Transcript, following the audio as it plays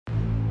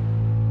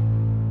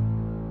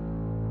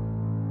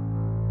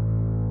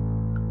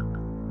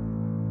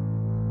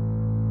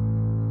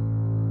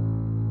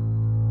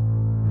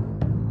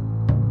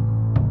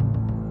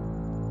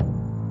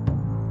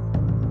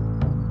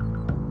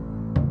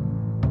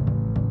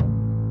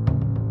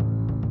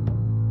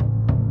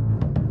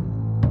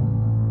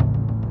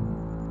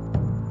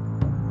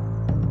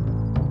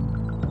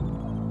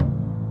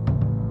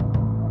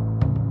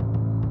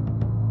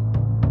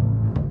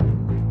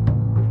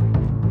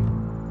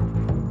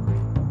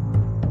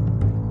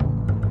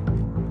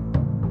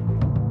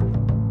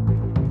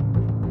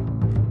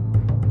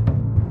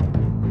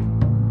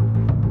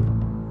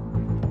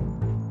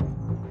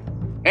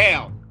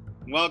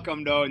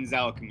Welcome to Odin's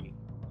Alchemy.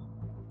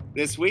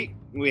 This week,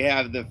 we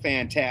have the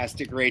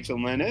fantastic Rachel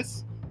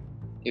Menace.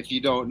 If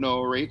you don't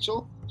know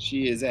Rachel,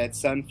 she is at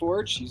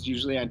Sunforge. She's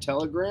usually on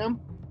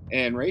Telegram.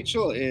 And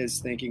Rachel is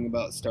thinking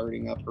about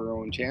starting up her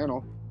own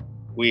channel.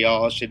 We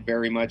all should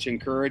very much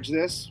encourage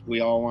this. We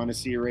all want to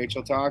see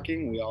Rachel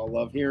talking. We all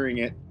love hearing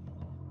it.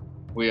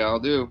 We all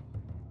do.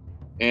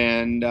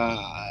 And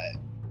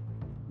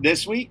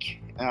this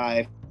week,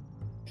 if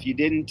you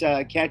didn't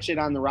catch it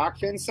on the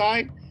Rockfin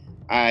side,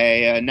 I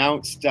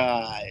announced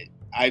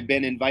I've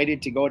been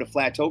invited to go to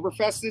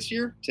Flattoberfest this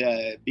year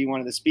to be one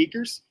of the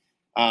speakers,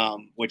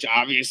 which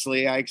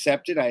obviously I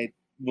accepted. I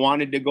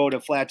wanted to go to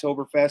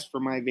Flattoberfest for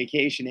my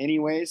vacation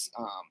anyways.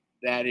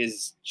 That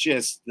is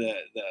just the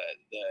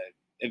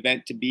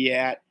event to be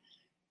at.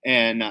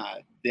 And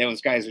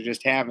those guys are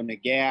just having a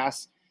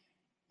gas.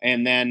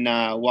 And then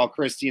while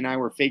Christy and I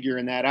were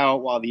figuring that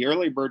out, while the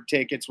early bird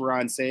tickets were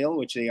on sale,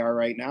 which they are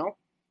right now,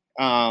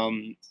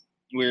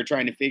 we were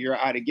trying to figure out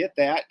how to get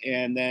that.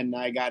 And then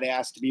I got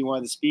asked to be one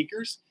of the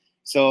speakers.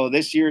 So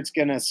this year it's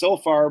going to so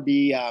far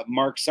be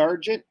Mark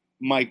Sargent,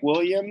 Mike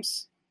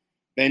Williams,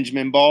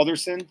 Benjamin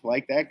Balderson,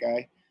 like that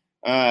guy,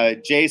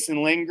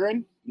 Jason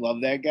Lindgren,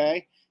 love that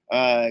guy,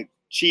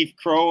 Chief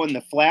Crow and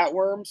the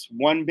Flatworms,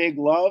 One Big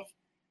Love.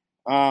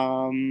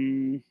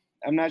 I'm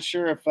not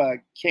sure if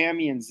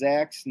Cammie and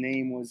Zach's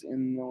name was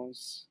in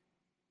those.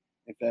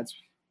 If that's,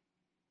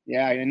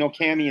 yeah, I know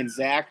Cammie and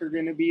Zach are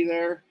going to be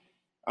there.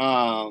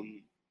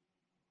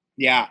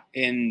 Yeah,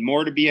 and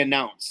more to be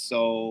announced.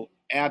 So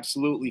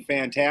absolutely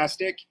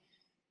fantastic.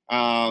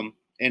 And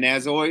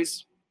as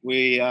always,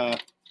 we love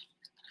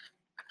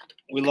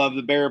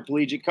the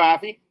Paraplegic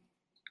Coffee.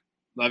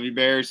 Love you,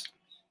 Bears.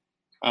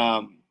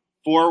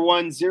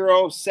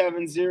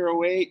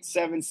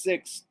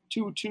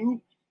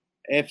 410-708-7622.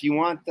 If you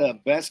want the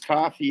best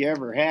coffee you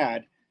ever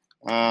had,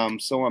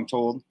 so I'm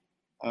told.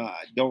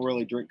 Don't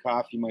really drink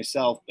coffee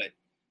myself, but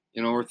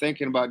we're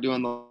thinking about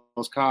doing those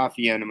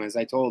coffee enemas.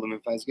 I told him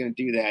if I was going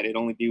to do that, it'd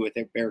only be with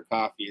Bear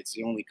Coffee. It's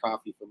the only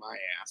coffee for my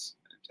ass.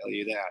 I tell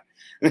you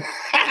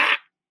that.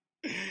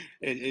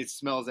 It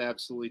smells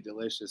absolutely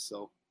delicious.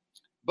 So,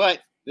 but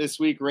this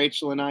week,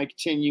 Rachel and I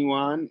continue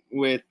on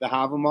with the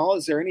Havamal.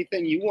 Is there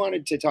anything you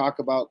wanted to talk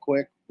about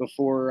quick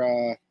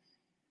before,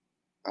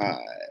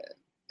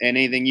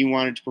 anything you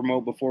wanted to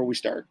promote before we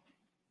start?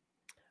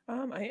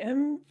 I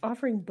am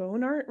offering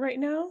bone art right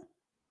now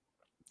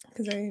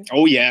because I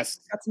yes,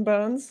 got some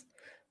bones.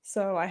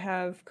 So I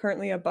have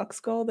currently a buck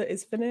skull that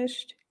is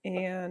finished,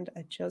 and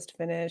I just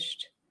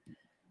finished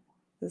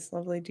this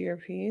lovely deer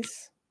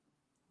piece.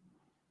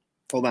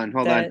 Hold on.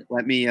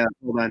 Let me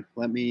hold on.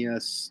 Let me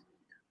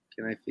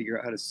can I figure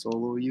out how to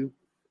solo you?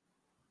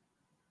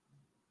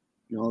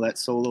 No,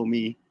 that's solo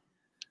me.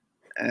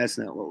 That's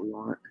not what we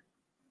want.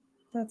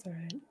 That's all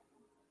right.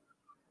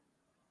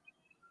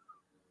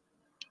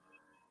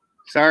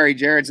 Sorry,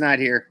 Jared's not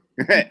here.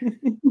 I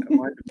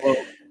wanted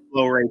to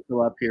blow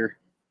Rachel up here.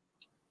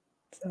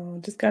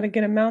 So just got to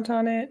get a mount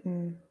on it,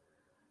 and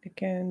it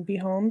can be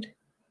homed.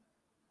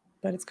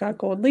 But it's got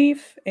gold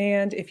leaf,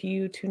 and if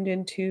you tuned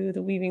into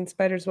the Weaving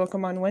Spiders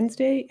Welcome on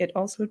Wednesday, it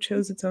also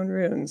chose its own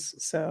runes.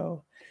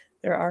 So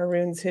there are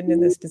runes hidden in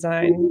this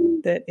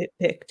design that it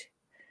picked.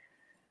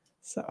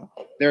 So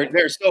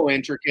they're so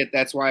intricate.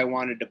 That's why I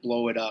wanted to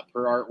blow it up.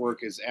 Her artwork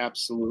is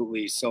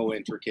absolutely so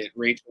intricate.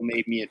 Rachel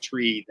made me a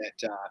tree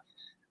that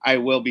I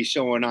will be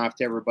showing off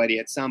to everybody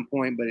at some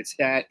point, but it's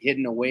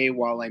hidden away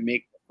while I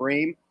make the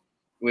frame,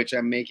 which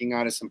I'm making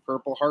out of some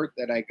purple heart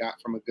that I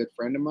got from a good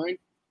friend of mine.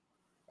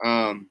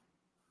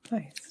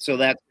 Nice. So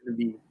that's going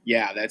to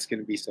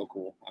be so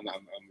cool.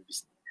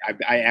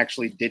 I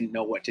actually didn't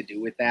know what to do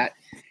with that.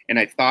 And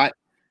I thought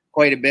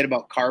quite a bit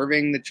about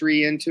carving the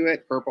tree into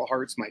it. Purple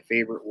heart's my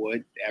favorite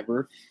wood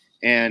ever.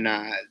 And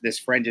this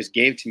friend just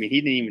gave to me.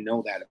 He didn't even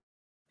know that.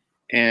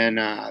 And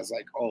I was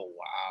like, oh,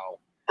 wow.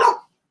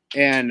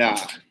 And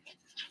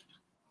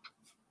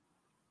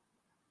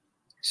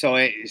so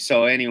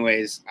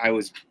anyways, I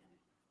was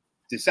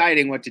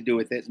deciding what to do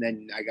with it. And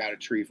then I got a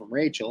tree from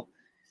Rachel.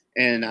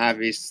 And now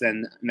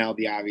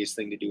the obvious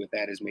thing to do with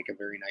that is make a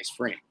very nice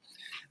frame,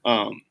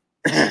 and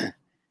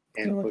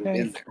put it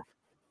in there.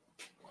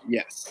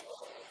 Yes,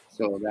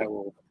 so that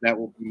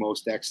will be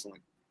most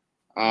excellent.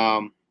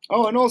 And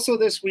also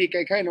this week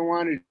I kind of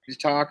wanted to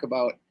talk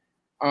about.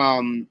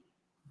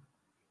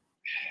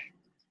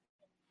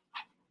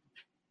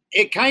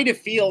 It kind of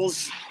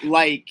feels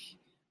like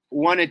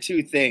one of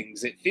two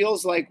things. It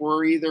feels like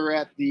we're either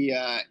at the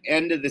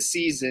end of the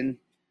season,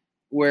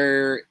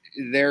 where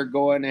they're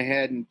going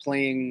ahead and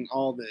playing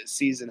all the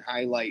season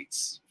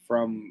highlights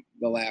from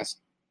the last,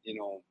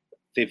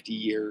 50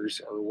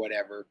 years or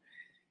whatever.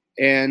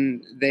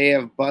 And they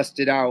have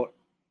busted out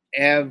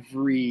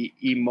every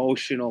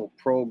emotional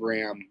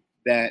program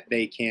that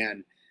they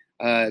can.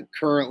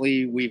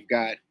 Currently, we've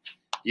got,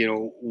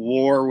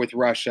 war with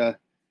Russia.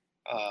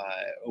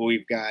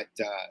 We've got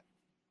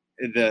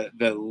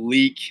the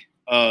leak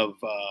of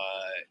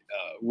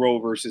Roe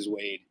versus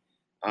Wade.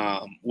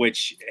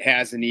 which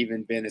hasn't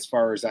even been, as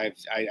far as I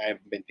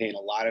haven't been paying a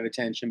lot of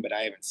attention, but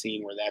I haven't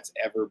seen where that's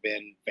ever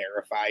been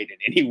verified in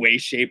any way,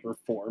 shape, or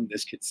form.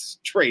 This could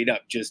straight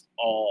up just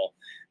all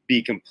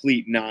be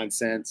complete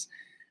nonsense.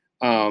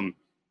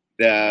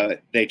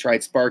 They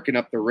tried sparking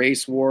up the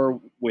race war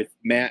with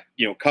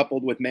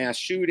coupled with mass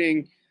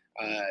shooting,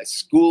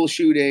 school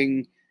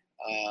shooting,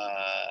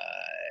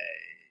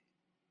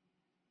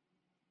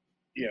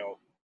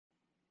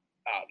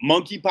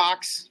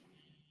 monkeypox.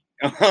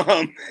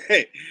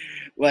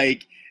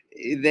 Like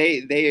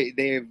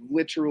they have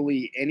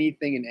literally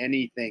anything and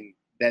anything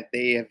that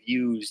they have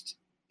used,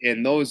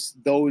 and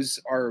those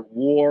are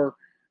war,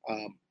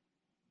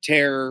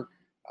 terror,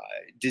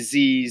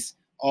 disease.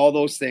 All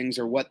those things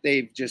are what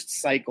they've just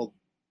cycled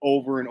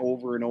over and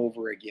over and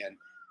over again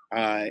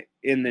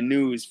in the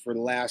news for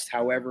the last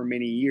however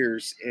many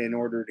years in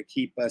order to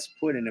keep us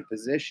put in a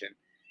position.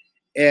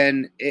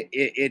 And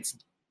it's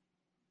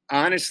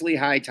honestly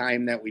high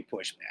time that we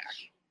push back.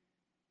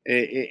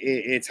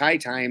 It's high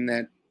time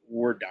that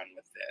we're done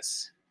with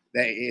this.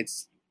 That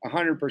it's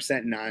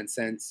 100%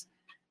 nonsense.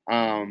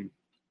 We're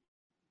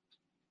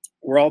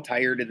all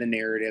tired of the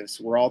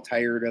narratives. We're all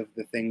tired of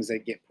the things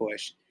that get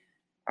pushed.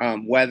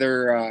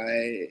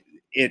 Whether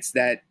it's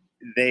that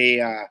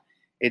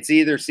it's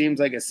either seems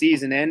like a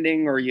season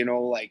ending, or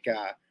the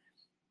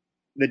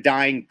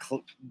dying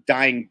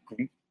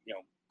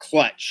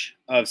clutch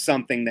of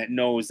something that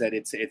knows that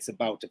it's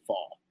about to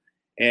fall,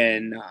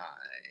 and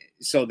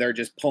so they're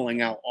just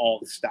pulling out all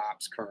the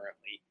stops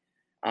currently.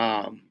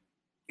 And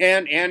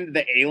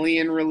the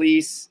alien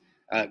release,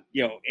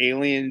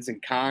 aliens in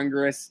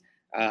Congress.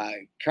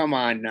 Come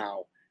on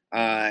now.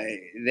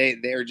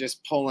 They're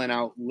just pulling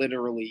out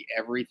literally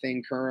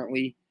everything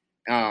currently,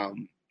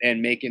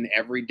 and making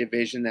every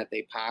division that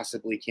they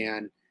possibly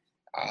can.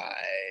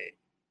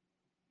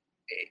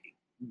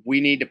 We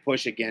need to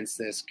push against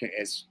this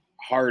as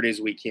hard as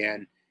we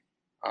can.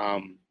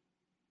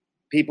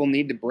 People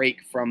need to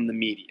break from the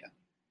media.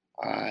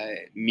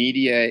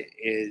 Media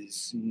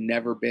has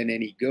never been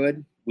any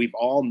good. We've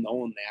all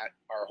known that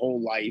our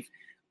whole life.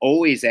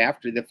 Always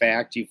after the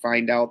fact, you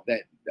find out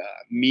that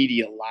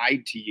media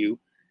lied to you.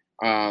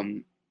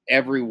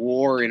 Every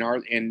war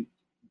in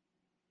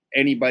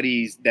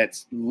anybody's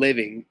that's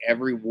living,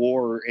 every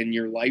war in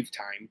your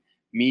lifetime,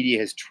 media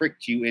has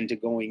tricked you into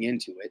going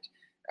into it.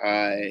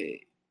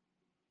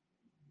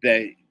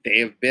 They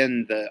have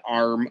been the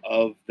arm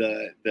of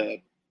the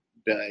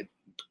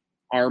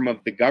arm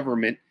of the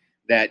government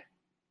that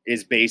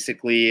is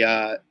basically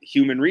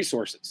human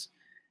resources.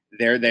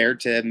 They're there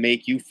to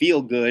make you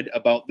feel good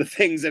about the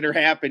things that are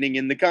happening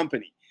in the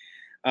company,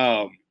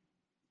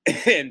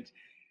 and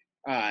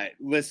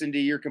listen to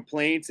your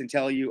complaints and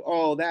tell you,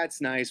 oh, that's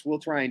nice, we'll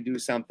try and do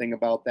something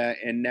about that,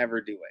 and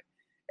never do it.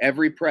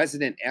 Every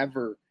president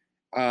ever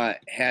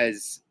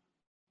has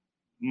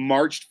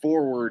marched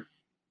forward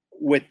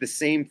with the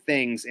same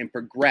things and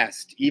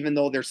progressed, even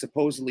though they're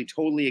supposedly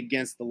totally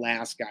against the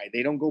last guy.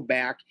 They don't go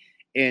back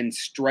and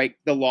strike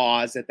the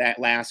laws that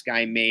last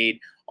guy made.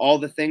 All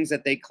the things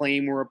that they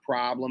claim were a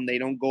problem, they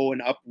don't go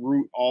and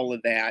uproot all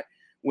of that.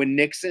 When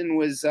Nixon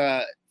was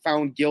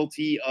found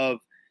guilty of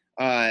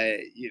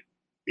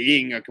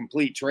being a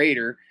complete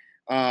traitor,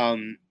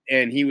 and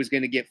he was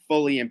going to get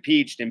fully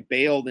impeached and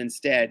bailed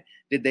instead,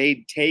 did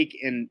they take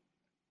and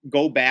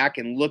go back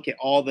and look at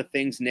all the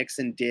things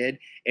Nixon did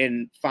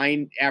and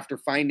after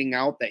finding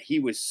out that he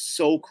was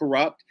so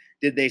corrupt,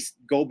 did they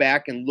go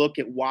back and look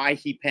at why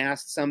he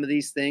passed some of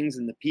these things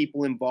and the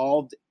people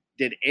involved?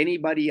 Did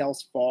anybody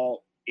else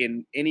fall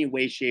in any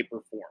way, shape,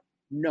 or form?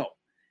 No.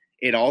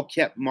 It all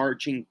kept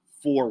marching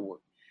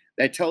forward.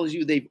 That tells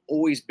you they've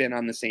always been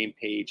on the same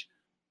page,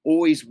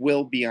 always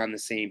will be on the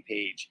same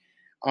page.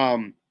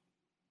 And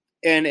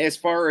as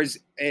far as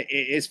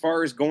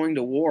going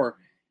to war,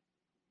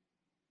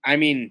 I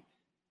mean,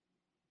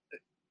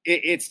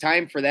 it's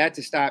time for that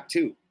to stop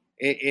too.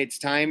 It's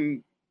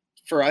time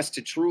for us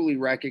to truly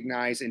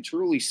recognize and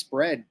truly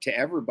spread to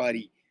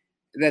everybody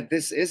that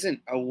this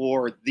isn't a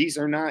war. These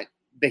are not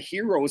the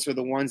heroes, are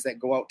the ones that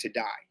go out to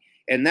die.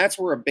 And that's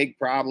where a big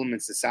problem in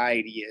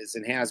society is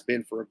and has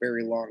been for a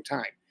very long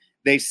time.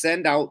 They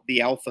send out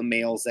the alpha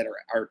males that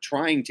are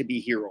trying to be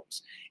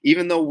heroes,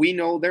 even though we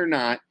know they're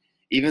not.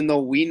 Even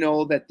though we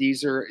know that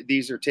these are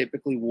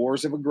typically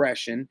wars of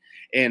aggression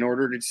in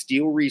order to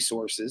steal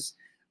resources,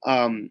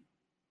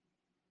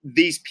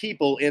 these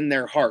people in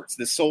their hearts,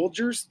 the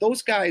soldiers,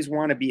 those guys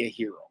want to be a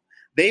hero.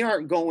 They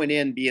aren't going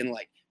in being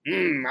like,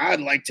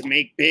 I'd like to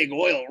make big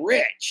oil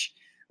rich.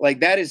 Like,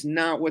 that is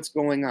not what's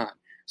going on.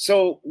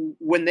 So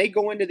when they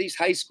go into these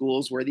high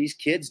schools where these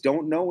kids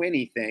don't know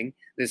anything,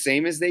 the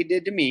same as they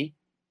did to me,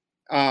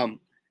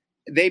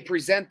 they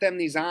present them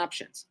these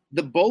options.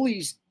 The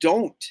bullies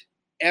don't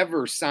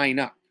ever sign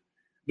up.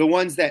 The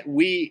ones that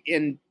we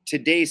in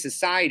today's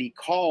society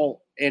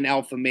call an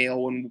alpha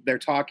male when they're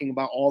talking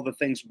about all the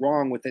things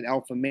wrong with an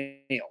alpha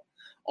male.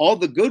 All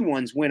the good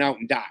ones went out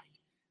and died.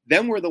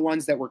 Them were the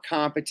ones that were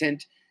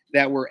competent,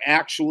 that were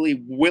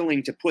actually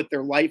willing to put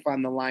their life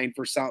on the line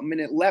for something, and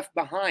it left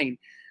behind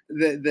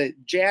the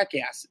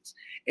jackasses.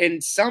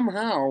 And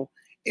somehow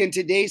in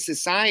today's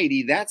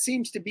society, that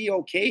seems to be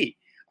okay.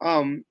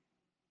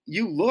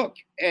 You look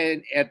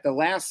at the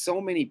last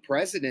so many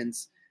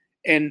presidents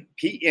and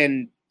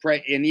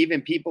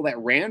even people that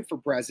ran for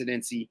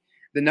presidency,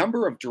 the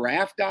number of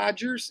draft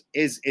dodgers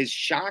is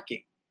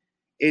shocking.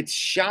 It's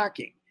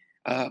shocking.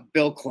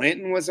 Bill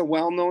Clinton was a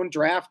well-known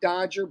draft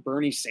dodger.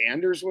 Bernie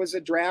Sanders was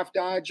a draft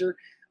dodger.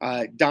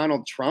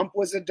 Donald Trump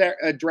was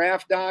a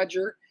draft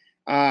dodger.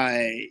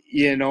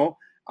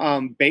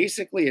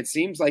 Basically, it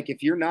seems like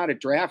if you're not a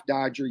draft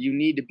dodger, you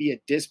need to be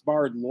a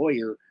disbarred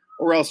lawyer,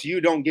 or else you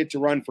don't get to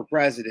run for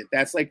president.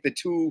 That's like the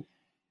two.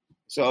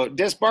 So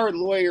disbarred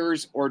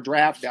lawyers or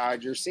draft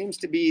dodgers seems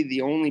to be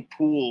the only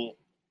pool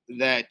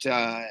that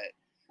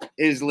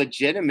is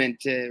legitimate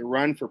to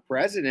run for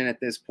president at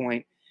this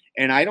point.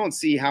 And I don't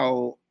see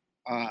how,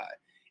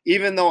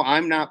 even though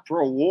I'm not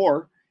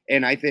pro-war,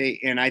 and I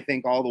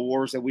think all the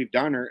wars that we've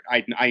done are,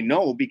 I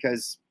know,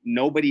 because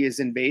nobody has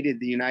invaded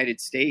the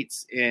United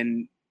States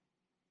in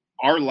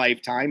our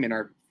lifetime, in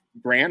our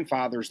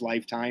grandfather's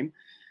lifetime.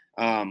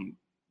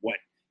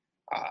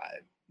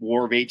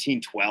 War of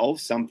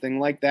 1812, something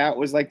like that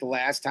was like the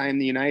last time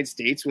the United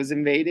States was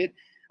invaded.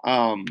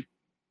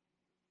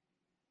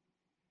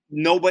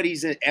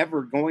 Nobody's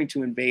ever going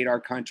to invade our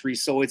country,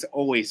 so it's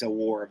always a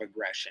war of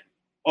aggression.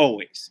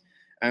 Always.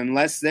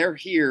 Unless they're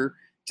here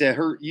to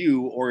hurt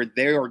you, or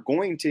they are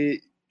going to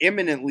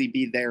imminently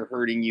be there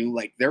hurting you,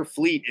 like their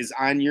fleet is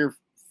on your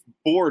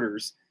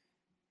borders,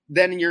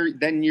 then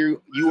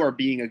you are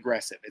being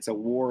aggressive. It's a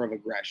war of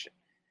aggression.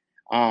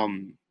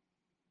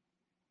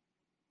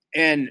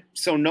 And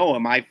so, no,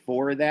 am I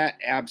for that?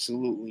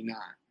 Absolutely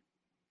not.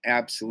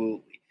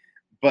 Absolutely.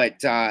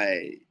 But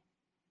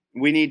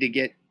we need to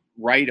get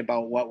right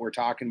about what we're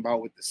talking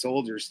about with the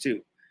soldiers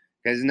too,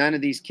 because none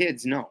of these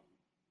kids know.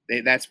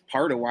 That's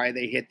part of why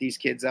they hit these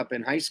kids up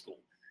in high school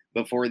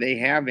before they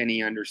have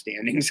any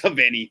understandings of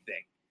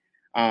anything.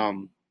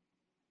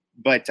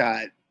 But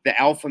the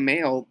alpha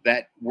male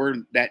that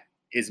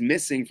is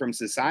missing from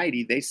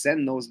society, they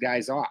send those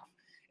guys off.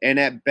 And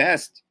at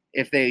best,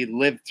 if they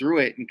live through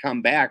it and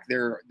come back,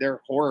 they're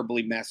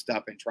horribly messed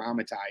up and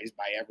traumatized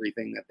by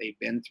everything that they've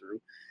been through.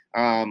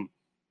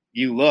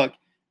 You look,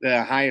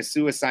 the highest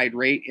suicide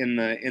rate in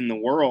the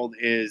world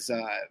is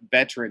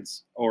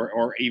veterans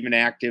or even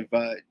active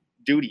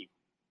duty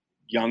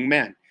young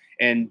men,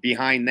 and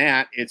behind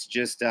that, it's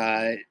just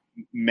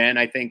men.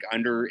 I think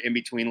in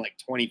between like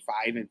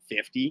 25 and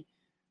 50.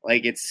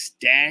 Like, it's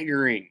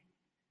staggering.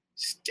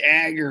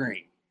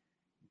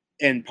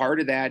 And part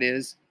of that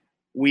is,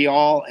 we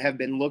all have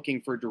been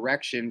looking for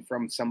direction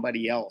from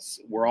somebody else.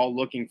 We're all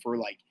looking for,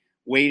 like,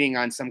 waiting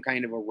on some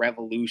kind of a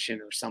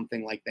revolution or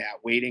something like that,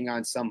 waiting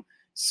on some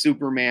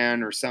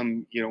Superman or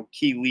some,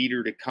 key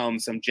leader to come,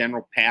 some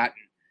General Patton.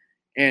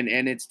 And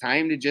it's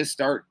time to just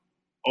start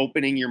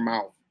opening your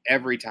mouth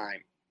every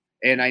time.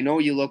 And I know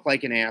you look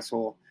like an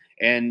asshole,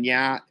 and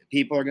yeah,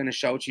 people are going to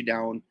shout you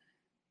down.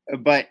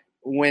 But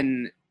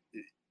when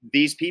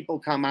these people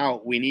come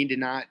out, we need to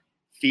not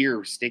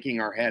fear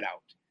sticking our head out.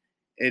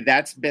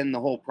 That's been the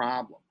whole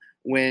problem.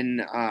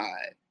 When,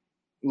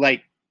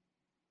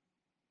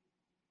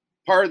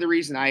 part of the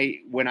reason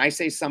when I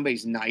say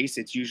somebody's nice,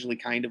 it's usually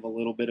kind of a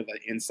little bit of an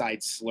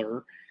inside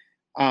slur.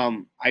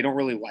 I don't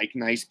really like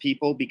nice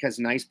people, because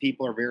nice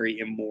people are very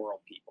immoral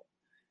people.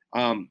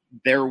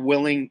 They're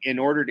willing, in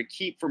order to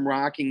keep from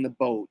rocking the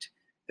boat,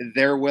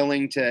 they're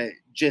willing to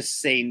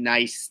just say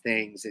nice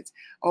things. It's,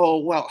 oh,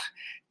 well,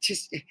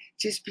 just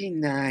be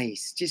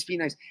nice. Just be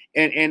nice.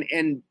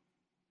 And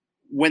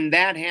when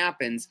that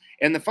happens,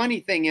 and the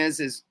funny thing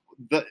is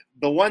the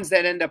ones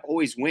that end up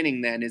always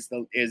winning then is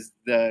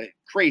the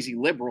crazy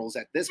liberals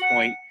at this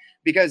point,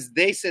 because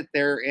they sit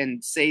there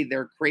and say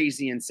they're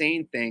crazy,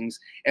 insane things.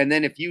 And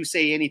then if you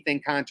say anything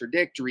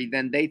contradictory,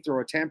 then they throw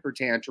a temper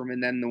tantrum.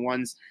 And then the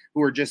ones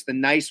who are just the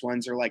nice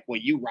ones are like,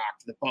 well, you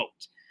rocked the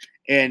boat.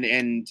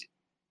 And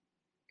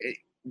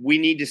we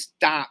need to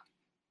stop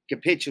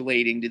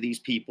capitulating to these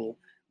people.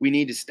 We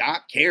need to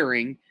stop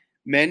caring.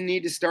 Men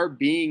need to start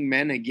being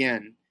men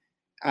again.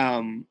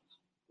 Part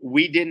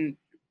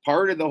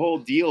of the whole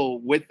deal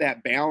with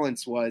that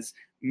balance was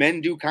men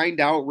do kind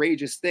of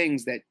outrageous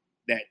things that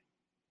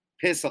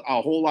piss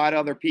a whole lot of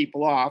other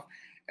people off.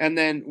 And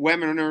then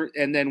women are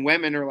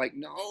like,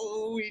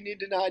 no, we need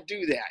to not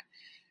do that.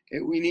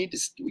 We need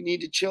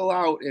to chill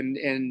out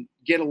and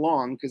get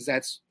along, because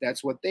that's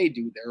what they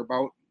do. They're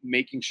about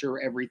making sure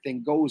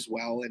everything goes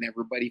well and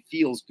everybody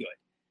feels good.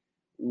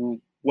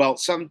 Well,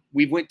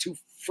 we went too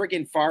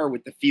friggin' far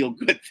with the feel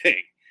good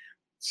thing.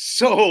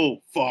 So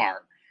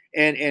far.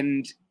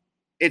 And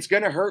it's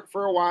going to hurt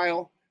for a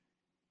while.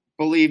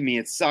 Believe me,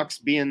 it sucks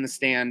being the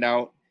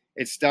standout.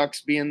 It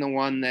sucks being the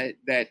one that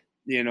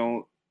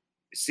it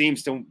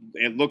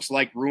looks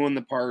like ruin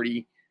the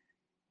party.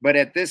 But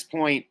at this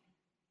point,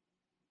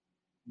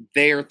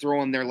 they are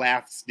throwing their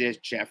last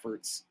ditch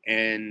efforts,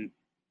 and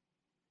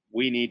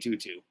we need to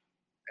too.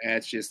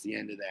 That's just the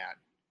end of that.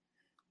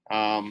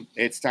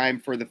 It's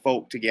time for the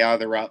folk to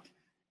gather up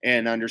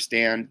and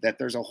understand that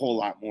there's a whole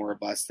lot more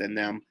of us than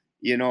them.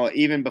 You know,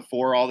 even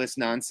before all this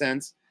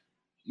nonsense,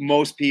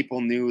 most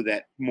people knew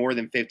that more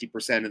than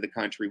 50% of the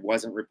country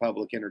wasn't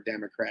Republican or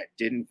Democrat,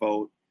 didn't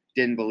vote,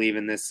 didn't believe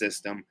in this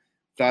system,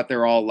 thought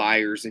they're all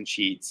liars and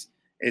cheats.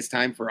 It's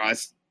time for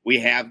us. We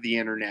have the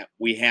internet.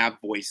 We have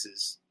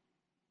voices.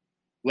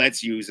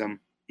 Let's use them.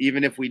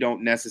 Even if we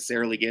don't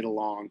necessarily get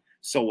along,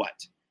 so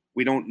what?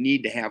 We don't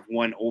need to have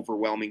one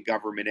overwhelming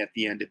government at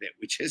the end of it.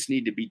 We just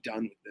need to be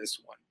done with this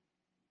one.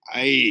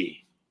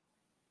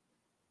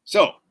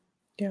 So,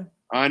 yeah.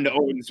 On to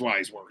Odin's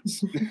wise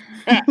words.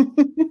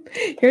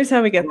 Here's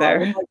how we get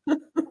there.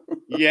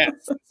 Yes,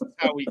 this is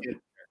how we get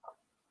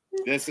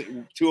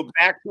there.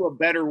 Back to a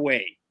better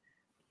way,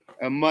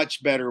 a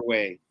much better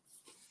way.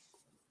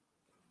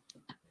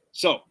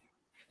 So,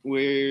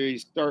 we're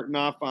starting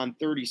off on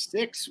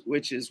 36,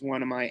 which is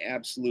one of my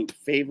absolute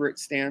favorite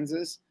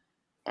stanzas.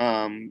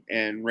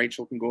 And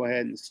Rachel can go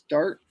ahead and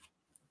start.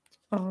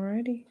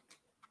 Alrighty.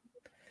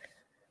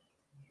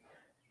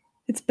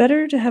 It's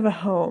better to have a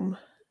home,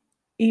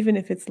 even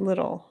if it's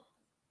little.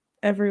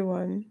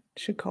 Everyone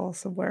should call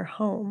somewhere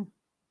home.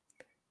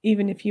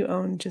 Even if you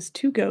own just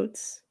 2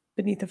 goats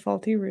beneath a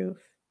faulty roof,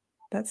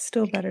 that's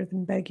still better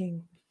than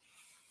begging.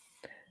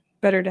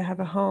 Better to have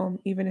a home,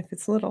 even if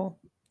it's little.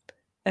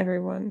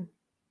 Everyone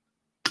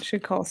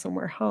should call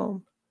somewhere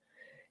home.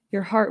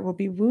 Your heart will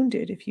be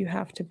wounded if you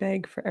have to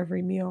beg for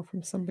every meal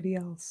from somebody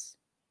else.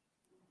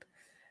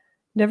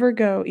 Never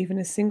go even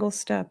a single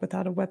step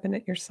without a weapon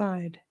at your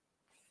side.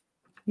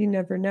 You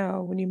never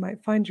know when you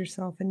might find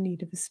yourself in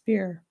need of a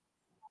spear.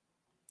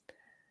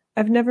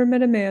 I've never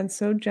met a man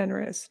so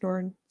generous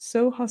nor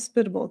so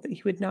hospitable that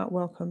he would not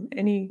welcome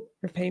any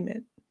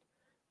repayment.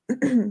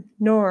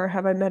 Nor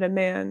have I met a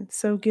man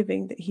so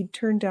giving that he'd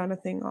turn down a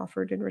thing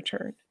offered in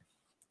return.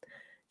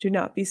 Do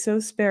not be so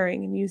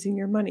sparing in using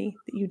your money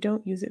that you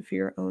don't use it for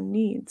your own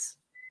needs.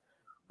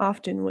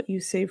 Often what you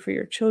save for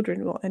your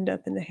children will end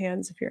up in the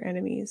hands of your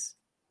enemies.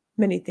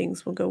 Many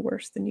things will go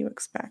worse than you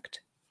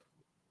expect.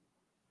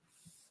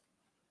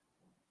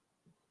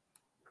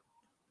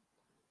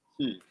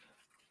 Okay.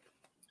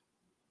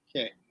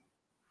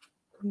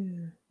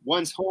 Yeah.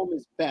 One's home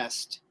is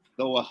best,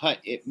 though a hut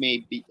it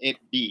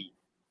be.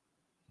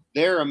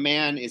 There a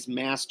man is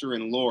master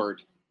and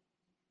lord.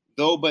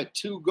 Though but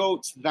 2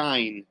 goats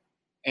thine,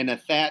 and a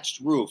thatched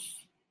roof,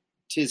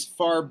 'tis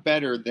far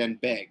better than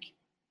beg.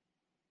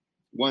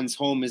 One's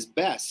home is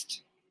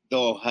best,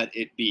 though a hut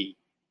it be.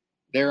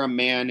 There a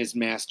man is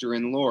master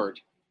and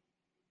lord.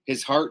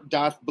 His heart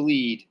doth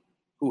bleed,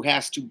 who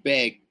has to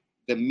beg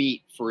the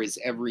meat for his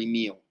every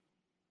meal.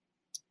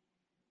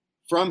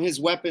 From his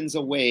weapons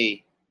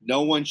away,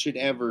 no one should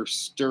ever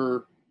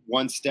stir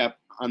one step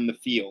on the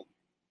field,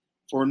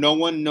 for no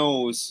one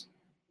knows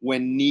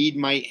when need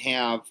might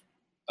have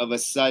of a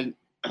sudden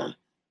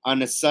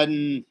on a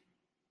sudden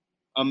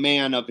a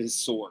man of his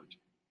sword.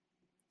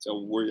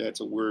 So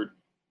that's a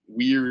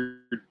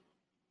weird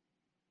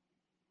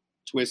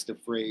twist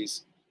of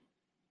phrase.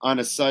 On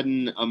a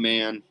sudden a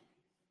man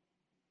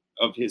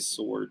of his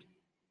sword.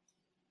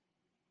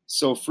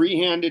 So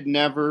free-handed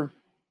never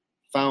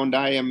found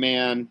I a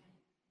man,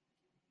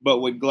 but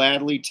would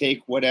gladly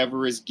take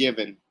whatever is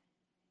given,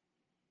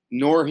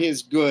 nor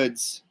his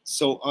goods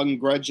so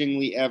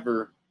ungrudgingly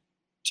ever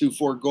to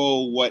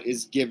forego what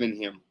is given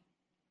him.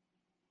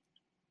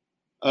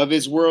 Of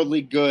his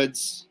worldly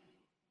goods,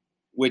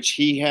 which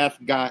he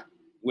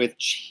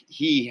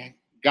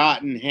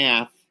gotten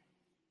hath,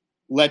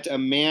 let a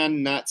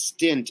man not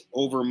stint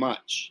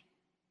overmuch.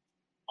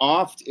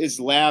 Oft is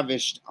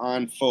lavished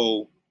on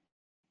foe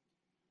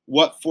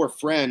what for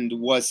friend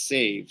was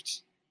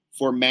saved,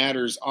 for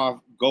matters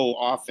go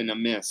often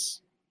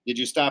amiss. Did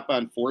you stop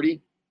on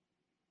 40?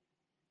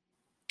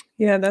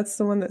 Yeah, that's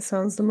the one that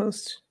sounds the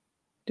most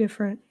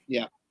different.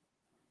 Yeah,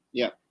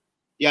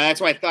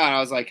 that's what I thought. I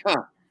was like,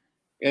 huh.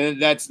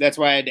 And that's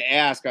why I had to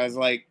ask. I was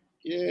like,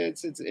 yeah,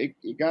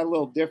 it got a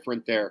little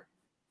different there.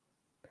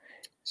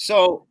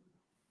 So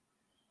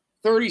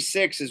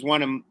 36 is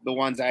one of the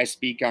ones I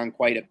speak on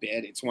quite a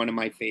bit. It's one of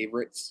my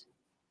favorites.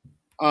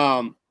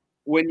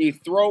 When you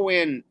throw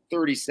in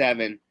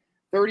 37,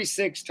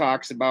 36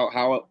 talks about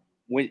how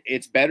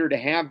it's better to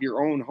have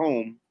your own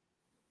home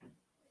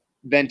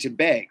than to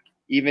beg,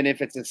 even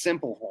if it's a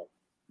simple home,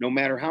 no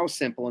matter how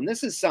simple. And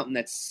this is something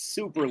that's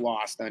super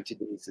lost on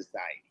today's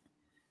society.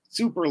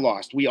 Super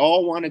lost. We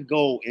all want to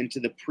go into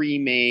the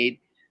pre-made,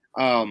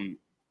 I'm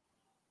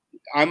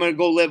going to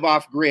go live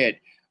off grid.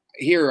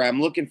 Here,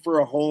 I'm looking for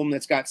a home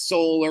that's got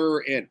solar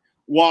and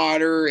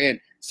water, and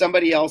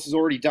somebody else has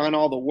already done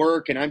all the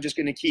work, and I'm just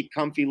going to keep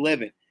comfy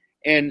living.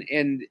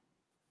 And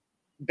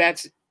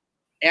that's,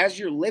 as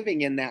you're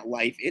living in that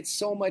life, it's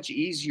so much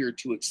easier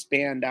to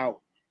expand out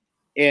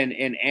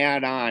and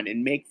add on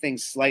and make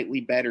things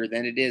slightly better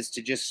than it is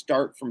to just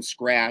start from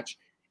scratch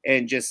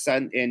and just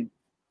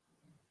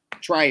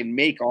try and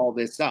make all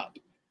this up.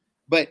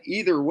 But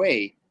either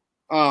way,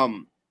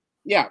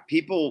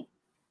 people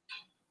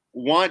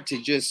want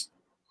to just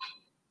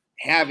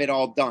have it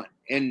all done.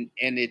 And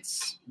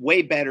it's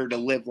way better to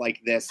live like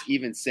this,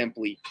 even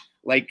simply.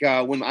 Like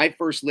when I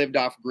first lived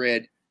off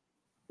grid,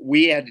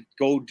 we had to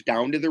go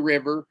down to the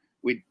river.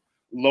 We'd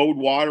load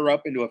water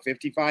up into a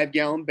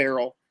 55-gallon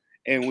barrel,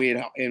 and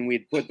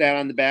we'd put that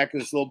on the back of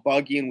this little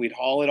buggy, and we'd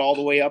haul it all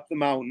the way up the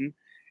mountain.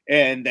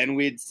 And then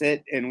we'd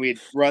sit and we'd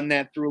run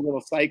that through a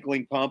little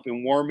cycling pump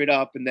and warm it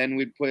up. And then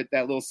we'd put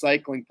that little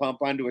cycling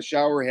pump onto a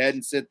shower head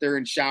and sit there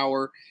and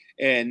shower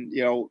and,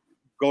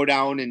 go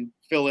down and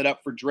fill it up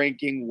for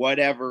drinking,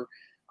 whatever.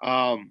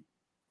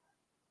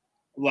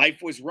 Life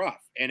was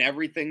rough, and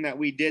everything that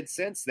we did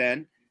since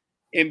then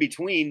in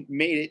between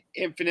made it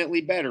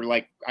infinitely better.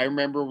 Like I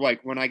remember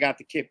when I got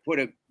the kit, put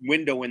a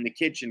window in the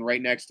kitchen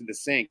right next to the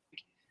sink.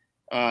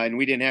 And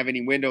we didn't have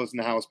any windows in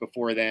the house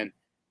before then.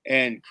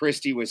 And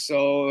Christy was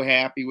so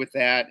happy with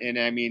that. And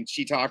I mean,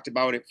 she talked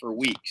about it for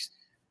weeks.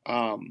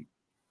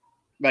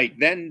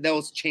 Then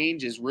those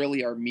changes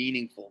really are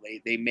meaningful.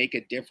 They make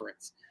a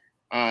difference.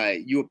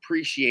 You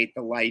appreciate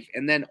the life.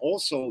 And then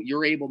also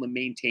you're able to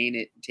maintain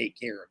it and take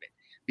care of it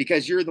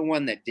because you're the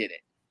one that did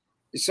it.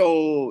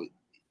 So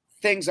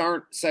things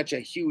aren't such a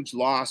huge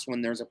loss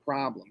when there's a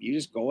problem. You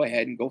just go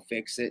ahead and go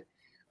fix it.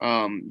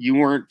 You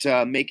weren't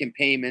making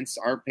payments,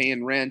 aren't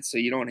paying rent, so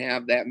you don't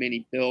have that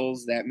many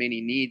bills, that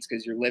many needs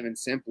because you're living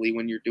simply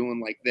when you're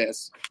doing like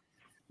this.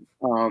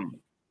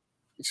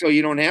 So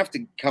you don't have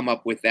to come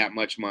up with that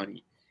much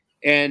money.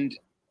 And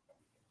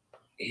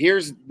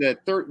here's the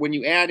third, when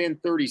you add in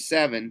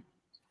 37,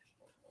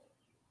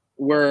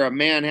 where a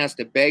man has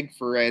to beg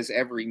for as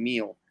every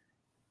meal.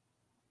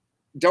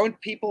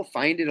 Don't people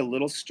find it a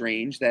little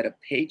strange that a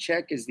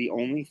paycheck is the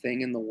only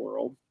thing in the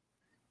world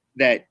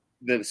that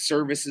the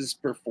services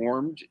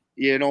performed?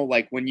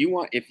 Like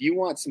if you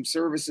want some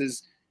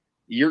services,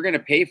 you're going to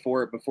pay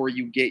for it before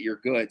you get your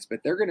goods,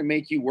 but they're going to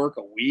make you work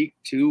a week,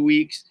 2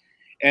 weeks.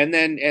 And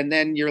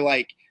then you're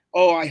like,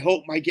 oh, I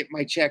hope I get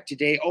my check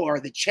today. Oh,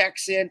 are the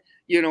checks in?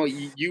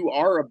 You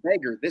are a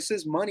beggar. This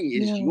is money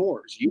is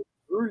yours. You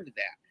earned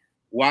that.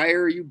 Why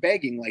are you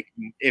begging? Like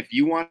if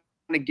you want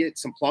to get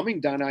some plumbing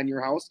done on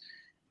your house,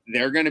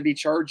 they're going to be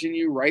charging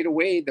you right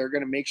away. They're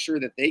going to make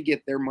sure that they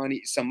get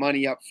some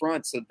money up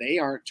front, so they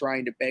aren't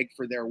trying to beg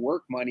for their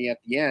work money at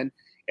the end.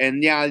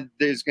 And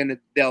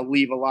they'll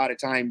leave a lot of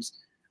times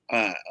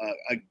a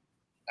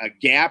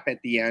gap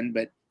at the end,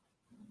 but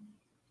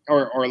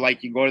or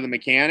like you go to the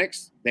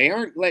mechanics, they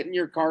aren't letting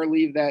your car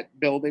leave that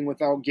building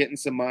without getting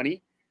some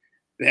money.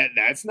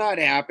 That's not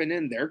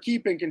happening. They're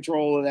keeping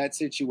control of that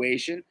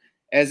situation.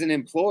 As an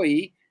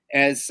employee,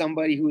 as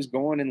somebody who's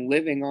going and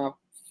living off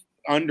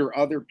under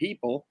other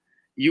people,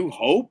 you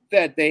hope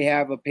that they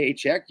have a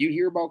paycheck. You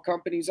hear about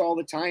companies all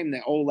the time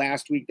that,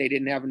 last week they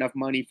didn't have enough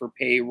money for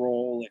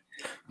payroll and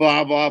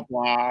blah, blah,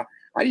 blah.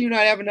 How do you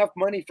not have enough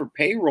money for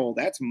payroll?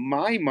 That's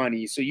my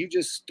money. So you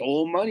just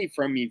stole money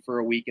from me for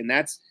a week. And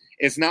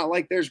it's not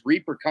like there's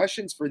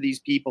repercussions for these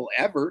people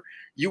ever.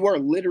 You are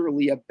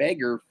literally a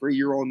beggar for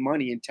your own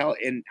money,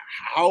 and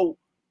how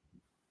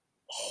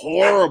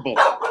horrible.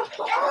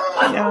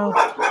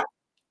 Yeah.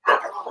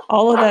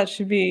 All of that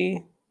should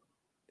be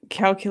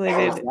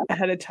calculated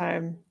ahead of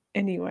time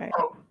anyway.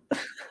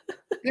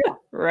 Yeah.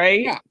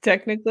 Right? Yeah.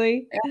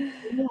 Technically.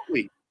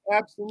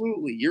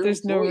 Absolutely. Your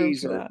There's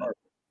employees no room for that.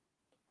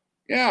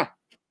 Yeah.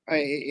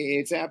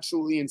 It's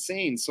absolutely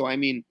insane. So, I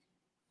mean,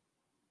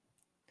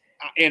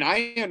 and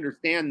I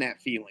understand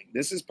that feeling.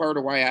 This is part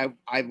of why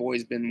I've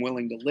always been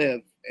willing to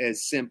live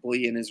as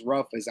simply and as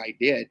rough as I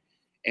did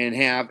and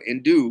have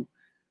and do.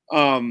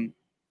 Because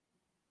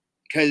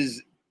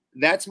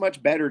that's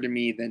much better to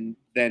me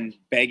than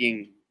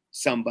begging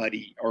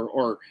somebody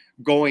or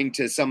going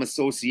to some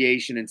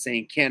association and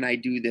saying, can I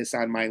do this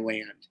on my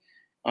land?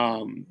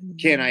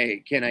 Can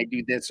I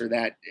do this or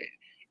that?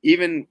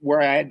 Even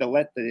where I had to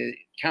let the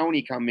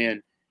county come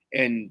in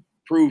and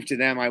prove to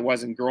them I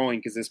wasn't growing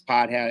because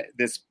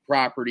this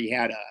property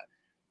had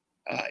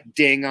a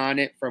ding on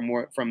it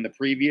from the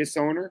previous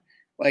owner.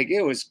 Like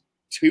it was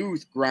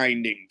tooth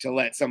grinding to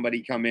let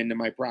somebody come into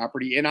my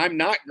property and I'm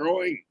not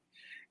growing.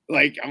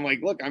 Like, I'm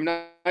like, look, I'm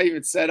not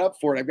even set up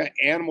for it. I've got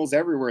animals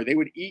everywhere. They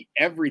would eat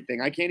everything.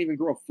 I can't even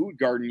grow a food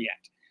garden yet.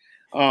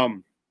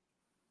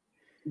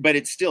 But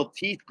it's still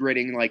teeth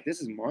gritting. Like, this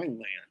is my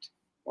land.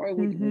 Why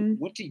would,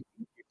 what do you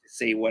get to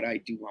say what I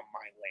do on my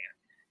land?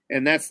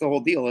 And that's the whole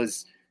deal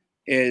is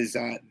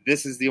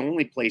this is the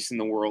only place in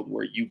the world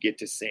where you get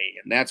to say.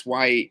 And that's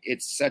why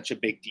it's such a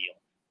big deal.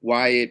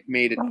 Why it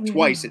made it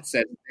twice. It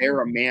said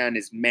there a man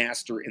is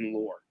master in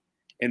lore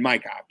in my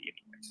copy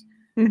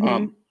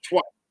anyways.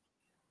 Twice.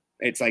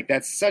 It's like,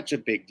 that's such a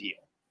big deal.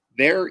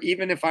 There,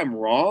 even if I'm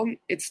wrong,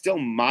 it's still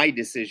my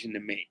decision to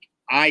make.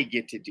 I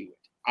get to do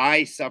it.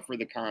 I suffer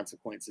the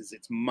consequences.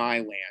 It's my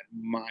land,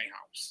 my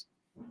house.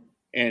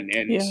 And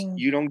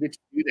you don't get to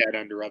do that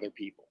under other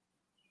people.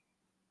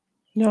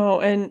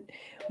 No, and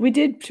we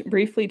did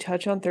briefly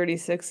touch on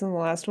 36 in the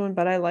last one,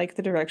 but I like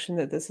the direction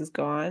that this has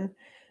gone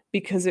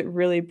because it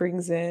really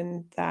brings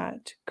in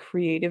that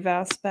creative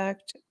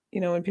aspect.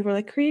 When people are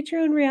like, create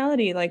your own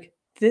reality, like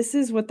this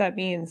is what that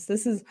means.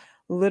 This is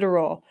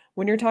literal.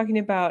 When you're talking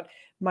about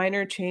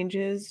minor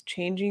changes,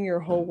 changing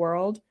your whole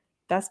world,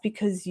 that's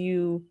because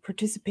you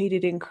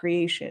participated in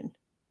creation.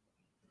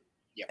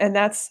 Yep. And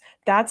that's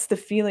the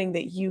feeling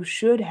that you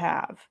should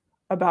have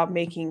about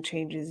making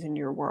changes in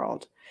your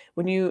world.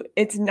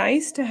 It's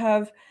nice to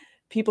have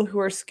people who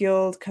are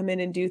skilled come in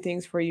and do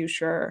things for you,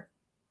 sure.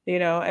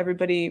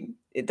 Everybody,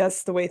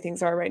 that's the way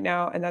things are right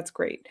now, and that's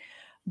great.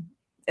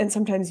 And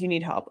sometimes you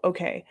need help,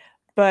 okay.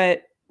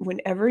 But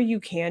whenever you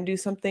can do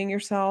something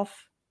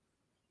yourself,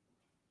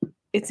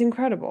 it's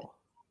incredible.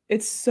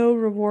 It's so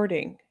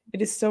rewarding.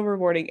 It is so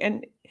rewarding.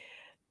 And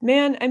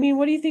man, I mean,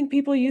 what do you think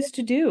people used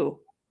to do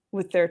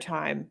with their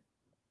time?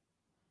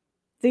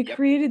 They Yep.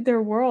 created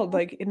their world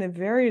like in a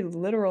very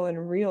literal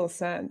and real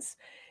sense.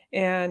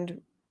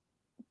 And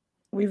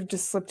we've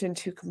just slipped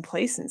into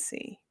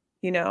complacency.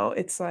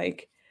 It's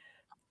like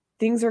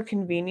things are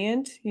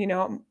convenient.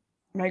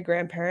 My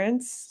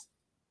grandparents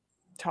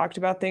talked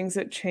about things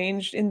that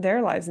changed in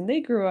their lives, and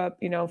they grew up,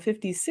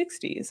 50s,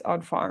 60s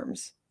on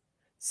farms.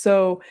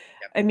 So,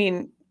 Yep. I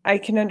mean, I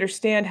can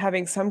understand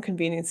having some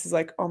conveniences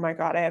like, oh my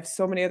God, I have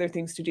so many other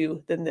things to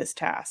do than this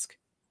task.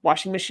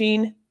 Washing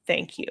machine,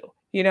 thank you.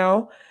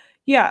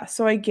 Yeah,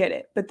 so I get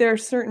it. But there are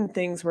certain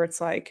things where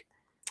it's like,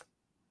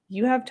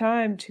 you have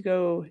time to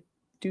go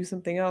do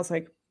something else,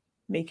 like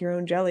make your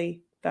own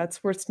jelly.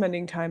 That's worth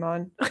spending time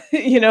on.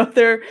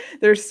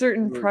 There's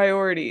certain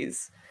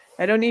priorities.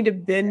 I don't need to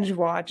binge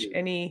watch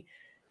any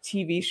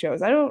TV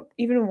shows. I don't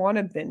even want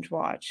to binge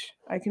watch.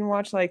 I can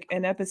watch like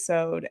an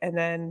episode and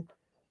then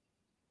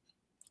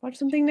watch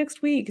something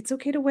next week. It's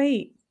okay to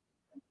wait.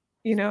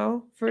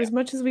 For as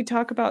much as we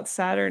talk about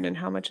Saturn and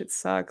how much it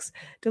sucks,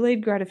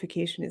 delayed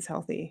gratification is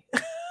healthy.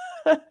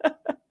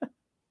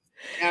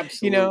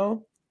 Absolutely.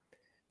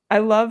 I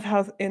love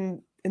how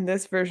in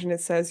this version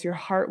it says your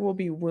heart will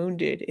be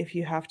wounded if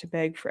you have to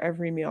beg for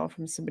every meal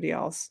from somebody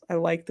else. I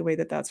like the way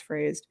that that's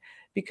phrased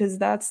because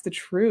that's the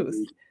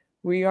truth.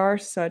 We are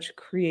such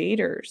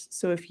creators.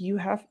 So if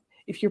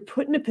you're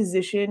put in a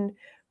position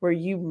where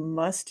you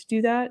must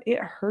do that, it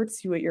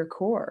hurts you at your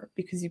core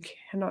because you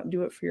cannot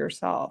do it for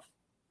yourself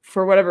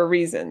for whatever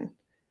reason.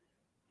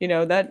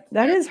 That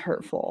is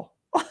hurtful.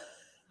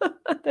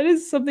 That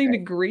is something to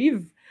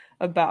grieve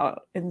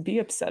about and be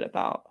upset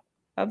about.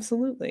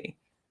 Absolutely.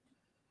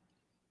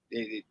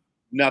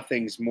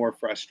 Nothing's more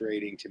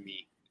frustrating to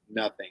me.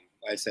 Nothing.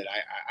 I said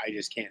I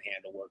just can't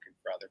handle working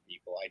for other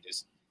people.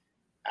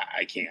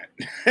 I can't.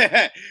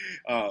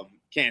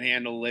 Can't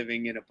handle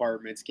living in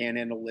apartments. Can't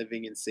handle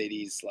living in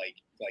cities. Like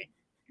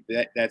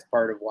that's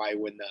part of why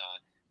when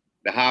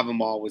the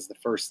Havamal was the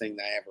first thing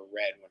that I ever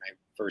read when I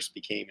first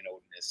became an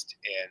Odinist,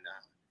 and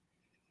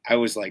I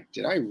was like,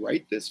 did I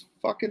write this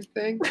fucking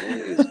thing?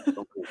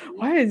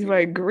 Why do I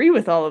agree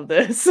with all of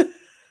this?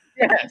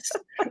 Yes.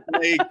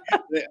 Like,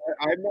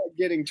 I'm not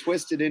getting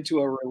twisted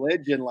into a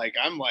religion. Like,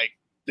 I'm like,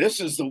 this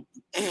is the.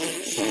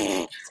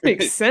 This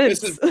makes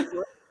sense. This is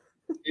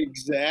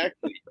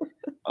exactly.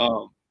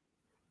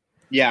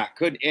 Yeah,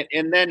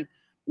 and then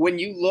when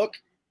you look,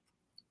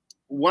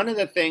 one of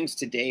the things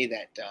today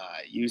that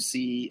you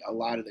see a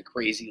lot of the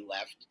crazy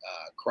left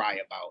cry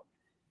about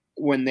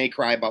when they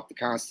cry about the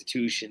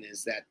Constitution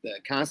is that the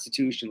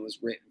Constitution was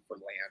written for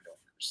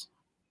landowners.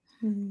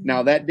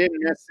 Now, that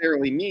didn't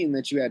necessarily mean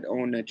that you had to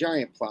own a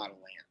giant plot of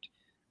land.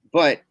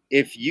 But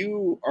if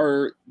you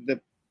are the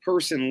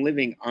person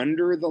living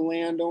under the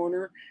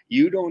landowner,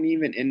 you don't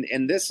even,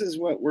 and this is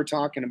what we're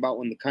talking about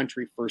when the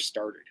country first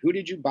started. Who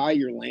did you buy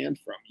your land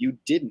from? You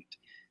didn't.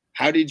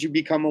 How did you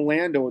become a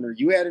landowner?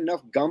 You had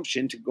enough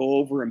gumption to go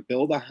over and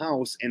build a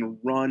house and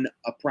run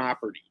a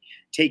property.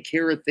 Take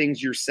care of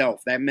things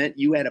yourself. That meant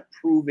you had a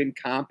proven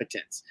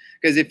competence.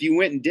 Because if you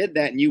went and did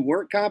that and you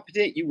weren't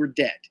competent, you were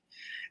dead.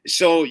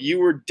 So you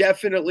were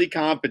definitely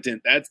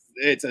competent.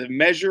 It's a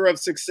measure of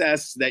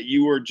success that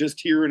you were just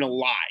here and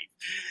alive.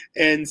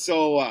 And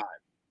so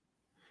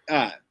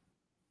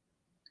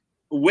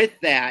with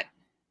that,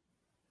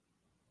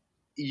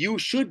 you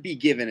should be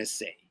given a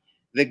say.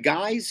 The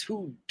guys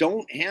who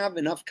don't have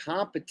enough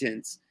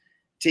competence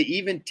to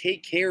even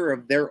take care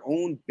of their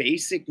own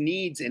basic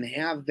needs and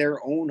have their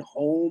own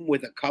home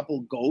with a couple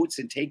goats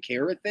and take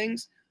care of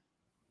things,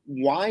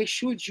 why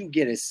should you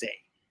get a say?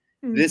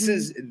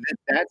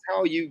 That's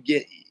how you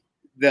get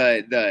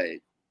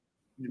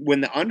when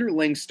the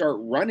underlings start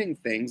running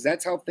things,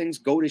 that's how things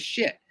go to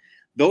shit.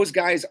 Those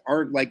guys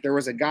aren't like, there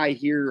was a guy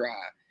here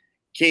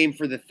came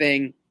for the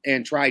thing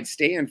and tried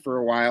staying for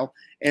a while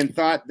and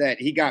thought that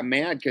he got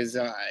mad because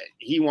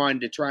he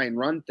wanted to try and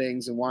run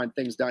things and wanted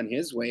things done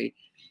his way.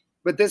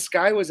 But this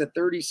guy was a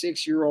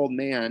 36-year-old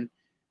man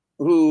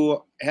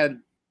who had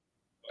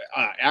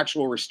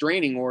actual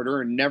restraining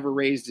order and never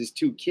raised his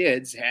two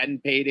kids,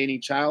 hadn't paid any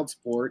child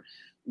support,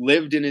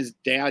 lived in his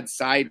dad's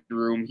side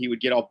room. He would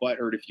get all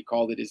butthurt if you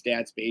called it his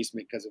dad's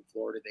basement because in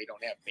Florida they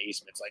don't have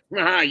basements. Like,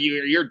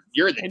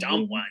 you're the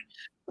dumb one.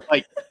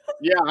 Like,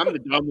 yeah, I'm the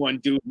dumb one,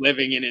 dude,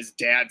 living in his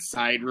dad's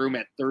side room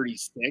at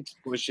 36,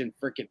 pushing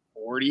freaking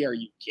 40. Are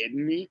you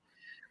kidding me?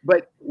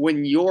 But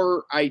when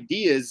your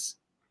ideas,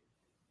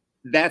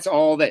 that's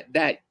all the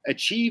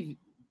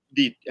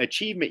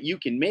achievement you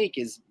can make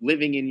is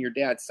living in your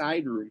dad's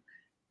side room,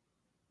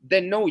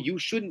 then no, you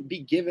shouldn't be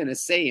given a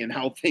say in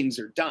how things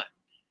are done.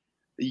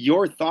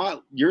 your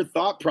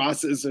thought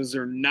processes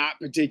are not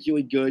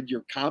particularly good.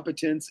 Your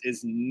competence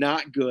is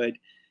not good.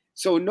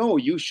 So no,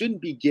 you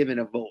shouldn't be given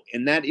a vote.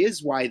 And that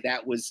is why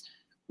that was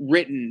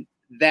written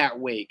that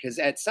way. Because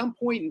at some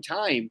point in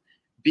time,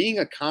 being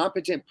a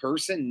competent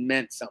person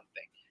meant something.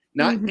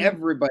 Not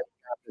everybody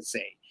got to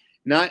say.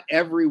 Not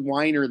every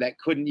whiner that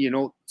couldn't,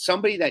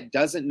 somebody that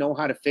doesn't know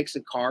how to fix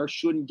a car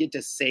shouldn't get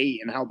to say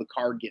in how the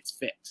car gets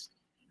fixed.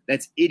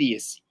 That's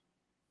idiocy.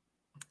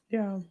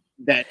 Yeah.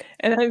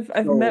 And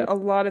I've met a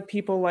lot of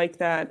people like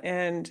that,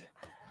 and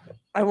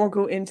I won't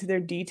go into their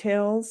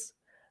details,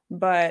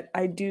 but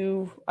I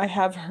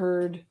have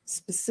heard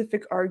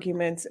specific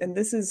arguments, and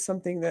this is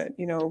something that,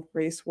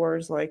 race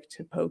wars like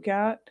to poke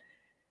at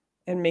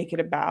and make it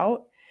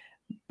about,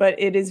 but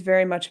it is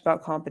very much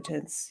about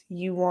competence.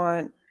 You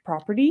want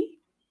property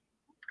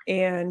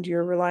and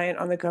you're reliant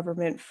on the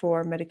government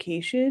for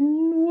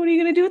medication. What are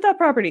you going to do with that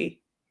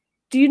property?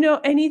 Do you know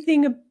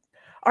anything?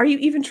 Are you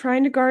even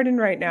trying to garden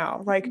right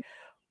now? Like,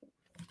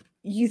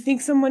 you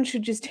think someone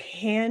should just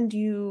hand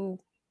you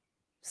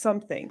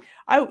something?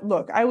 I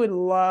would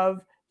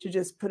love to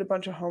just put a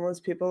bunch of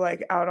homeless people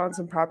like out on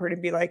some property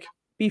and be like,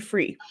 be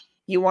free.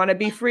 You want to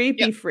be free?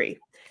 Be free.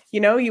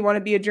 You want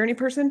to be a journey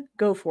person?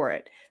 Go for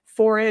it.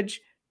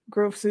 Forage,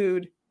 grow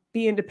food,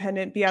 be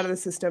independent, be out of the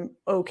system.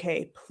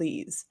 Okay,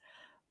 please.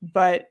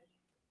 But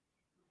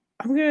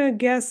I'm going to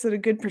guess that a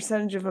good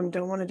percentage of them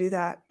don't want to do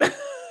that.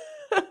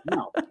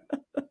 No.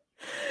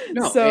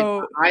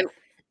 So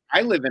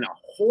I live in a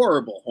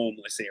horrible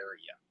homeless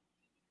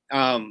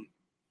area.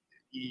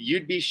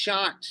 You'd be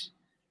shocked.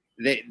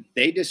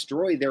 They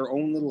destroy their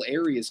own little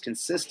areas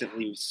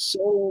consistently.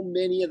 So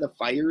many of the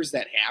fires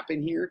that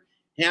happen here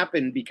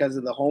happen because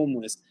of the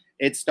homeless.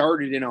 It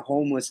started in a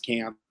homeless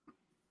camp.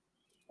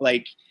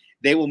 Like,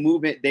 they will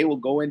move it. They will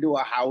go into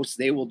a house.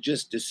 They will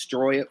just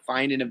destroy it,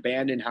 find an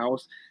abandoned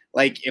house.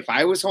 Like, if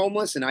I was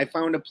homeless and I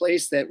found a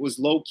place that was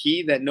low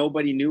key that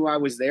nobody knew I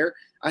was there,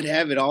 I'd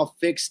have it all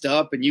fixed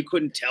up and you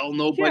couldn't tell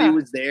nobody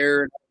was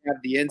there. And I'd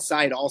have the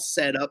inside all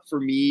set up for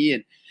me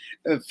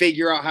and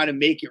figure out how to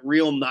make it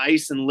real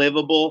nice and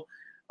livable.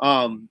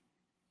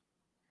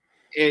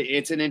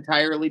 It's an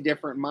entirely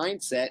different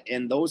mindset,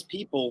 and those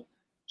people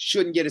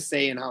shouldn't get a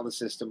say in how the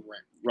system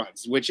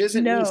runs, which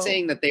isn't me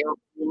saying that they are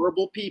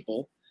horrible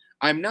people.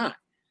 I'm not.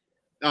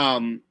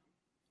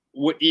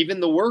 Even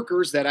the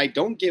workers that I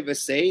don't give a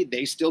say,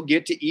 they still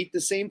get to eat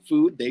the same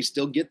food. They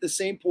still get the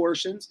same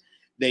portions.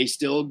 They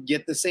still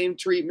get the same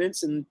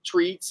treatments and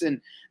treats,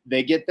 and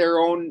they get their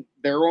own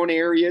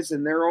areas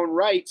and their own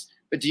rights.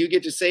 But do you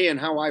get to say in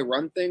how I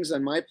run things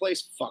on my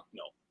place? Fuck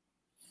no.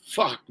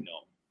 Fuck no.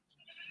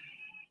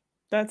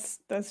 That's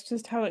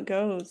just how it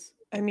goes.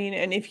 I mean,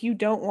 and if you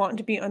don't want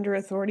to be under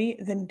authority,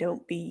 then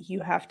don't be. You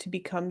have to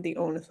become the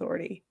own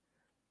authority.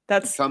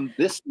 Become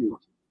this dude.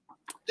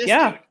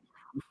 Yeah,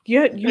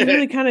 you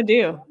really kind of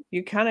do.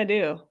 You kind of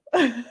do.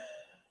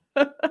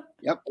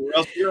 Yep, or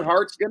else your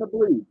heart's gonna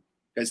bleed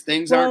because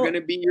things aren't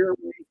gonna be your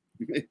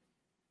way.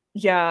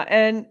 Yeah,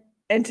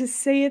 and to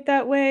say it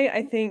that way,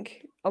 I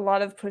think a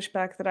lot of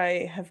pushback that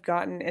I have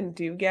gotten and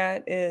do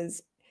get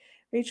is,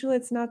 Rachel,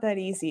 it's not that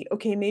easy.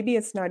 Okay, maybe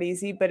it's not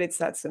easy, but it's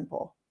that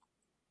simple.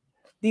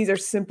 These are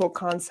simple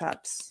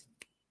concepts.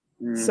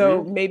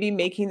 So maybe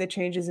making the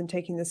changes and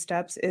taking the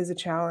steps is a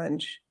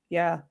challenge.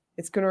 Yeah,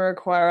 it's going to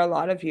require a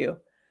lot of you,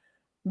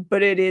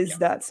 but it is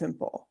that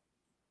simple.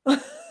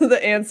 The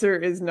answer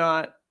is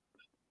not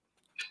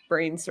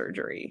brain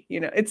surgery.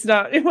 It's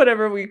not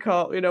whatever we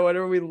call,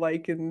 whatever we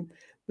like in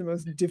the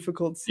most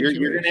difficult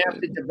situation. You're going to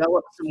have to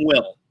develop some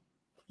will.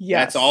 Yes.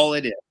 That's all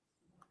it is.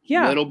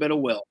 Yeah. A little bit of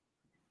will.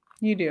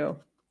 You do.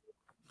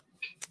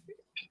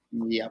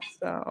 Yep.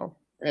 So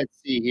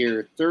let's see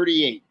here.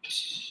 38.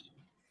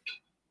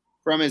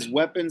 From his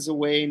weapons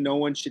away, no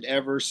one should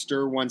ever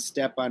stir one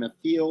step on a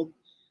field,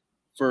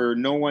 for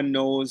no one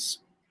knows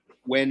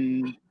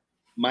when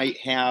might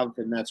have,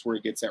 and that's where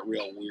it gets that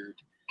real weird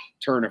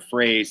turn of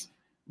phrase.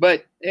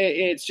 But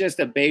it's just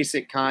a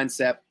basic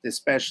concept,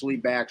 especially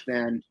back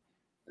then,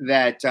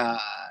 that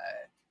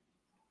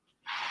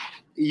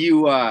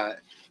you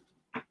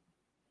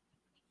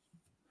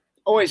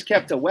always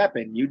kept a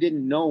weapon. You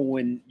didn't know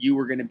when you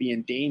were going to be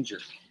in danger.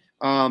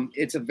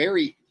 It's a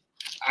very,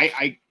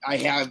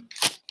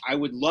 I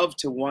would love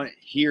to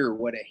hear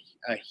what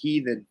a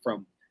heathen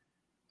from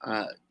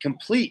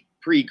complete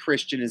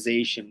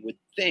pre-Christianization would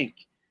think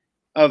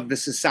of the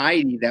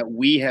society that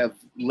we have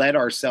let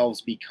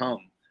ourselves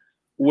become,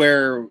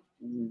 where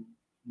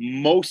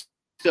most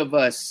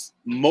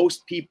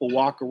people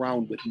walk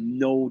around with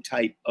no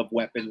type of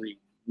weaponry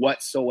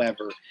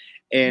whatsoever.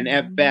 And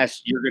at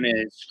best, you're going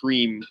to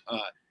scream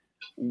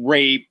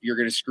rape, you're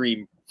going to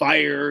scream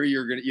fire,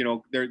 you're going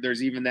to,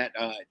 there's even that,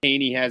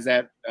 Haney has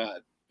that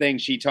thing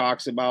she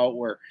talks about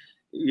where,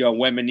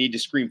 women need to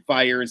scream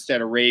fire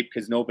instead of rape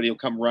because nobody will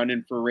come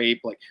running for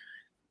rape. Like,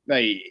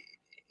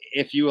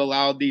 if you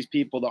allowed these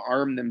people to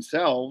arm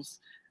themselves,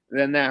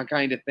 then that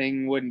kind of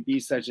thing wouldn't be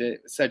such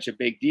a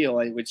big deal.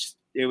 It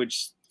would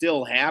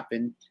still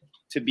happen,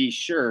 to be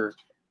sure,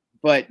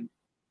 but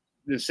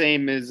the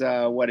same as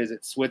what is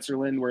it,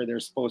 Switzerland, where they're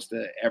supposed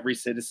to, every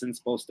citizen's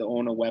supposed to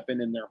own a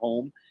weapon in their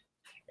home,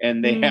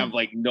 and they have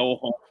like no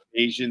home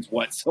invasions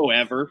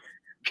whatsoever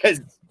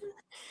because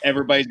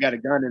everybody's got a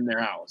gun in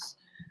their house.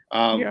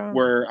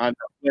 Where on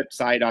the flip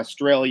side,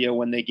 Australia,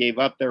 when they gave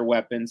up their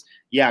weapons,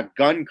 yeah,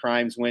 gun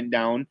crimes went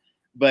down,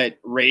 but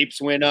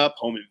rapes went up,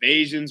 home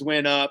invasions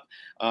went up,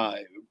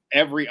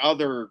 every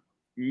other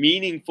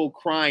meaningful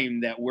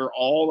crime that we're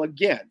all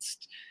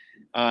against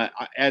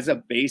as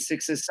a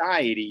basic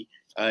society.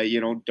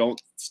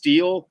 Don't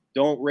steal,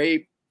 don't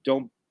rape,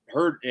 don't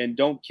hurt, and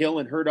don't kill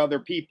and hurt other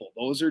people.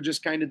 Those are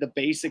just kind of the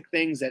basic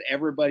things that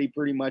everybody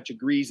pretty much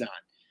agrees on.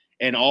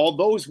 And all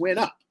those went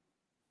up.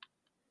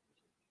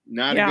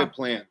 Not a good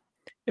plan.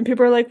 And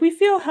people are like, we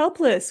feel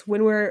helpless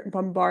when we're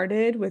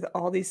bombarded with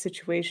all these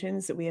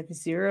situations that we have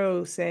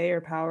zero say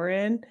or power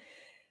in.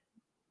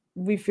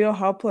 We feel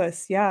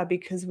helpless,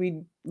 because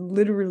we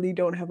literally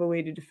don't have a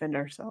way to defend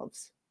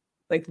ourselves.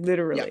 Like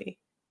literally.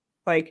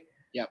 Like,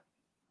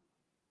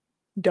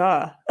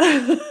 duh.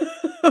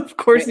 Of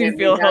course you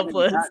feel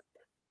helpless.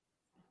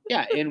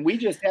 And we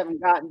just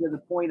haven't gotten to the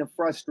point of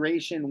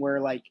frustration where,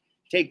 like,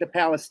 take the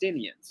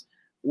Palestinians.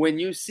 When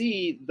you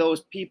see those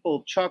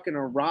people chucking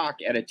a rock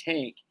at a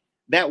tank,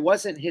 that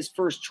wasn't his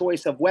first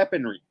choice of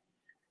weaponry.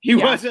 He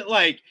wasn't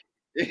like,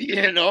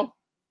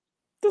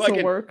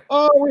 doesn't work.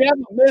 Oh, we have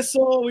a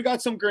missile, we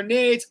got some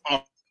grenades,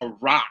 a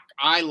rock.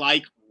 I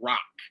like rock.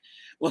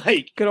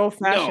 Like good old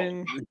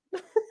fashioned.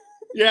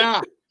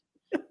 No.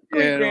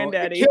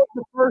 Granddaddy.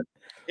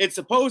 It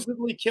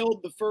supposedly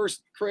killed the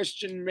first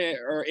Christian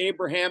or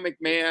Abrahamic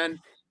man,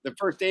 the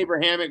first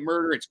Abrahamic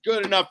murder. It's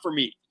good enough for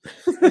me.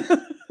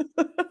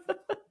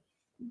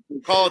 We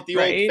call it the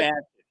old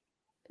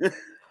fashioned.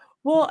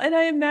 Well, and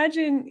I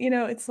imagine,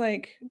 it's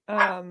like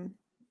on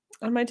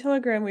my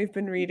Telegram, we've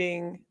been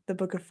reading the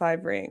Book of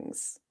Five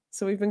Rings.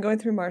 So we've been going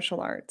through martial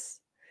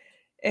arts,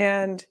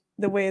 and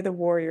the way of the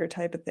warrior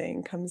type of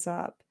thing comes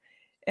up.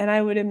 And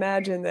I would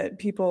imagine that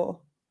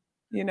people,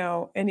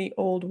 any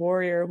old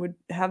warrior would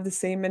have the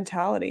same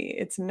mentality.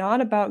 It's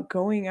not about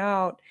going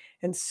out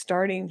and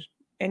starting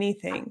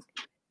anything.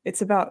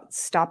 It's about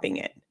stopping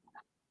it.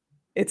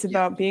 It's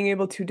about being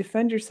able to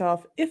defend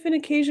yourself if an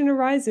occasion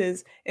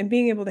arises and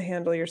being able to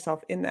handle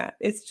yourself in that.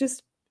 It's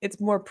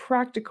more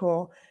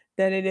practical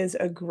than it is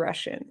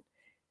aggression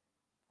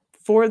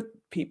for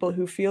people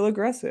who feel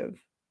aggressive.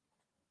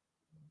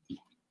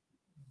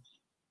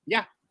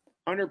 Yeah,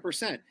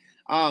 100%.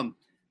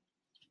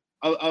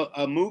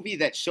 A movie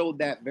that showed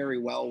that very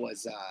well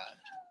was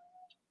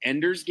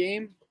Ender's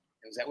Game.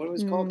 Is that what it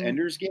was called?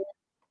 Ender's Game?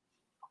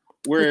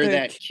 Where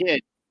that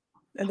kid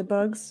and the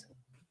bugs.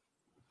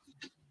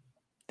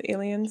 The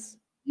aliens?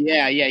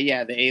 Yeah,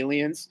 the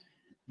aliens.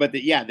 But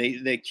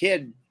the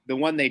kid, the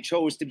one they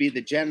chose to be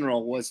the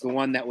general, was the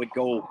one that would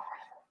go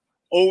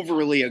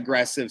overly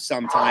aggressive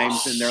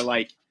sometimes. And they're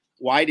like,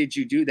 why did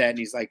you do that? And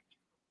he's like,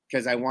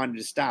 because I wanted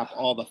to stop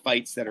all the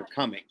fights that are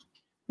coming.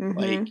 He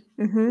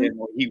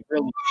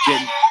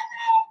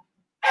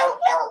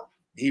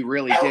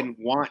really didn't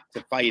want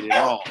to fight at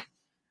all.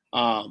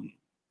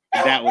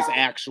 That was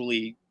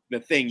actually the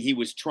thing he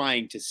was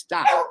trying to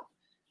stop.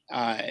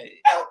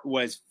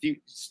 Was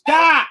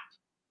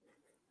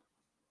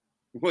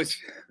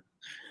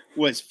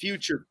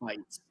future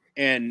fights,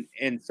 and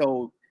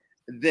so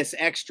this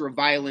extra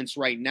violence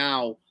right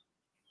now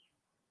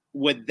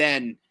would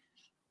then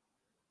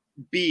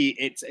be,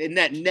 it's a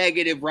net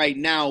negative right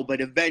now, but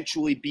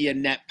eventually be a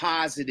net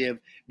positive,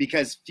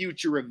 because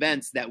future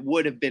events that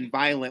would have been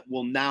violent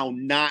will now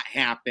not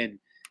happen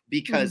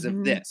because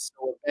of this.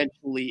 So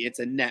eventually it's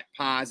a net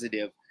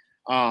positive.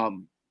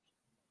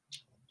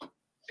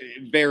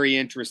 Very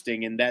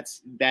interesting, and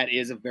that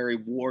is a very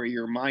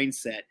warrior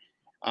mindset.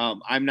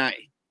 I'm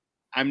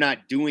not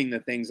doing the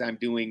things I'm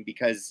doing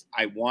because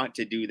I want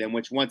to do them,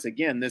 which, once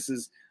again, this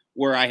is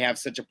where I have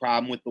such a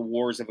problem with the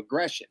wars of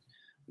aggression,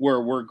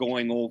 where we're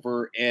going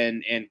over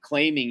and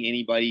claiming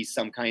anybody's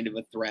some kind of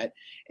a threat,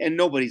 and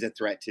nobody's a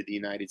threat to the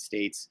United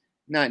States,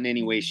 not in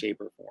any way,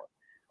 shape, or form.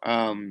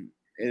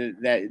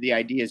 That the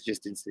idea is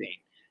just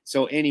insane.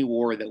 So any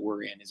war that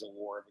we're in is a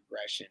war of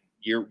aggression.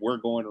 We're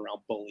going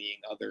around bullying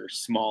other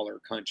smaller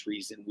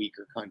countries and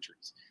weaker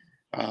countries.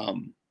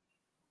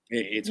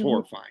 It's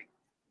horrifying.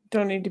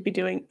 Don't need to be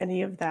doing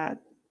any of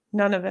that.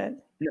 None of it.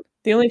 No.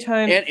 The only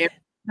time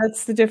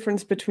that's the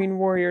difference between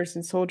warriors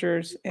and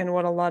soldiers, and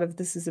what a lot of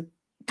this is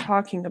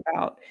talking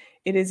about.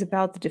 It is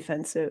about the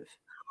defensive,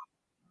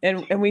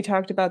 and we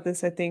talked about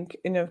this, I think,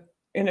 in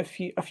a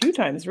few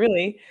times,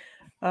 really.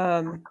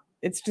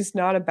 It's just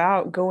not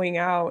about going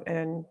out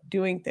and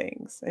doing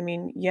things. I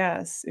mean,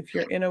 yes, if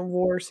you're in a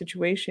war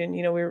situation,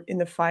 we're in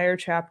the fire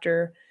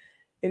chapter,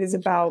 it is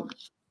about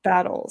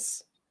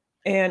battles.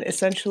 And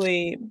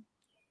essentially,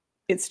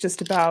 it's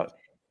just about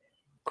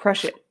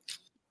crush it,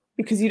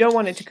 because you don't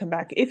want it to come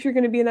back. If you're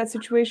going to be in that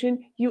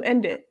situation, you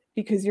end it,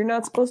 because you're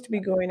not supposed to be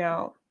going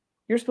out.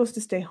 You're supposed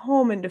to stay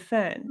home and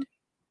defend.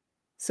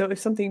 So if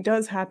something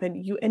does happen,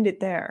 you end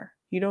it there.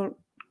 You don't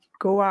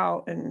go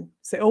out and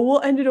say, oh,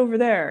 we'll end it over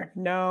there.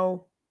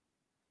 No.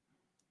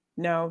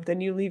 no,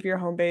 then you leave your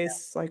home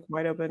base like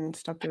wide open and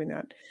stop doing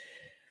that.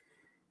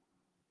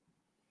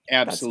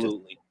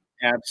 Absolutely.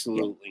 Yeah,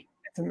 Absolutely.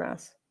 it's a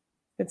mess.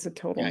 It's a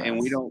total mess. And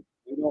we don't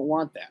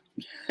want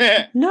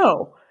that.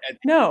 No, At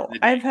the end no. of the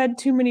day. I've had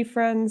too many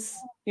friends,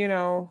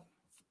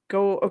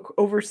 go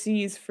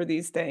overseas for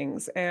these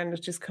things and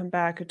just come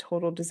back a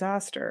total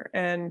disaster.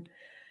 And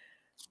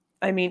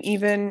I mean,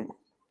 even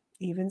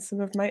some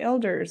of my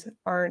elders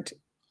aren't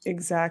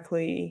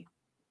exactly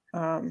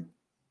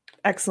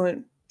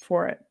excellent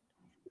for it,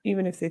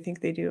 even if they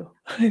think they do.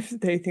 If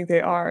they think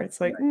they are,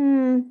 it's like,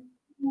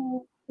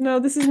 no,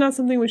 this is not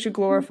something we should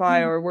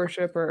glorify or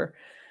worship or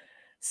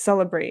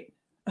celebrate.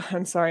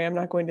 I'm sorry, I'm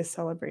not going to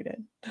celebrate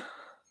it.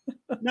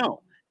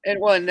 No.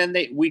 And then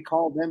we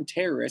call them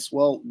terrorists.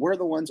 Well, we're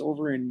the ones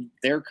over in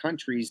their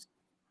countries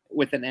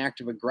with an act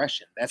of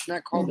aggression. That's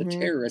not called a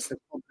terrorist.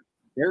 That's called,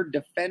 they're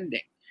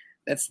defending.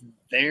 That's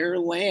their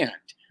land.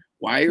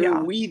 Why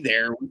are we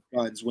there with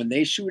guns when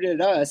they shoot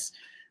at us?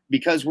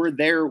 Because we're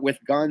there with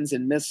guns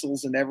and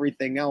missiles and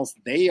everything else.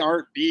 They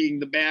aren't being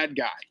the bad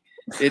guy.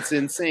 It's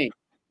insane.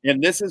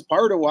 And this is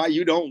part of why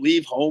you don't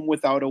leave home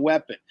without a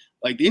weapon.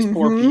 Like these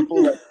poor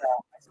people.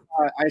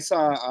 I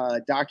saw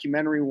a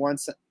documentary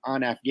once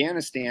on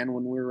Afghanistan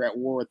when we were at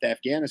war with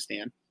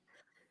Afghanistan,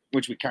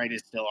 which we kind of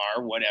still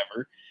are,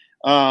 whatever.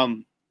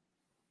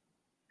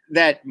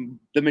 That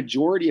the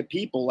majority of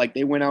people, like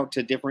they went out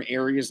to different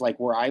areas like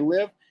where I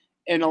live,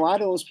 and a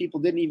lot of those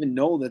people didn't even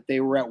know that they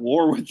were at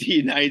war with the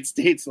United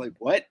States. Like,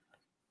 what?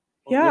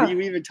 Yeah. What are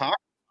you even talking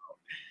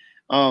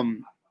about?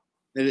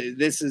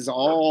 This is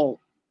all,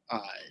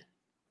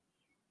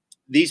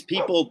 these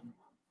people,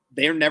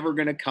 they're never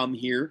going to come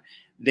here.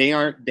 They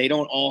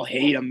don't all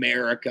hate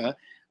America.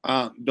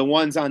 The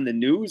ones on the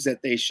news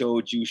that they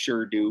showed you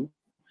sure do.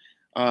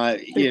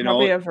 They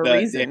probably have a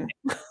reason.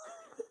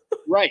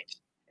 Right.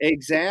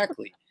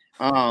 Exactly.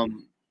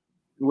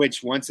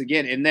 Which once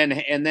again, and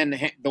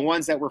then the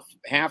ones that were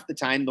half the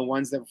time, the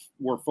ones that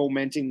were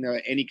fomenting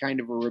any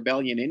kind of a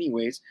rebellion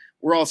anyways,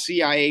 were all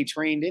CIA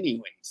trained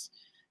anyways.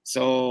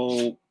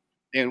 So,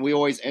 and we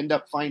always end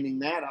up finding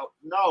that out.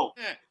 No.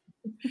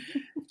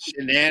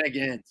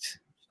 Shenanigans.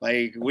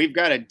 Like we've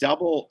got a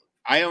double.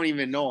 I don't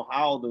even know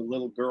how the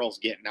little girl's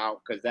getting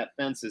out because that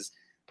fence is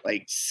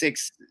like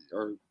 6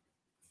 or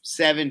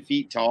 7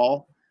 feet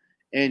tall,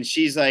 and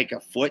she's like a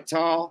foot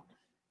tall.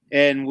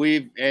 And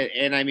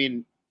I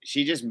mean,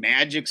 she just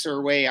magics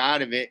her way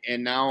out of it,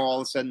 and now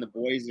all of a sudden the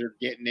boys are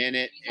getting in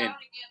it, and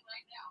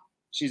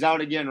she's out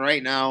again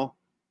right now.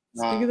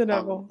 Speak of the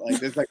devil.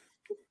 Like it's like,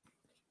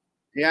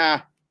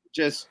 yeah,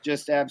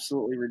 just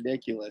absolutely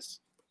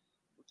ridiculous.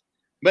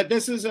 But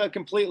this is a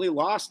completely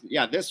lost.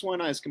 Yeah, this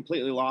one is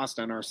completely lost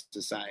on our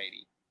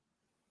society.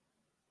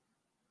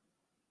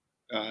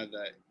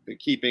 The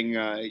keeping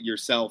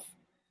yourself.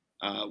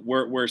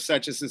 We're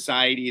such a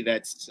society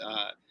that's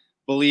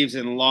believes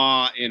in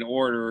law and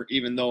order,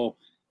 even though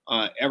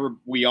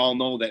we all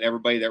know that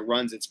everybody that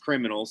runs it's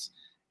criminals,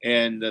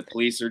 and the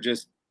police are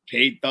just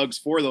paid thugs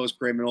for those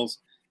criminals.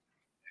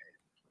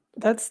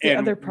 That's the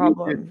other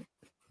problem.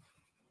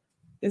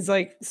 Is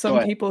like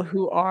some people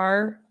who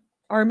are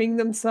arming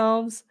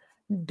themselves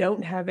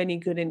don't have any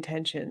good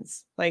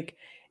intentions. Like,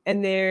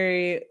 and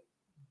they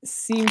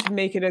seem to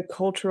make it a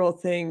cultural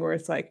thing where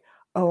it's like,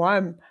 oh,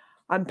 I'm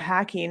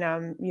packing,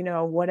 I'm,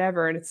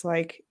 whatever. And it's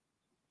like,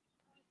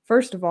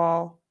 first of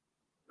all,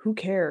 who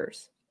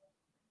cares?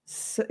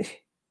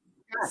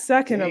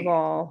 Second of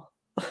all,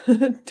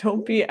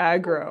 don't be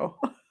aggro.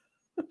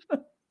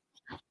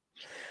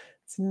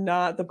 It's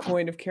not the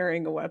point of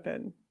carrying a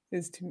weapon,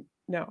 is to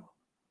no.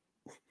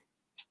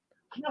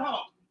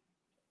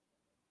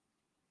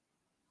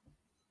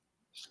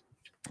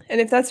 And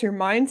if that's your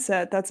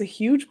mindset, that's a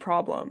huge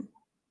problem.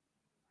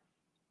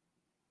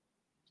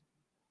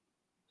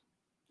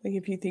 Like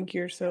if you think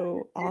you're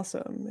so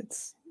awesome,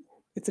 it's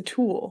a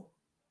tool.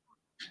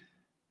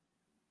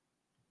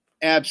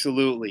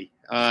 Absolutely.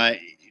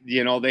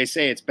 They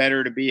say it's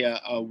better to be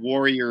a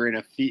warrior in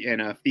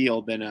a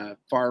field than a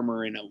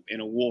farmer in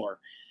a war.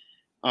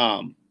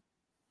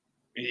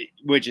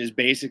 Which is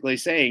basically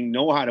saying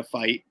know how to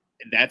fight.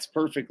 That's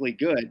perfectly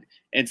good,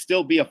 and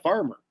still be a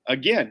farmer.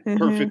 Again,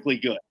 perfectly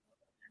good.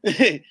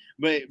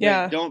 but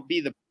don't be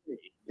the.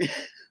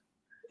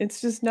 It's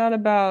just not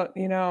about,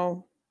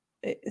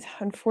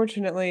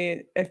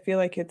 unfortunately, I feel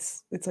like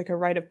it's like a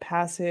rite of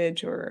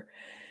passage, or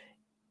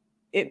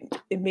it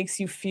makes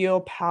you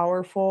feel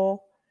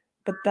powerful,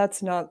 but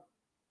that's not,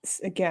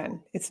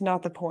 again, it's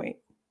not the point.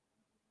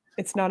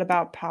 It's not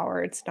about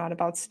power. It's not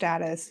about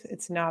status.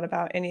 It's not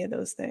about any of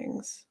those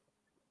things.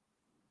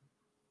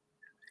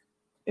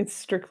 It's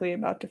strictly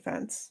about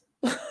defense.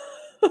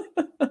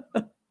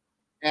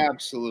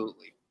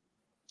 Absolutely.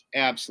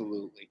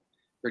 Absolutely.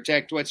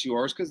 Protect what's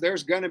yours, because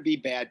there's going to be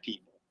bad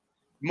people.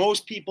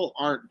 Most people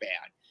aren't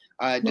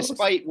bad.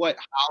 Despite what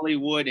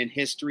Hollywood and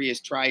history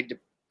has tried to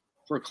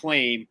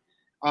proclaim.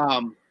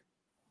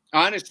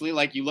 Honestly,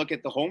 like you look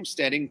at the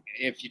homesteading,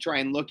 if you try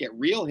and look at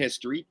real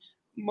history,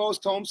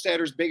 most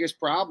homesteaders' biggest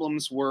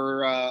problems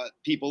were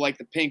people like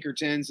the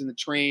Pinkertons and the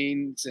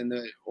Trains and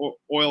the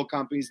oil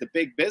companies, the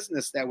big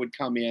business that would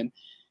come in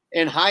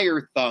and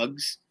hire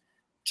thugs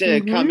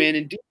to come in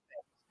and do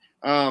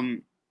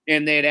things.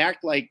 And they'd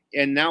act like,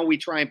 and now we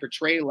try and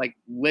portray like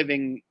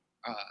living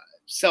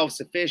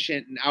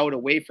self-sufficient and out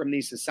away from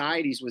these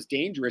societies was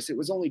dangerous. It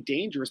was only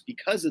dangerous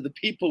because of the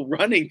people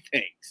running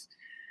things.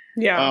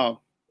 Yeah.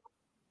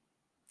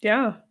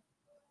 Yeah.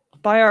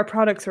 Buy our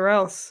products or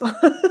else.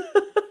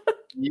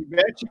 You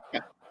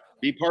betcha.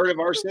 Be part of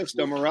our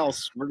system or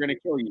else we're going to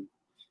kill you.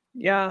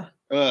 Yeah.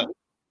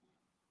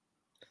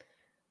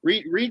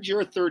 Read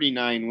your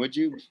 39, would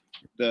you?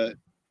 The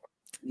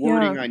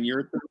wording on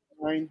your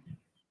 39.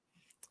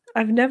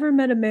 I've never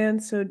met a man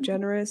so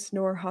generous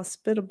nor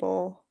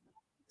hospitable,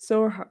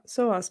 so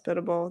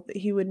hospitable that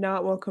he would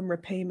not welcome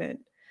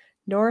repayment,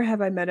 nor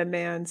have I met a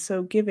man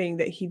so giving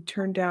that he'd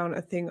turn down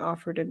a thing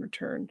offered in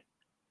return.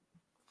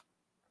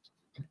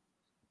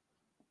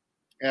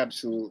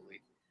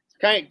 Absolutely.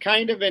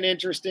 Kind of an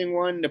interesting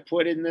one to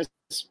put in this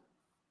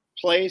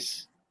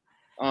place.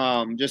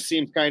 Just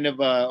seems kind of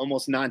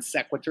almost non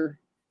sequitur,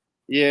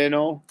 you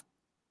know?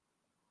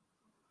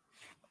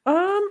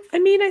 I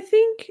mean, I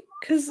think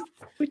because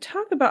we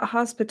talk about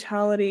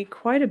hospitality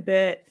quite a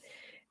bit,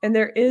 and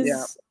there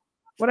is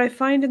what I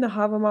find in the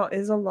Havamal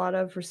is a lot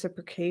of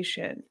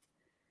reciprocation,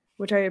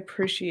 which I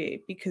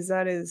appreciate because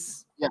that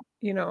is,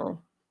 you know,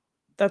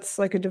 that's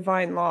like a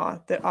divine law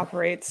that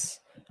operates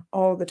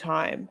all the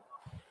time.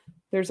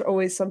 There's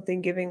always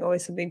something giving,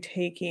 always something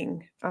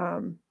taking.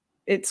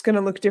 It's going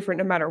to look different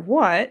no matter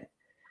what.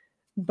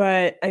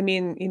 But I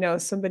mean, you know,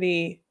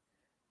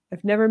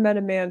 I've never met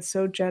a man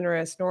so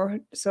generous nor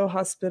so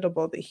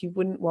hospitable that he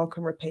wouldn't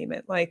welcome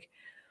repayment. Like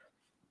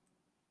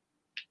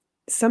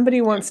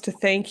somebody wants to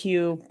thank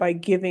you by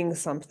giving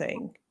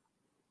something.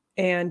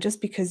 And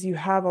just because you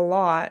have a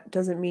lot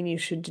doesn't mean you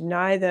should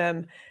deny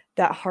them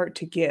that heart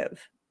to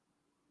give.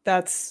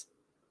 That's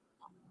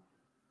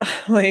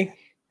like,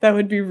 that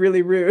would be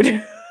really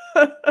rude.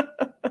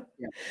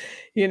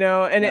 You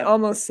know, and it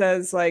almost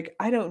says like,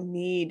 I don't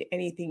need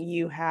anything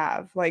you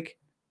have. Like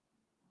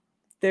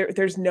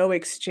there's no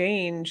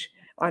exchange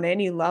on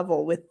any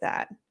level with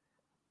that.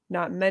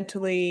 Not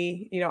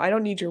mentally, you know, I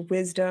don't need your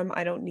wisdom.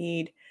 I don't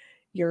need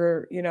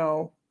your, you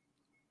know,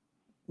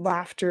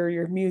 laughter,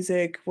 your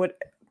music.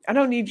 I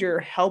don't need your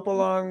help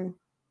along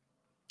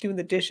doing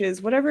the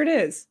dishes, whatever it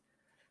is.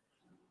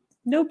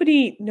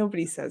 Nobody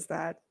says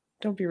that.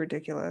 Don't be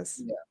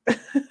ridiculous.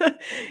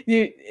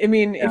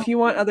 If you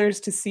want others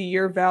to see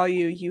your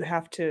value, you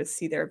have to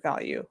see their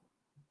value.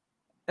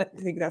 I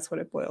think that's what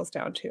it boils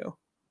down to.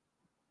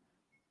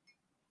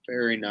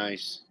 Very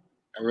nice.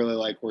 I really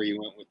like where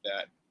you went with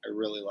that. I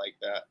really like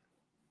that.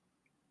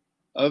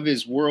 Of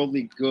his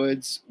worldly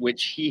goods,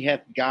 which he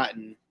hath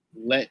gotten,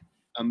 let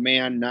a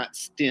man not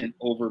stint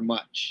over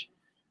much.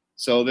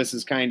 So this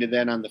is kind of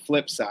then on the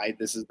flip side.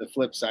 This is the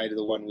flip side of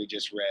the one we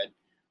just read.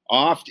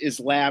 Oft is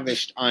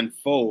lavished on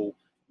foe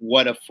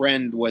what for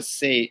friend was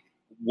saved,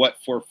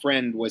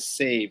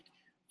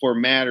 for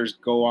matters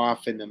go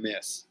off in the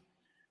miss.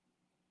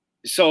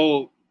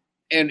 So,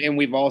 and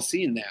we've all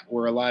seen that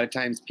where a lot of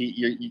times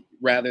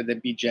rather than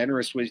be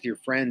generous with your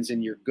friends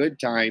in your good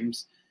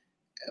times,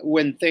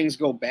 when things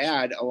go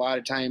bad, a lot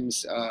of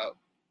times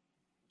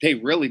they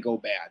really go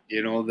bad.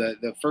 You know,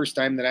 the first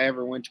time that I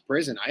ever went to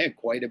prison, I had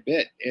quite a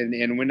bit,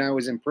 and when I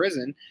was in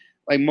prison,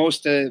 like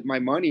most of my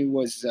money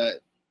was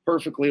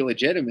perfectly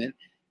legitimate.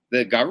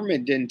 The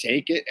government didn't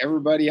take it;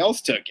 everybody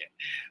else took it.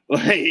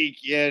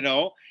 Like, you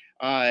know,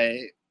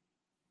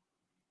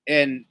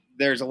 and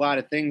there's a lot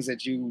of things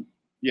that you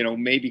know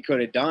maybe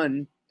could have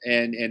done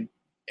and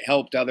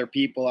helped other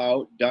people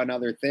out, done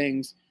other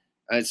things.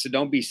 So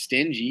don't be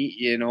stingy,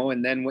 you know.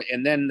 And then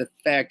the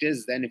fact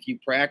is, then if you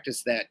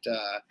practice that,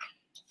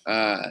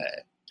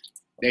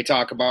 they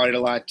talk about it a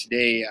lot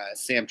today.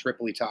 Sam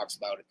Tripoli talks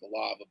about it, the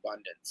law of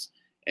abundance.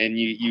 And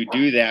you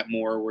do that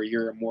more, where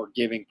you're a more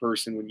giving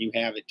person when you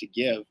have it to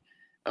give.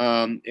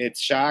 It's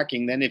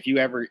shocking. Then if you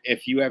ever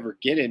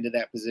get into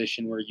that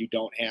position where you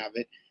don't have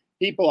it,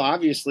 people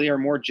obviously are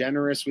more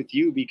generous with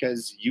you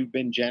because you've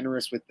been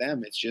generous with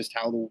them. It's just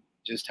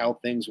how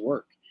things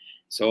work.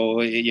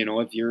 So, you know,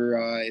 if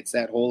you're, it's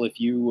that whole, if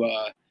you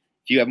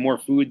have more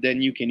food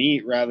than you can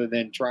eat, rather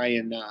than try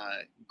and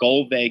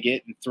gold bag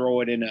it and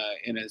throw it in a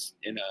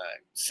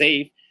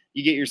safe,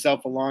 you get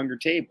yourself a longer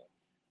table.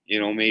 You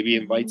know, maybe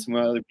invite some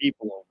other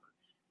people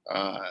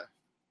over.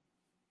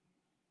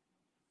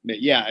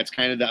 But yeah, it's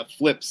kind of the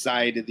flip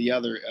side of the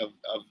other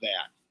of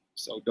that.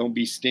 So don't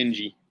be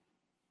stingy.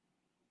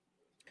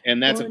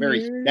 And that's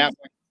that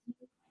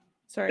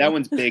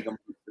one's big for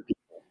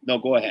people. No,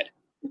 go ahead.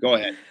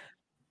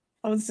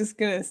 I was just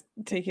going to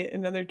take it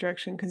another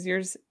direction because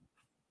yours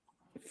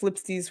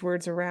flips these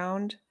words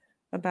around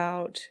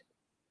about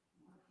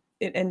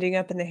it ending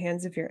up in the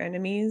hands of your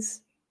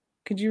enemies.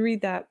 Could you read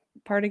that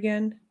part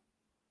again?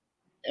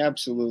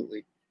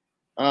 Absolutely.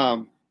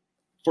 For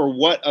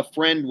what a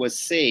friend was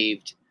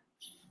saved,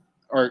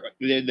 or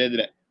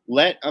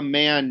let a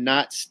man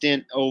not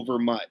stint over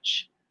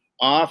much.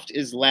 Oft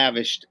is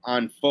lavished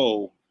on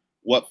foe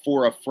what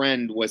for a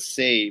friend was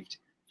saved,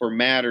 for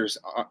matters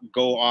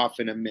go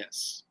often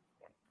amiss.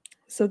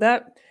 So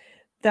that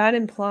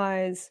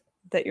implies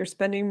that you're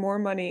spending more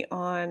money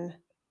on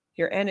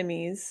your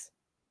enemies,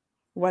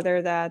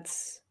 whether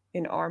that's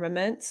in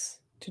armaments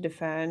to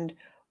defend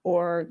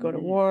or go to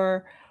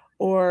war,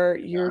 or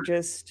you're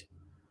just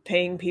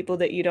paying people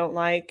that you don't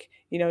like.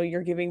 You know,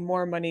 you're giving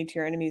more money to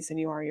your enemies than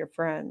you are your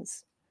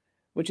friends,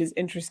 which is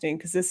interesting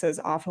because this says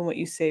often what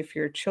you save for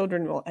your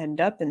children will end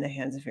up in the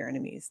hands of your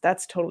enemies.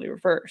 That's totally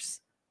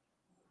reverse.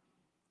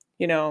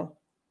 You know,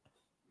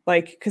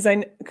 like because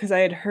I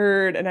had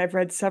heard and I've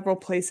read several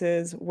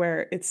places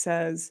where it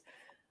says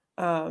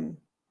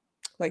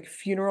like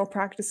funeral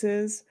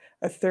practices,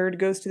 a third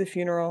goes to the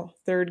funeral,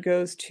 third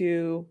goes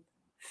to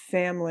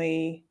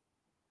family,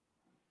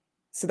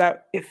 so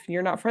that if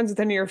you're not friends with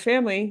any of your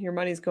family, your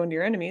money's going to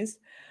your enemies.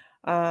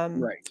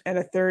 Right. And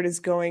a third is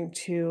going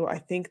to, I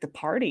think, the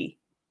party,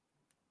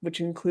 which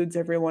includes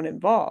everyone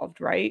involved,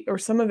 right? Or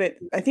some of it,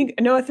 I think,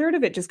 no, a third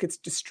of it just gets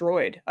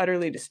destroyed,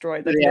 utterly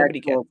destroyed, like nobody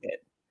gets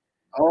it.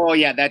 Oh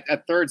yeah, that a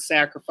third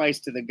sacrifice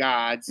to the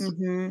gods.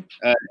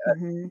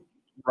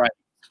 Right.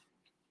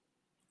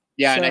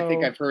 Yeah, and I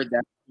think I've heard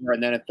that before.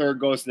 And then a third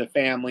goes to the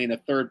family, and a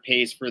third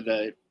pays for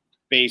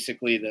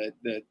basically the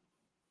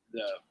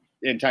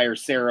entire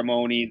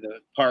ceremony, the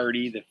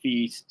party, the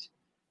feast.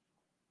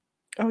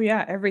 Oh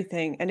yeah,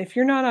 everything. And if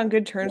you're not on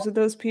good terms with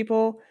those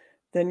people,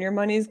 then your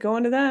money's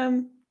going to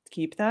them.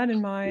 Keep that in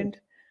mind.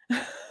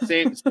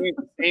 Same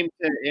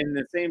in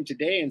the same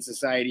today in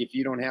society. If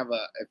you're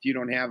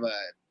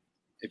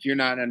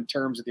not on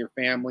terms with your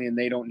family and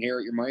they don't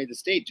inherit your money, the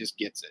state just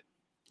gets it.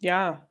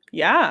 Yeah,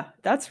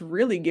 that's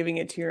really giving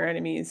it to your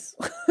enemies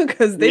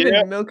because they've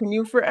been milking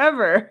you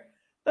forever.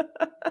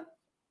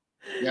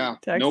 Yeah,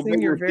 taxing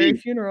your very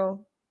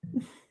funeral.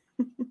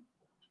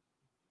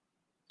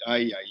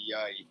 And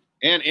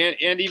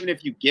even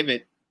if you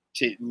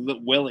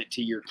will it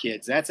to your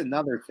kids, that's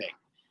another thing.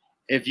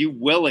 If you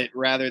will it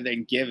rather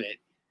than give it,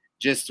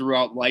 just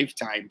throughout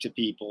lifetime to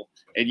people,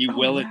 and you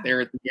will it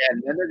there at the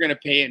end, then they're going to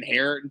pay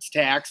inheritance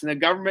tax, and the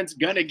government's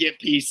going to get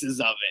pieces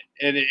of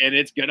it, and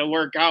it's going to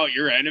work out.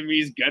 Your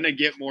enemy's going to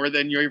get more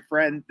than your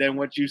friend than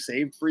what you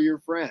saved for your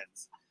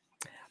friends.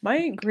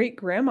 My great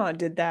grandma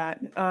did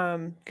that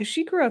because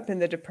she grew up in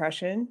the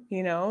Depression,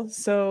 you know.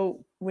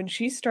 So when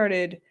she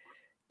started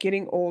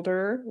getting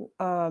older,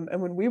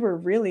 and when we were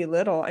really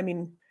little, I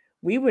mean,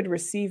 we would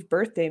receive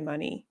birthday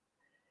money.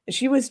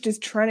 She was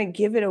just trying to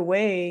give it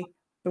away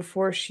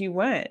before she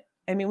went.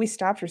 I mean, we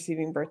stopped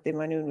receiving birthday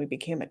money when we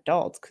became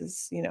adults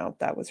because, you know,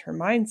 that was her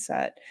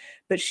mindset.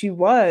 But she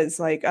was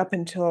like, up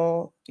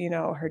until, you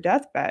know, her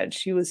deathbed,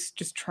 she was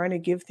just trying to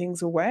give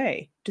things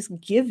away. Just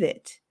give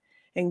it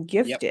and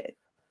gift it,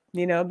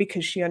 you know,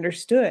 because she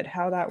understood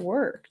how that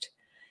worked.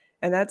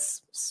 And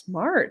that's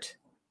smart.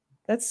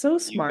 That's so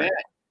smart.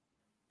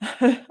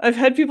 I've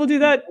had people do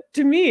that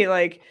to me.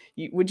 Like,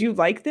 would you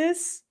like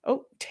this?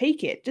 Oh,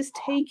 take it. Just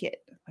take it.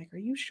 Like, are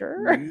you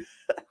sure?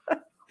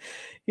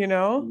 You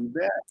know,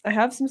 I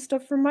have some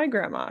stuff from my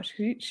grandma.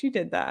 She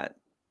did that.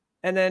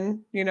 And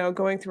then, you know,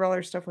 going through all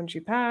her stuff when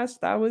she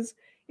passed, that was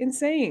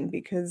insane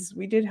because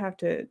we did have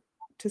to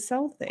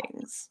sell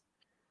things.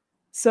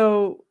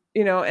 So,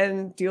 you know,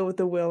 and deal with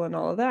the will and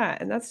all of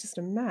that. And that's just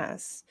a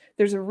mess.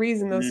 There's a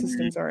reason those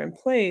systems are in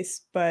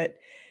place, but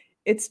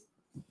it's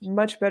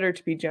much better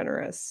to be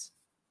generous.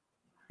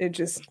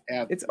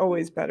 It's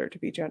always better to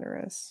be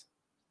generous,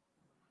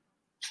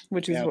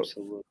 which is what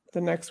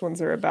the next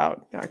ones are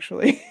about,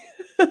 actually.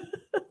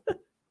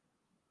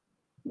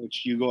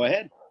 Which you go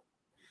ahead.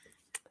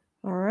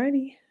 All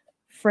righty.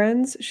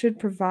 Friends should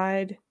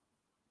provide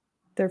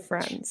their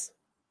friends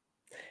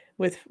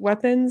with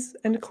weapons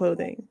and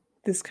clothing.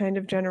 This kind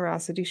of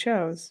generosity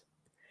shows.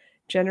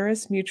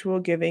 Generous mutual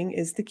giving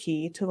is the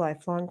key to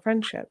lifelong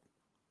friendship.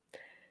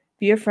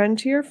 Be a friend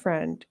to your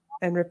friend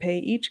and repay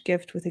each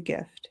gift with a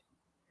gift.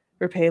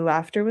 Repay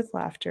laughter with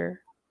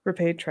laughter.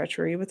 Repay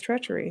treachery with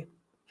treachery.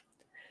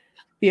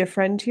 Be a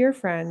friend to your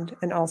friend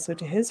and also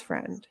to his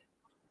friend,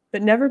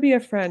 but never be a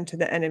friend to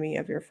the enemy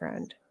of your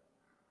friend.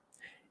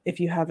 If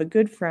you have a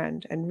good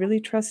friend and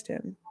really trust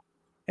him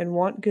and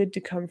want good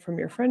to come from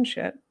your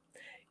friendship,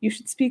 you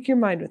should speak your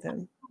mind with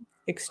him,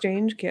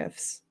 exchange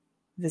gifts,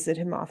 visit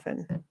him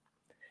often.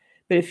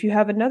 But if you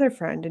have another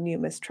friend and you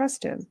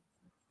mistrust him,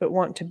 but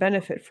want to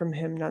benefit from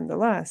him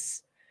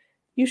nonetheless,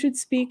 you should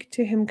speak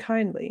to him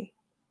kindly,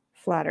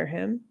 flatter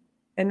him,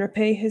 and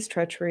repay his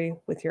treachery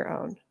with your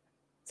own.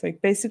 It's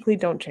like, basically,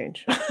 don't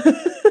change.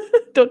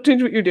 Don't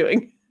change what you're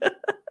doing.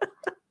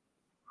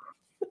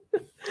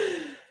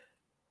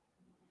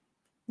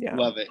 Yeah.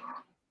 Love it.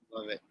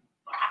 Love it.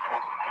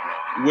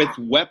 With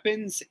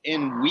weapons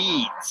and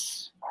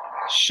weeds,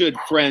 should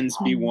friends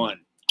be won?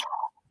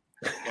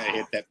 Gotta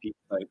hit that peak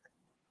pipe.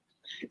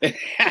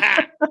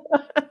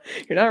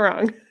 You're not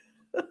wrong.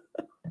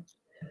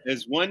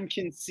 As one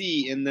can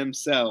see in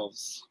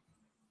themselves,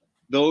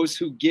 those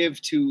who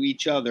give to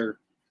each other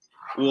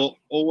will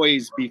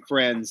always be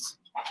friends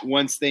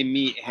once they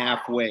meet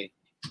halfway.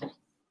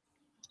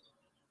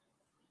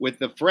 With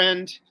a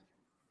friend,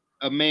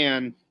 a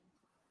man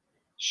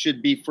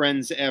should be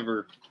friends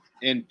ever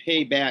and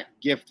pay back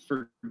gift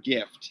for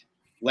gift,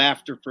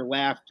 laughter for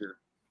laughter.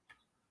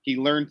 He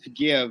learned to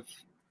give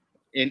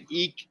and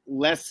eke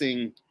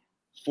blessing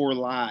for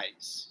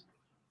lies.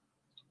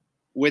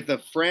 With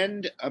a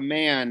friend, a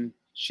man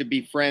should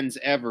be friends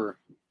ever,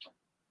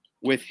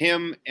 with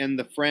him and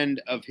the friend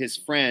of his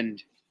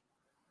friend.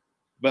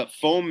 But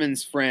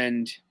foeman's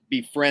friend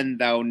befriend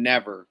thou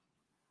never,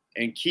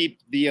 and keep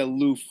thee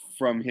aloof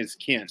from his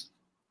kin.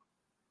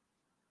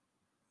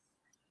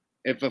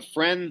 If a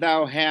friend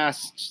thou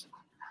hast,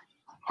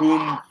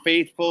 whom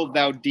faithful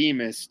thou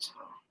deemest,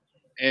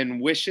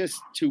 and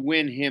wishest to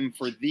win him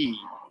for thee,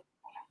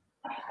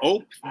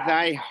 ope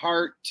thy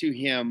heart to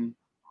him,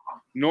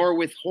 nor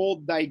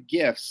withhold thy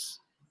gifts,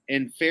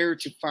 and fare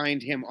to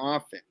find him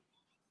often.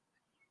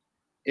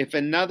 If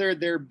another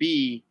there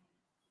be,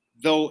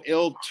 though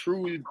ill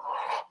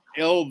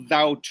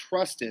thou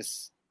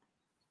trustest,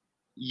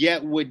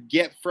 yet would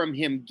get from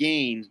him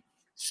gain,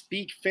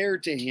 speak fair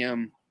to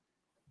him,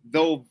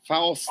 though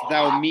false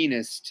thou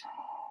meanest,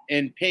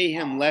 and pay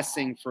him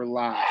blessing for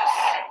lies.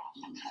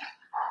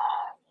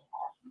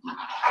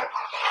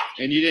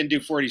 And you didn't do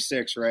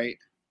 46, right?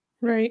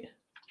 Right.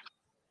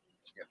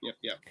 Yep.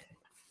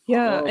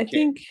 Yeah, Okay. I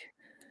think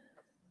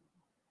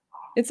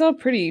it's all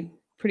pretty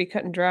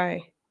cut and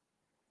dry.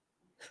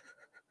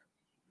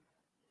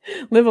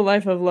 Live a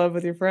life of love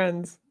with your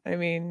friends. I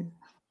mean,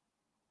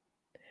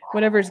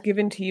 whatever's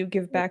given to you,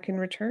 give back in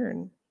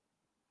return,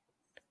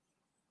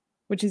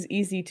 which is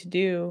easy to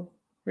do,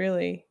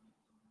 really.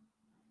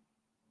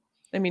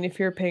 I mean, if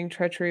you're paying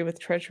treachery with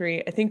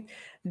treachery, I think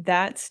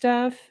that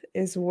stuff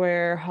is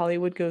where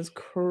Hollywood goes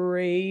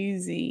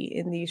crazy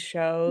in these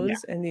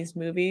shows and these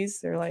movies.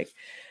 They're like,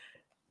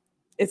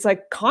 it's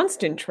like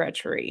constant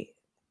treachery.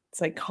 It's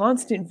like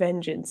constant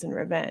vengeance and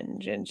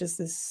revenge and just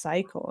this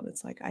cycle. And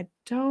it's like, I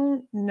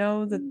don't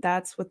know that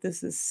that's what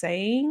this is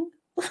saying.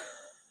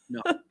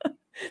 No.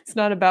 It's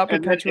not about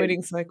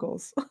perpetuating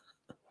cycles.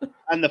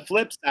 On the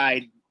flip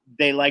side,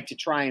 they like to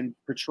try and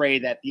portray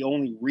that the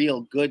only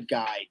real good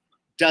guy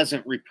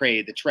doesn't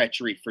repay the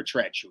treachery for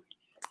treachery.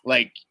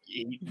 Like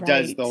he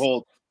does the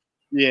whole,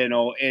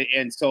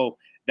 and so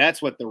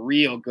that's what the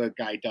real good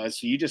guy does.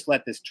 So you just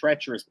let this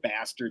treacherous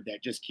bastard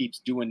that just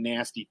keeps doing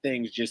nasty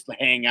things just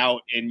hang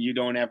out, and you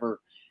don't ever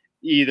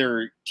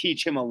either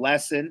teach him a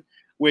lesson,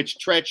 which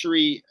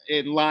treachery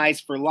and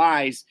lies for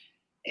lies,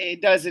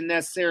 it doesn't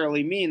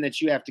necessarily mean that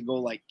you have to go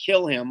like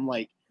kill him.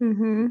 Like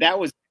that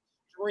was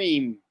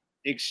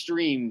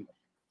extreme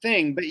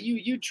thing, but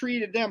you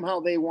treated them how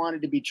they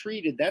wanted to be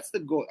treated. That's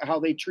how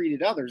they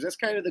treated others. That's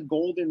kind of the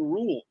golden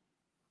rule,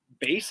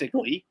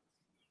 basically.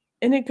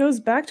 And it goes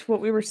back to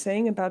what we were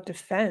saying about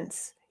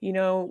defense.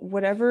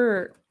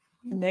 Whatever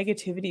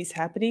negativity is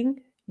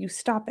happening, you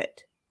stop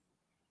it.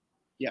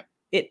 Yeah.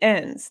 It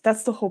ends.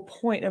 That's the whole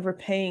point of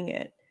repaying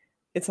it.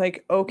 It's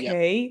like,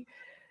 okay,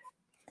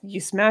 you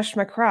smashed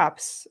my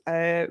crops.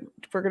 We're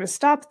going to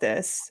stop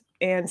this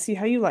and see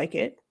how you like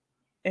it.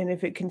 And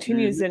if it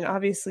continues, then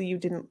obviously you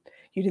didn't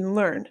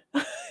learn,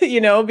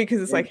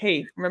 because it's like,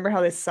 hey, remember how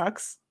this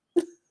sucks?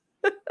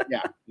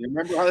 Yeah. You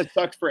remember how this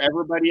sucks for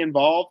everybody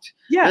involved?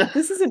 Yeah,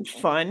 this isn't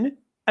fun.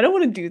 I don't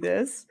want to do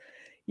this.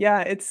 Yeah,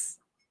 it's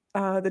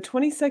the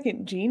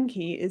 22nd gene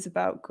key is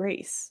about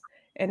grace.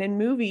 And in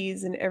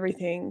movies and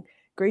everything,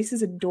 Grace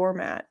is a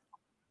doormat.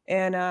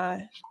 And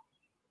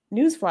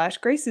newsflash,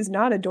 Grace is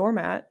not a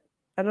doormat.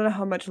 I don't know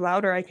how much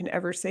louder I can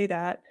ever say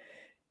that.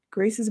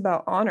 Grace is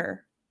about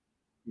honor.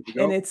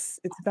 And it's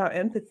about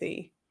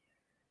empathy.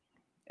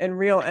 And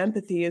real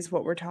empathy is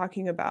what we're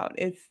talking about.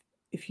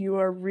 If you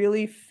are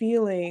really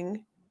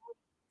feeling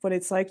what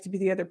it's like to be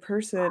the other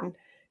person,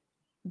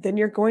 then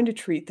you're going to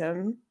treat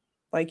them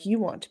like you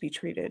want to be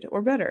treated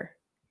or better.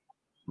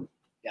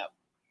 Yeah.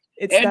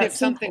 It's and that if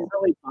simple. something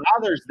really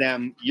bothers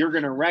them, you're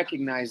going to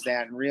recognize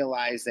that and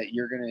realize that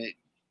you're going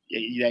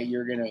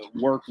to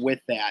work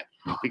with that,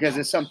 because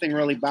if something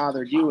really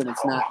bothered you and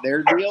it's not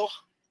their deal,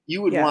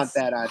 you would want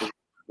that out of it,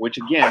 which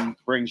again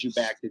brings you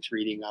back to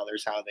treating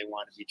others how they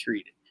want to be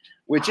treated,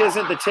 which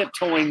isn't the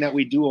tiptoeing that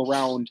we do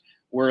around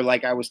where,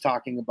 like I was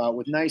talking about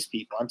with nice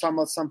people. I'm talking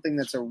about something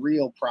that's a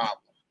real problem.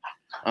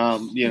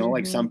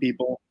 Like some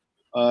people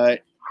are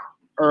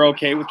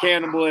okay with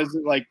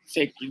cannibalism. Like,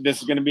 say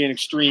this is going to be an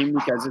extreme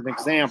because of an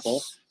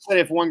example. But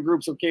if one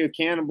group's okay with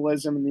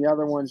cannibalism and the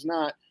other one's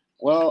not,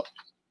 well,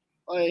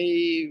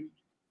 I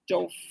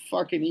don't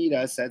fucking eat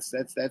us.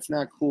 That's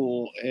not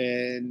cool.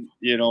 And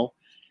we're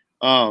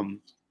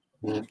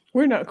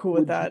not cool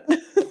with that.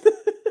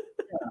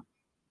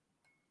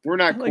 We're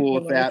not cool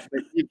with that.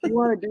 But if you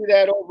want to do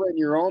that over in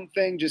your own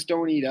thing, just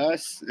don't eat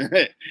us.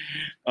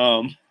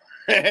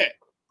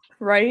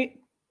 Right?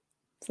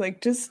 It's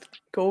like, just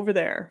go over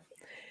there.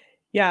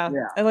 Yeah,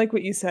 I like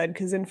what you said,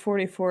 because in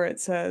 44 it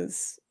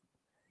says,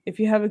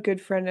 if you have a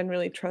good friend and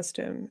really trust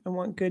him and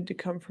want good to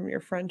come from your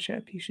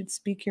friendship, you should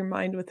speak your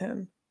mind with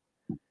him.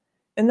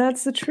 And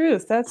that's the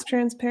truth. That's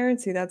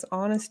transparency. That's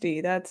honesty.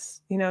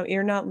 That's,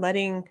 you're not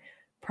letting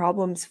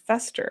problems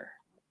fester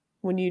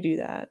when you do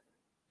that.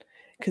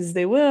 because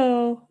they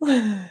will.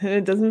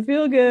 It doesn't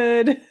feel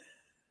good.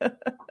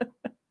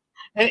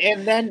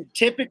 And then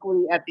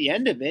typically at the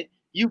end of it,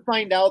 you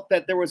find out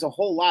that there was a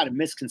whole lot of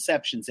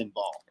misconceptions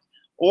involved.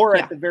 Or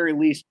at the very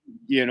least,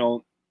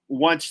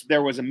 once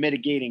there was a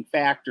mitigating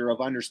factor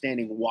of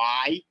understanding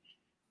why,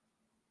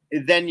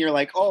 then you're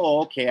like,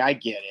 oh, okay, I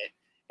get it.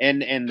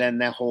 And then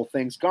that whole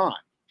thing's gone.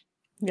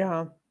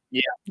 Yeah.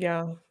 Yeah.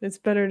 Yeah. It's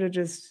better to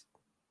just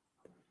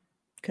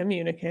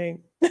communicate.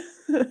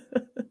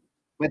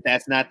 But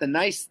that's not the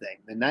nice thing.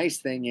 The nice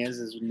thing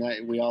is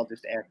we all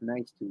just act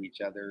nice to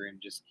each other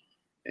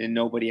and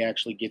nobody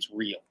actually gets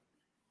real.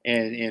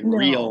 And No.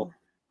 real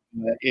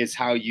is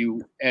how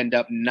you end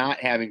up not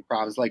having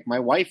problems. Like my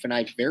wife and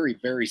I very,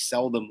 very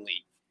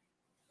seldomly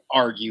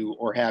argue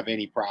or have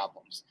any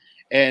problems.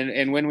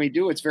 And when we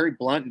do, it's very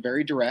blunt and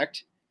very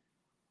direct.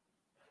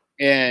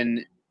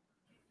 And,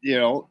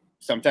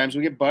 sometimes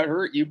we get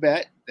butthurt, you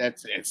bet.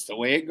 It's the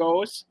way it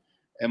goes.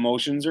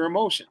 Emotions are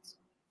emotions.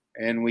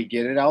 And we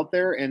get it out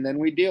there and then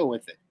we deal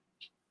with it.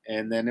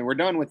 And then we're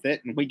done with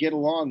it and we get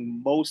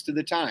along most of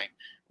the time.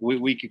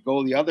 We could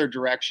go the other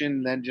direction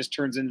and then just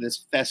turns into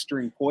this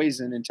festering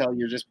poison until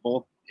you're just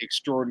both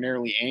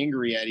extraordinarily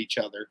angry at each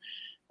other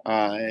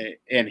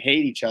and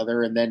hate each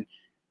other. And then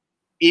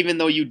even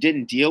though you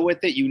didn't deal with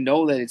it,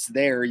 that it's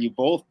there. You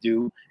both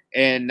do.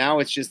 And now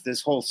it's just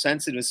this whole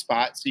sensitive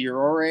spot. So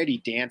you're already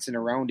dancing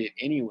around it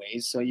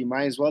anyways. So you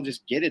might as well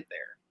just get it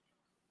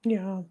there.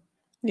 Yeah.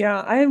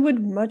 Yeah. I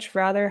would much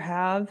rather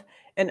have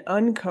an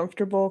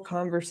uncomfortable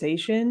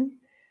conversation.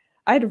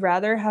 I'd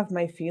rather have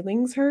my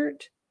feelings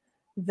hurt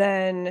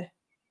than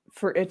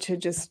for it to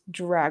just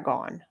drag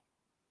on.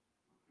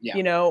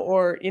 Yeah.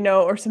 Or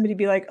somebody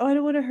be like, oh, I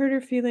don't want to hurt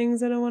her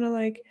feelings. I don't want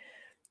to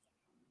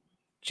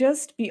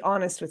just be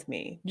honest with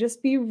me.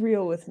 Just be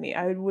real with me.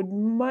 I would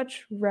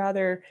much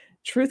rather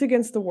truth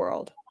against the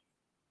world.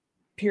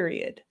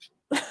 Period.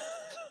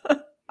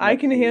 I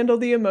can handle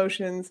the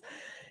emotions,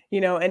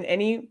 and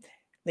any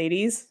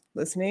ladies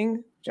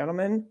listening,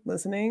 gentlemen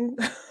listening,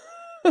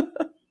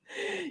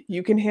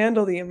 you can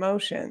handle the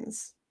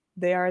emotions.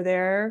 They are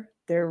there.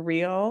 They're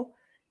real.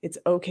 It's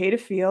okay to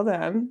feel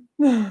them.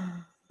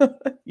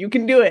 You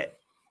can do it.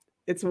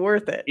 It's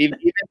worth it.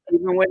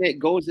 Even when it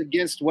goes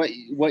against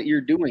what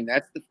you're doing,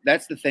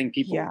 that's the thing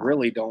people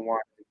really don't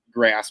want to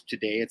grasp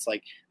today. It's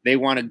like they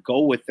want to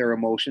go with their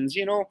emotions.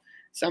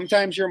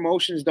 Sometimes your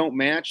emotions don't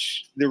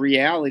match the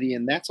reality,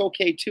 and that's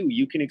okay too.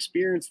 You can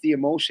experience the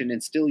emotion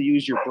and still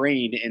use your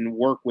brain and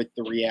work with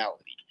the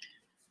reality.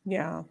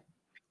 Yeah.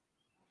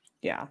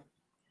 Yeah.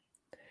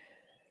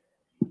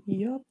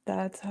 Yep,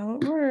 that's how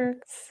it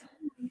works.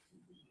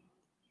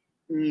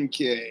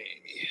 Okay.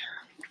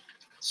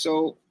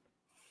 So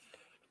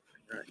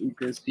you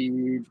can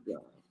see.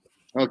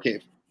 Okay,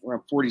 we're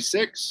on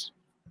 46.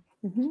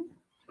 Mm-hmm.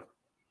 All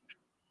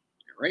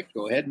right,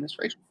 go ahead, Miss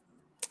Rachel.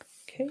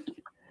 Okay.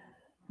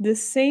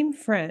 This same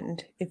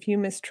friend, if you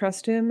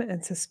mistrust him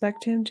and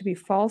suspect him to be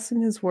false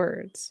in his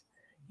words,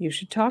 you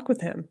should talk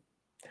with him,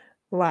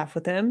 laugh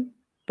with him,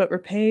 but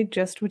repay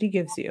just what he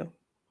gives you.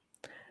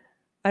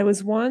 I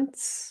was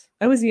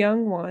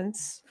young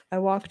once, I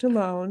walked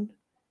alone,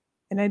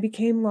 and I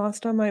became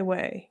lost on my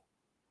way.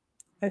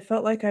 I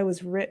felt like I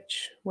was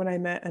rich when I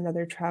met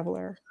another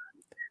traveler.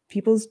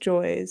 People's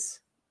joys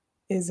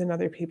is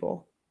another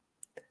people.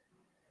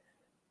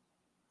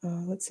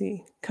 Let's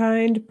see.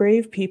 Kind,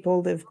 brave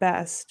people live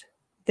best.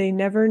 They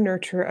never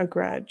nurture a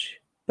grudge,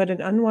 but an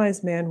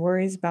unwise man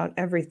worries about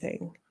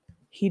everything.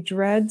 He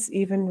dreads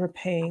even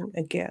repaying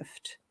a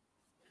gift.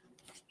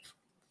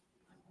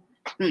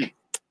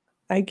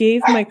 I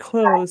gave my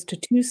clothes to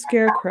 2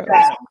 scarecrows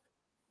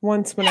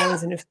once when I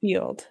was in a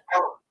field.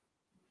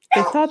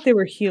 They thought they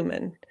were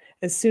human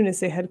as soon as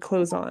they had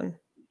clothes on.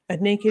 A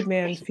naked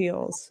man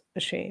feels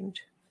ashamed.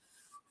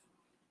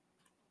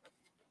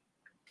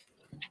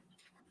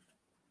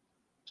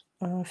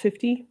 Uh,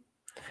 50.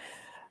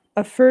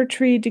 A fir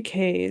tree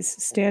decays,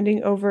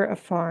 standing over a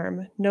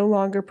farm, no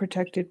longer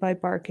protected by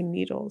bark and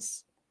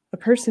needles. A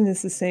person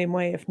is the same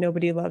way if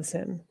nobody loves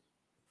him.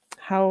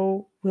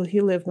 How will he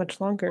live much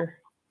longer?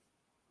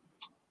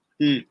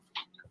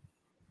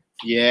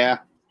 Yeah.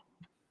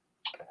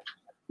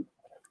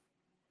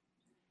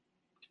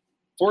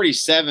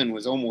 47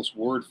 was almost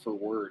word for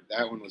word.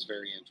 That one was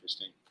very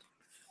interesting.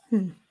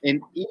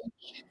 In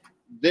each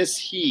this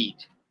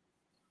heat,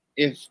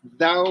 if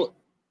thou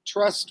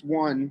trust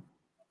one,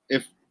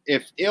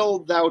 if ill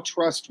thou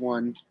trust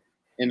one,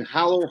 and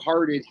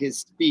hollow-hearted his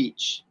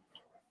speech,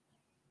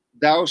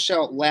 thou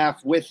shalt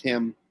laugh with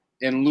him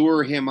and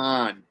lure him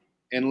on,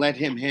 and let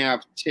him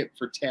have tit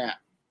for tat.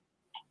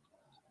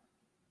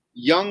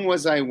 Young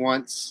was I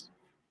once,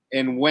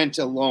 and went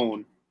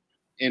alone,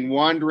 and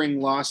wandering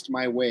lost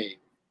my way.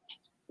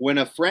 When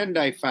a friend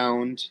I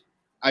found,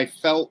 I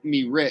felt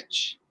me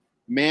rich.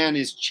 Man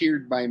is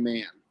cheered by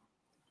man.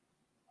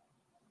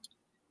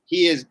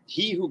 He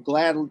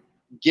who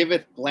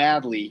giveth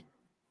gladly,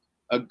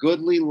 a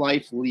goodly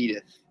life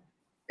leadeth,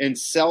 and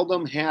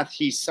seldom hath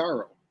he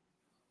sorrow.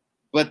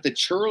 But the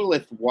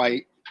churlish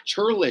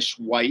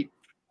wight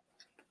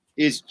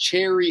is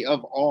cherry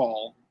of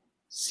all,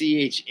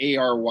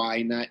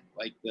 Chary, not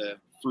like the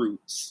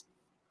fruits.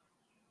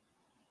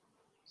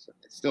 So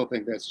I still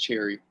think that's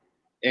cherry.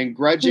 And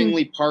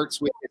grudgingly parts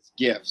with its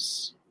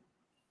gifts.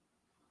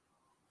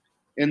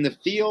 In the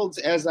fields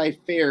as I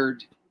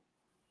fared,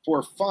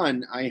 for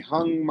fun, I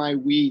hung my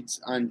weeds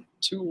on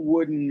 2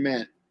 wooden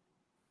men.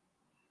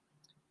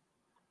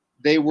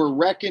 They were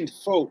reckoned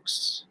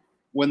folks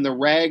when the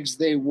rags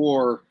they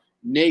wore,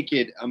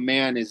 naked a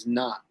man is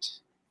not.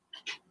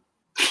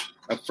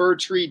 A fir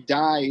tree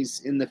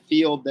dies in the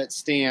field that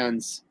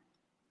stands,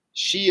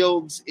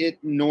 shields it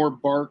nor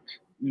bark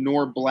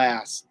nor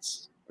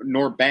blasts,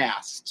 nor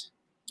bast.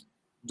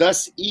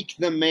 Thus eke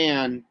the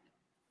man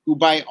who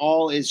by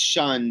all is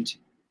shunned,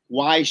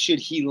 why should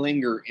he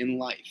linger in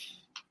life?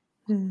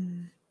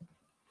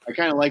 I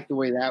kind of like the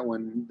way that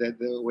one,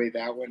 the way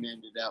that one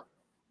ended up.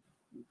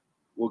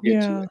 We'll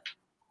get to it.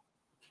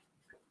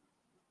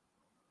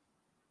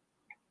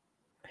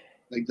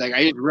 Like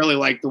I just really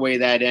like the way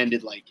that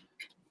ended. Like,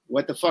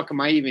 what the fuck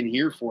am I even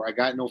here for? I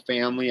got no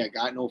family. I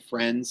got no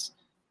friends.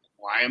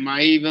 Why am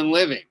I even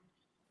living?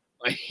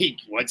 Like,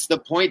 what's the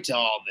point to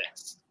all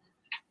this?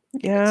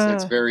 Yeah.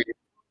 It's very,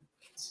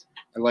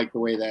 I like the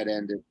way that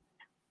ended.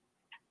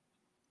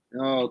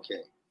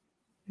 Okay.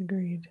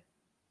 Agreed.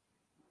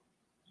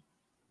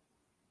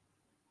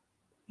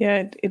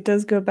 Yeah, it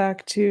does go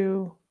back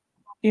to,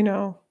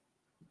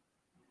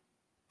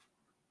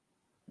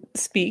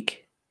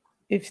 speak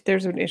if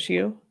there's an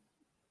issue.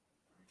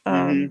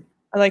 I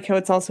like how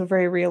it's also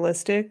very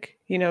realistic,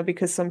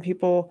 because some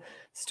people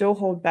still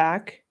hold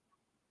back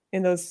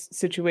in those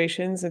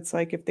situations. It's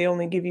like if they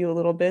only give you a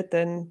little bit,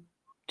 then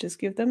just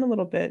give them a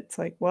little bit. It's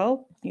like,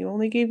 well, you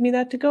only gave me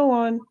that to go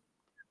on.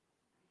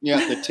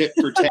 Yeah, the tit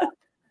for tat.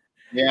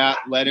 Yeah,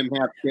 let him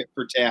have tit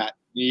for tat.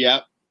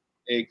 Yep,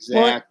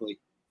 exactly. Well,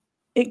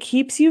 it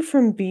keeps you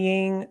from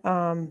being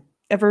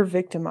ever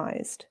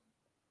victimized.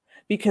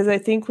 Because I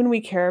think when we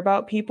care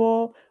about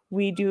people,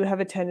 we do have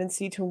a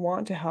tendency to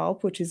want to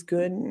help, which is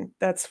good. And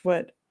that's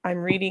what I'm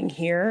reading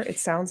here. It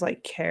sounds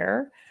like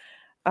care.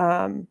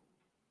 And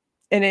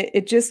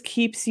it just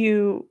keeps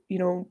you,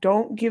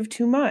 don't give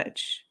too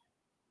much,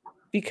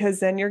 because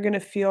then you're going to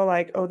feel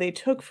like, oh, they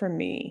took from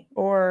me,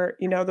 or,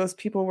 those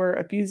people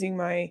were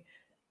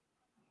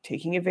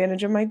taking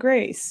advantage of my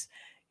grace,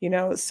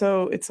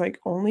 so it's like,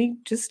 only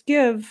just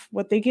give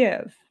what they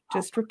give,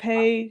 just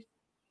repay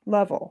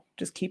level,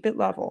 just keep it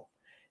level.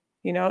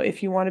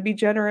 If you want to be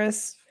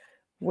generous,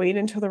 wait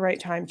until the right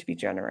time to be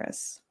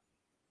generous.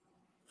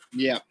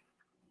 Yeah.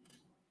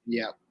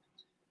 Yeah.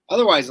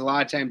 Otherwise, a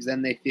lot of times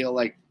then they feel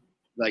like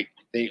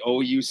they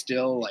owe you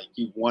still, like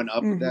you've one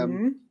up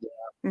them.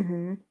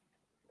 Yeah.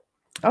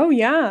 Oh,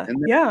 yeah.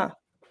 Yeah.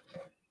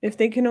 If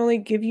they can only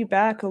give you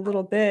back a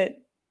little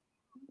bit,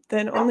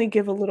 then only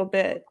give a little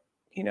bit,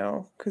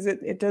 because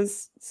it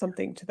does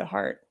something to the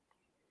heart.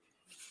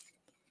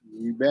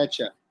 You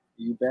betcha.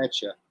 You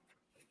betcha.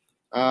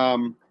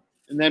 And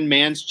then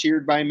man's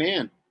cheered by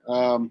man,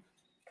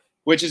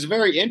 which is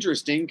very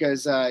interesting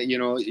because,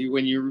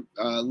 when you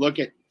look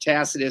at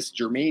Tacitus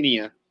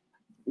Germania,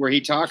 where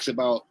he talks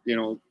about,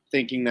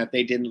 thinking that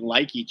they didn't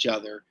like each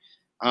other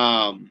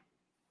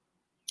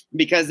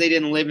because they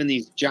didn't live in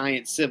these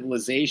giant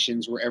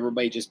civilizations where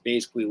everybody just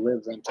basically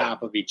lives on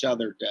top of each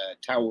other,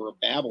 Tower of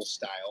Babel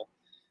style.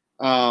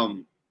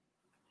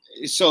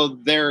 So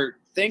their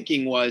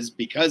thinking was,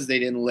 because they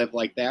didn't live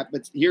like that,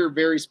 but here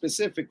very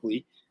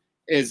specifically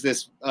is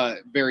this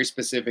very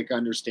specific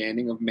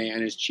understanding of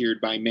man is cheered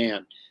by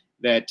man,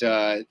 that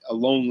a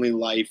lonely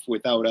life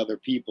without other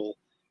people,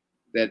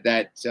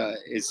 that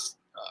is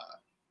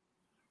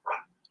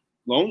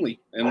lonely,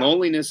 and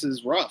loneliness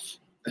is rough.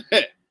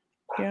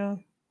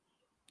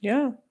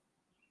 Yeah.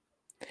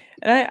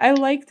 And I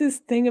like this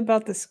thing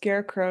about the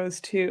scarecrows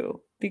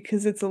too,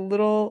 because it's a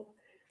little,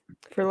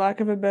 for lack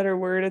of a better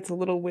word, it's a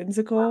little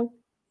whimsical.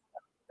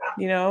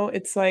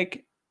 It's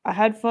like, I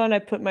had fun, I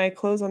put my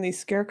clothes on these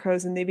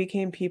scarecrows and they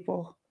became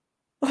people.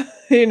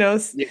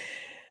 Yeah.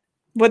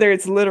 Whether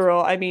it's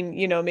literal, I mean,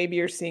 maybe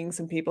you're seeing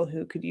some people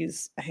who could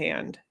use a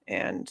hand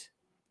and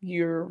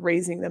you're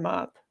raising them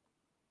up.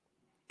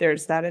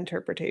 There's that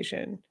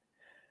interpretation.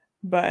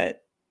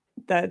 But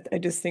that, I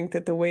just think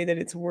that the way that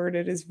it's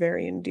worded is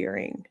very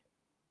endearing,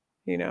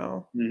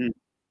 Mm-hmm.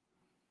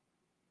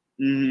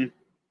 Mm-hmm.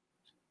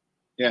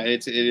 Yeah,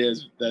 it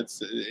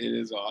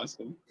is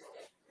awesome.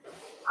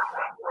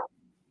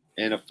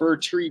 And a fir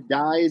tree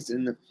dies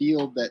in the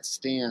field that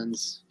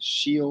stands,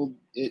 shield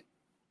it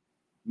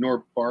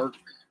nor bark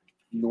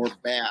nor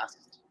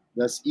bast.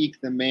 Thus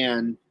eke the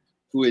man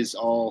who is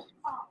all.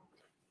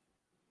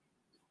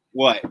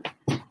 What? No,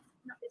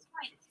 it's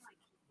fine.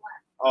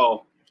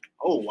 Oh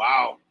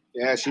wow.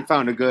 Yeah, she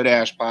found a good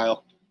ash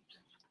pile.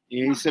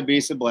 He's a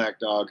beast of black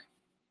dog.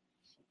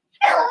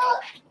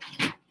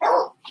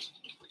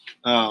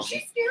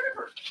 She's scared of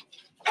her.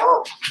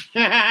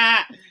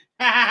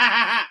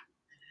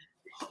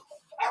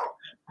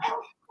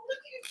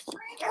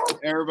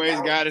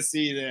 Everybody's got to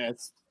see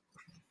this.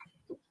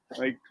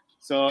 Like,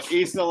 So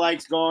Issa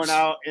likes going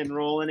out and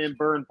rolling in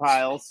burn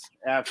piles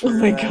after. Oh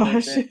my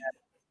gosh.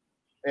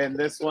 And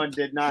this one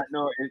did not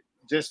know. It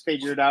just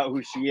figured out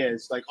who she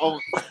is. Like, oh,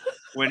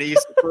 when Issa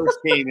first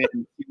came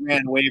in, she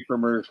ran away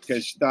from her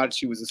because she thought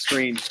she was a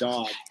strange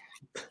dog.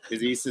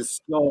 Because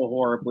Issa's so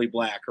horribly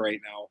black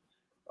right now.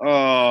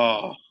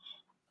 Oh.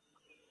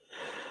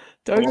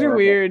 Dogs are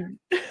weird.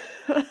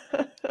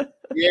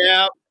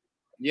 Yeah,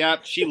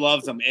 she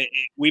loves them.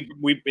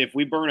 If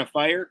we burn a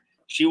fire,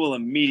 she will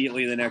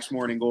immediately the next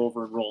morning go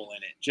over and roll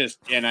in it.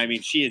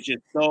 She is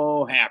just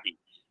so happy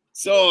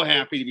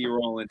to be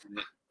rolling in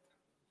it.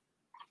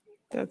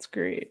 That's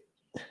great.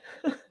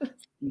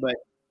 But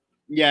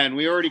yeah, and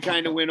we already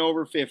kind of went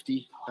over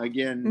 50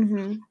 again.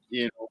 Mm-hmm.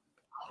 You know,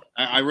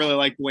 I really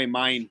like the way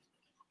mine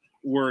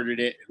worded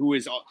it.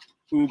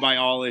 Who by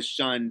all is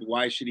shunned?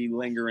 Why should he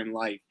linger in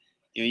life?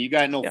 You know, you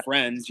got no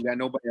friends. You got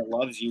nobody that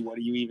loves you. What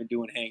are you even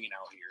doing hanging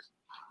out here?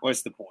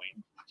 What's the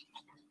point?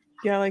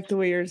 Yeah, I like the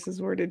way yours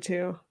is worded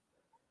too.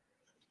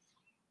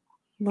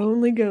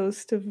 Lonely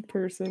ghost of a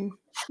person.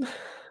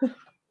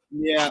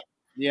 Yeah,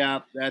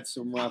 that's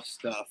some rough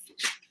stuff.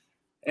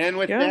 And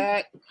with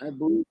that, I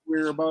believe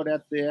we're about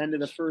at the end of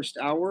the first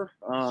hour.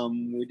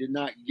 We did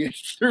not get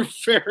through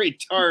very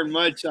darn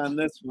much on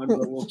this one,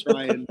 but we'll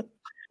try and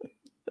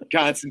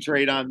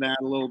concentrate on that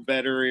a little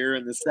better here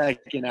in the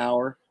second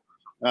hour.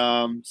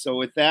 So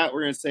with that,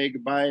 we're going to say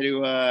goodbye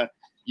to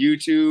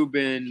YouTube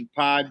and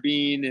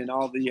Podbean and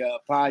all the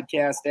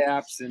podcast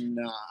apps and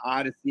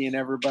Odyssey and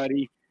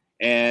everybody.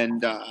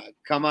 And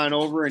come on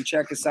over and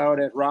check us out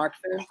at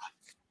Rockfin.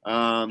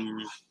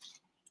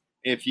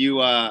 If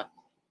you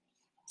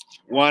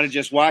want to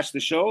just watch the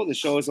show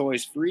is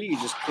always free. You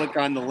just click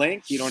on the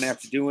link. You don't have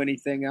to do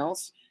anything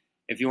else.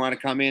 If you want to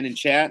come in and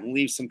chat and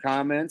leave some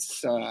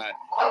comments,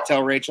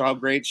 tell Rachel how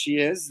great she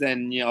is,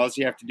 then all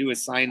you have to do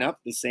is sign up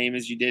the same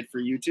as you did for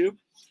YouTube.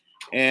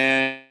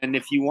 And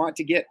if you want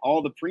to get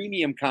all the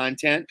premium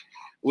content,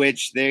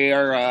 which they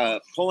are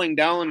pulling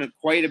down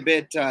quite a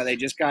bit, they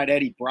just got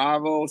Eddie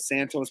Bravo,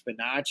 Santos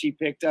Bonacci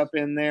picked up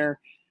in there.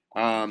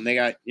 They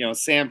got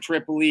Sam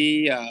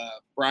Tripoli,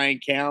 Brian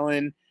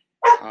Callen,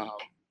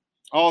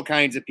 all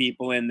kinds of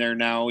people in there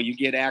now. You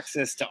get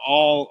access to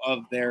all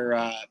of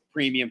their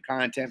premium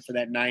content for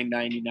that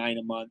 $9.99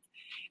 a month.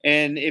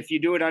 And if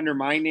you do it under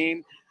my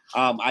name,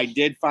 I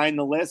did find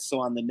the list. So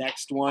on the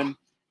next one,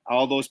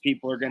 all those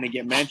people are going to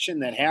get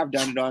mentioned that have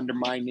done it under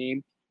my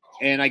name.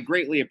 And I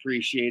greatly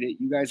appreciate it.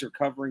 You guys are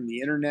covering the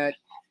internet.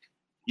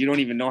 You don't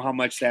even know how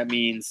much that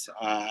means.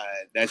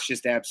 That's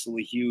just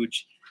absolutely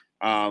huge.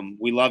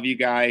 We love you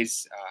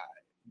guys.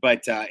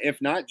 But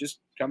if not, just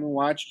come and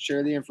watch and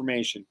share the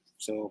information.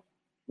 So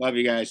love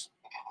you guys.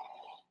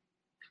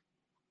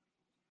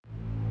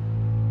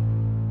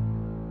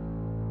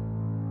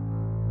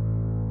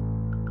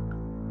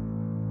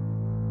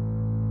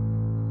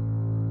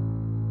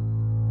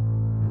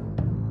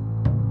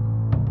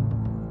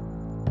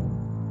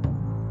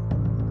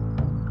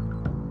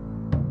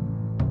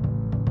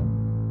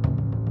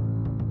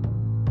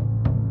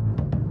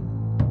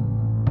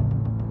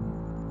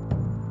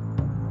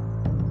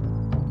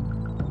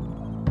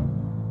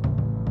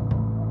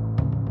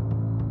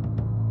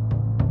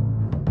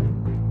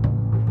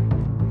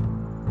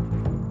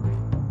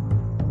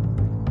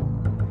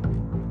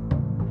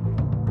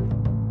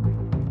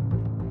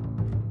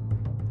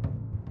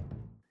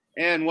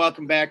 And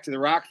welcome back to the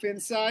Rockfin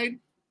side,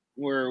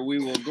 where we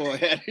will go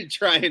ahead and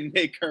try and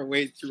make our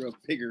way through a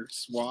bigger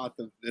swath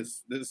of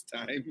this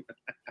time.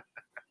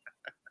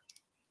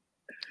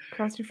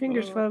 Cross your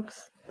fingers,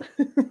 folks.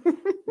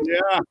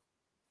 Yeah,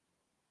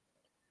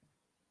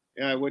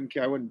 I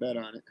wouldn't bet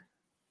on it.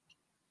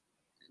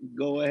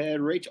 Go ahead,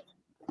 Rachel.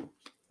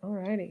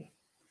 Alrighty.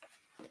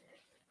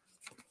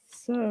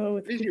 So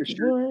with what is your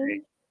shirt?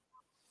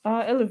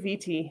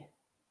 Eleviti.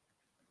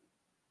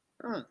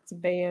 Huh. It's a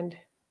band.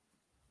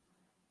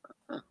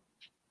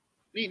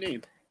 Neat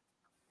name.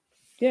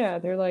 Yeah,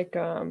 they're like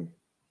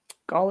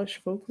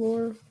Gaulish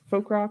folklore,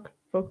 folk rock,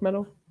 folk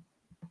metal.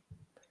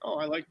 Oh,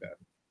 I like that.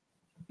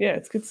 Yeah,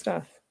 it's good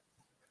stuff.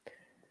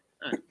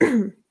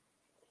 Right.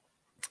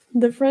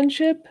 The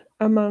friendship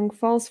among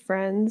false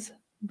friends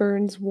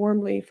burns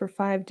warmly for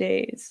 5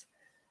 days,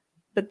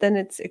 but then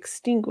it's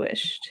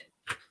extinguished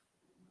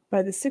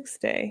by the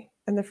 6th day,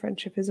 and the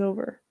friendship is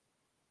over.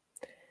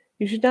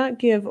 You should not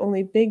give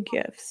only big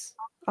gifts.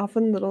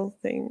 Often a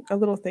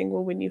little thing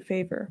will win you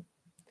favor.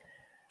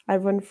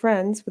 I've won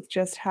friends with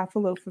just half a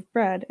loaf of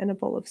bread and a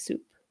bowl of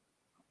soup.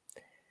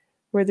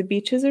 Where the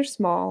beaches are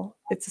small,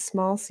 it's a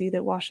small sea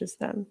that washes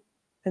them,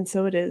 and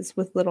so it is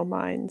with little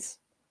minds.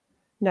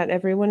 Not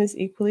everyone is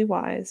equally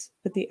wise,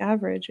 but the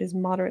average is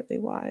moderately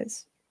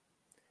wise.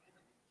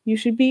 You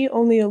should be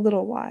only a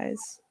little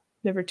wise,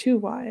 never too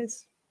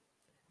wise.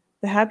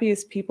 The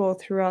happiest people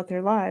throughout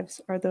their lives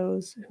are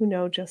those who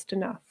know just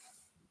enough.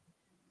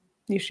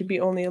 You should be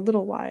only a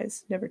little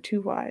wise, never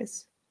too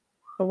wise.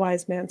 A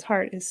wise man's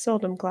heart is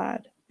seldom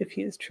glad if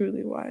he is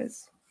truly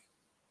wise.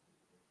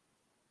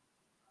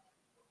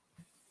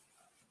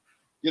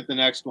 Get the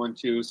next one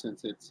too,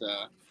 since it's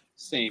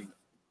same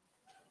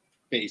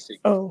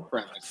basic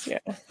premise. Yeah.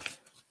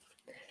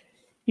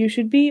 You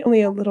should be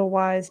only a little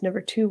wise,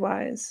 never too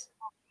wise.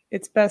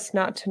 It's best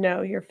not to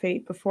know your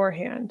fate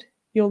beforehand.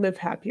 You'll live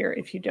happier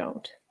if you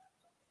don't.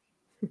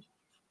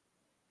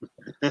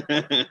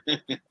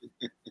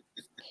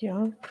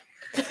 Yeah.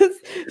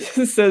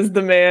 Says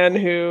the man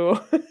who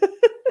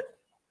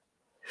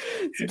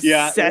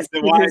yeah,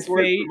 the wise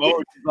word fate. from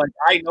Odin is like,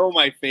 I know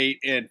my fate,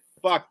 and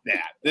fuck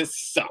that. This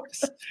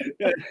sucks.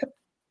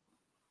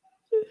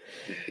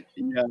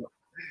 Yeah.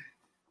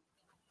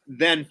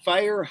 Then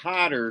fire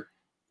hotter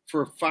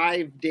for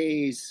 5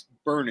 days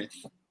burneth.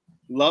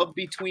 Love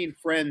between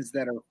friends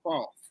that are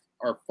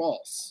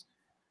false.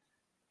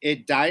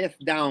 It dieth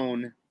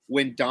down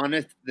when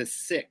dawneth the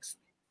 6th.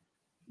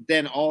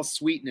 Then all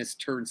sweetness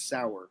turns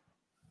sour.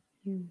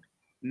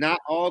 Not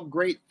all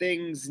great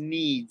things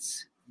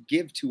needs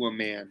give to a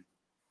man.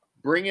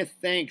 Bringeth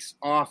thanks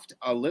oft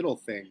a little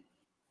thing.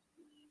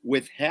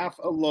 With half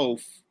a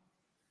loaf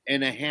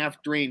and a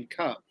half-drained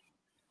cup,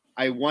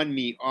 I won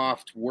me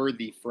oft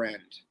worthy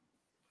friend.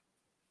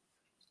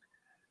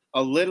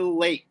 A little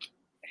lake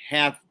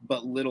hath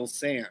but little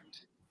sand,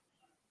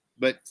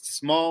 but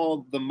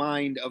small the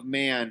mind of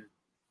man.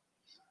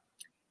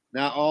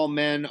 Not all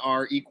men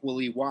are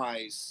equally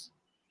wise.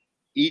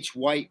 Each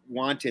wight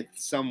wanteth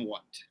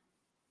somewhat.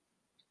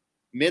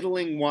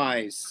 Middling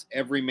wise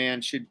every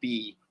man should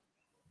be.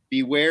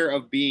 Beware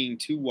of being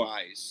too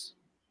wise.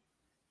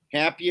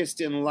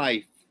 Happiest in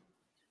life,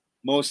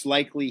 most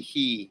likely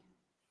he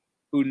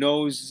who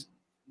knows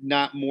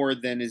not more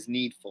than is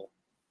needful.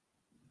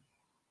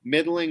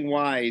 Middling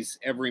wise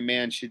every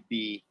man should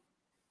be.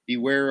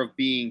 Beware of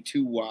being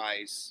too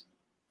wise.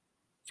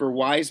 For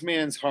wise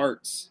man's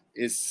hearts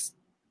is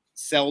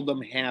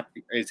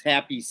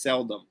happy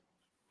seldom.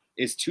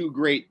 Is too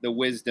great the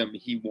wisdom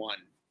he won.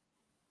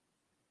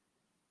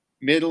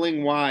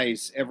 Middling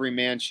wise every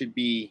man should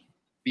be.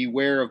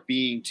 Beware of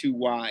being too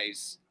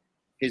wise.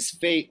 His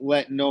fate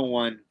let no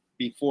one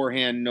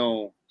beforehand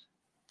know,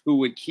 who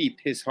would keep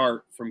his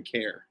heart from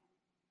care.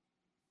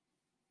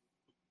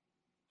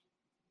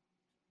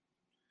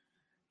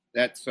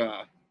 That's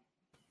the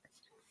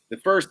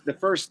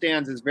first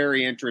stanza is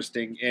very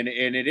interesting, and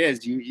it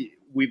is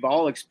we've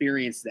all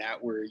experienced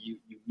that where you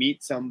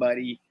meet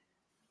somebody,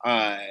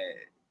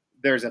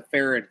 there's a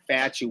fair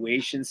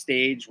infatuation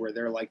stage where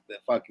they're like the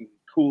fucking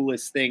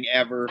coolest thing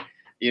ever,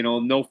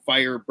 no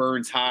fire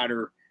burns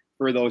hotter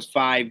for those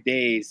 5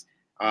 days.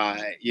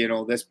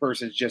 This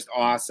person's just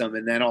awesome,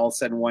 and then all of a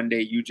sudden one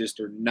day you just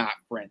are not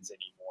friends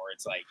anymore.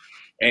 It's like,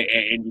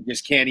 and you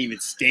just can't even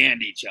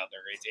stand each other.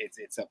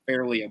 It's a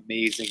fairly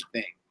amazing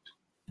thing.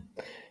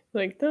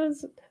 Like,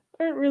 those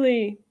aren't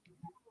really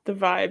the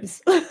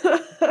vibes.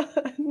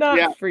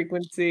 Not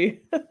frequency.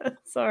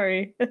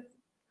 Sorry.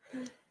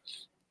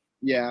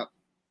 Yeah,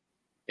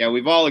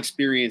 we've all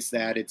experienced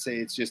that.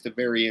 It's just a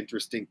very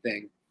interesting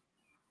thing.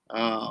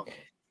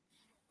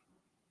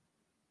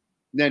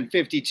 Then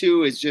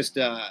 52 is just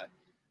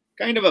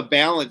kind of a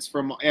balance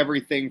from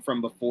everything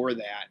from before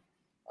that.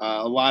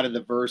 A lot of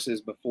the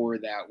verses before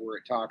that where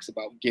it talks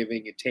about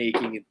giving and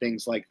taking and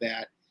things like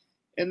that.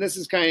 And this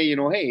is kind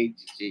of, hey,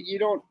 you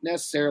don't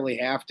necessarily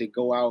have to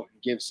go out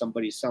and give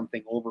somebody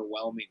something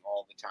overwhelming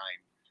all the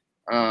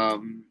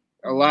time.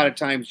 A lot of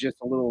times just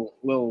a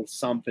little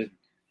something.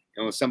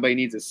 Somebody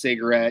needs a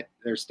cigarette,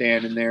 they're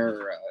standing there,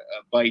 or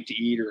a bite to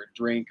eat or a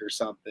drink or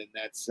something.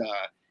 That's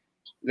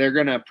they're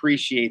going to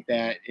appreciate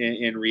that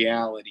in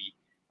reality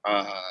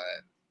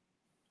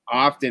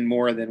often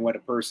more than what a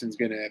person's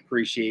going to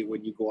appreciate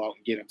when you go out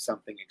and get them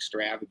something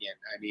extravagant.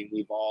 I mean,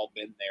 we've all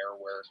been there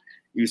where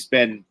you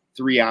spend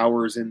 3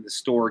 hours in the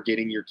store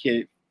getting your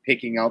kid,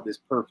 picking out this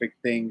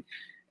perfect thing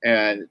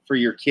for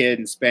your kid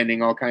and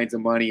spending all kinds of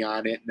money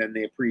on it, and then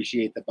they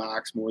appreciate the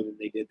box more than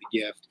they did the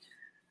gift.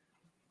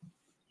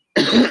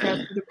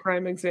 That's the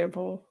prime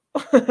example.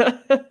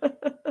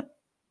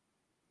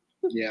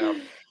 Yeah.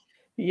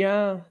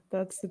 Yeah,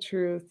 that's the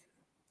truth.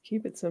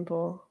 Keep it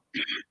simple.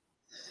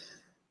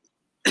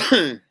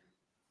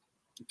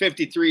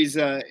 53's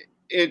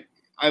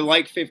I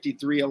like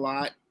 53 a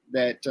lot,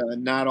 that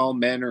not all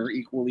men are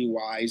equally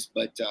wise,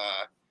 but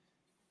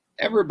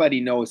everybody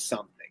knows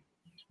something.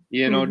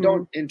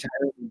 Don't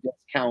entirely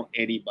discount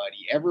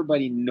anybody.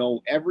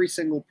 Every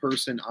single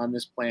person on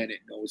this planet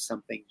knows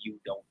something you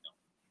don't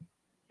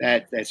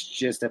know. That's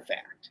just a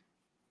fact.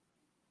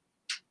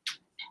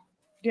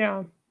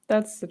 Yeah,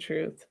 that's the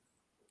truth.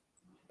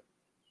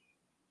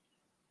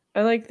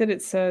 I like that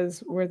it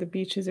says, where the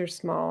beaches are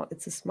small,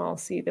 it's a small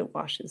sea that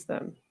washes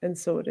them. And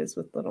so it is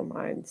with little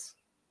minds.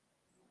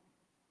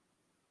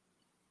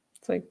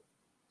 It's like,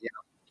 yeah,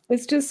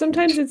 it's just,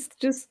 sometimes it's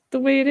just the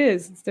way it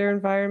is. It's their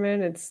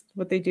environment. It's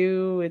what they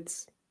do.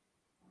 It's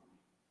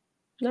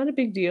not a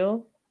big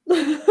deal.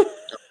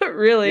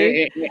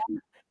 Really.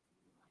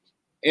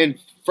 And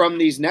from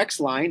these next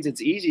lines, it's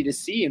easy to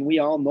see, and we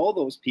all know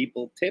those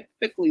people.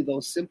 Typically,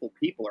 those simple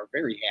people are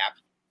very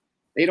happy.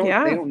 They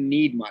don't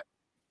need much.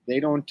 They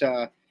don't,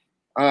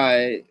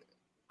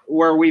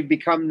 where we've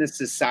become this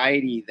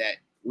society that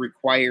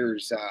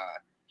requires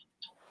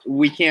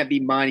we can't be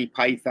Monty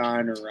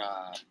Python or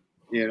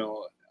you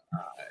know,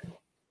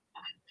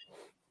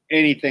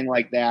 anything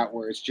like that,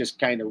 where it's just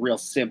kind of real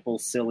simple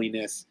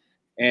silliness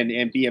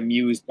and be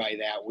amused by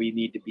that. We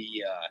need to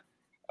be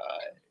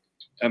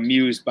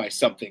amused by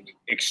something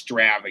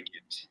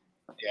extravagant.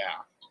 Yeah.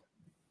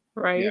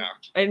 Right. Yeah.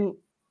 And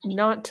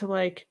not to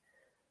like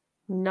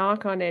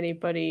knock on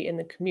anybody in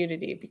the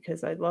community,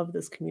 because I love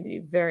this community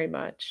very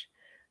much.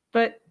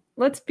 But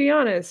let's be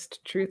honest,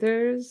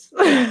 truthers.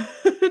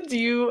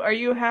 Are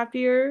you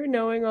happier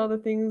knowing all the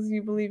things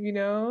you believe you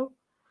know?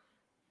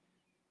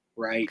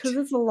 Right. Because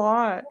it's a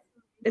lot.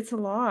 It's a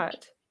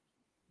lot.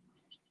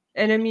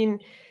 And I mean,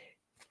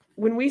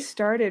 when we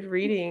started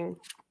reading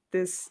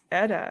this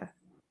Edda,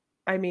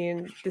 I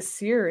mean, the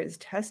seer is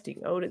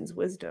testing Odin's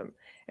wisdom.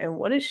 And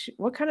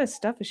what kind of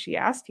stuff is she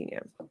asking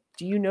him?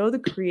 Do you know the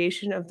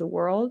creation of the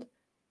world?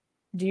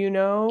 Do you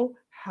know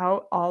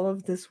how all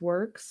of this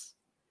works?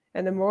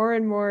 And the more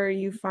and more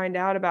you find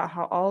out about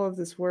how all of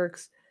this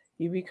works,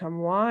 you become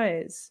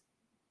wise.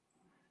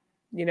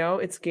 You know,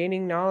 it's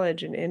gaining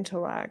knowledge and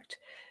intellect.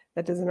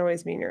 That doesn't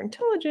always mean you're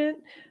intelligent,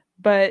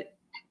 but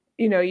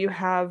you know, you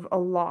have a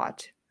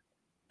lot.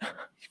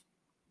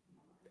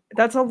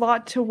 That's a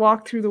lot to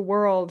walk through the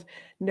world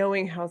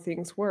knowing how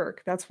things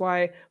work. That's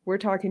why we're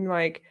talking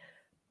like,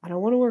 I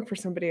don't want to work for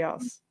somebody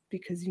else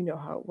because you know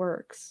how it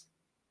works.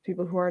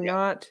 People who are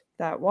not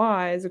that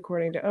wise,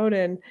 according to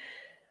Odin,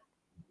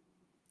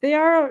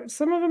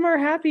 some of them are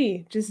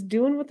happy just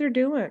doing what they're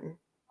doing.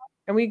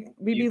 And we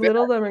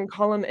belittle them and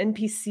call them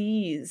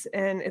NPCs.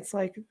 And it's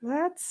like,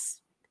 that's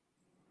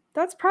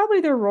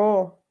probably their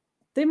role.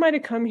 They might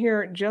have come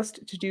here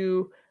just to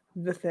do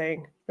the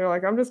thing. They're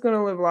like, I'm just going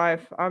to live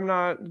life. I'm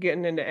not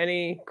getting into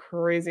any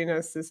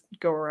craziness this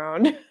go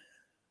around.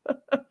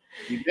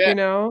 You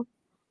know?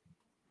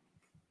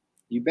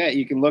 You bet.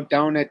 You can look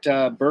down at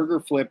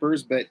burger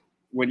flippers, but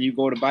when you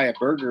go to buy a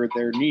burger,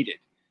 they're needed.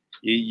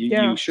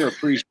 You sure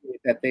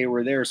appreciate that they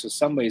were there, so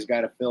somebody's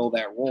got to fill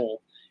that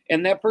role.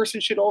 And that person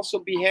should also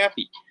be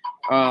happy.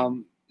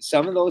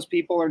 Some of those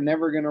people are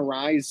never going to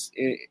rise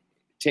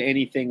to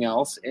anything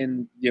else.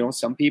 And, you know,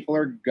 some people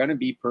are going to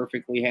be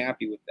perfectly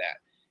happy with that.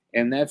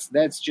 And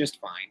that's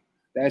just fine.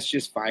 That's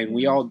just fine.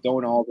 We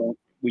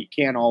we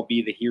can't all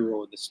be the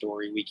hero of the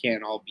story. We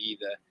can't all be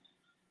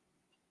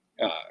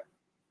the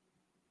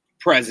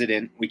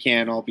president. We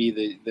can't all be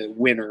the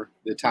winner,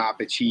 the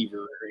top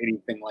achiever, or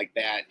anything like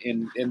that.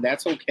 And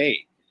that's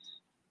okay.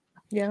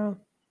 Yeah.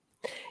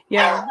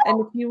 Yeah.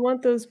 And if you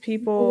want those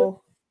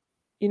people,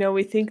 you know,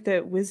 we think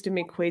that wisdom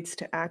equates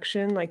to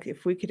action. Like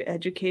if we could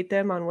educate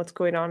them on what's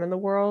going on in the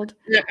world,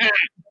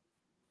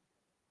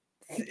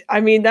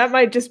 I mean, that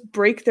might just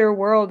break their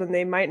world and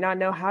they might not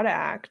know how to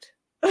act.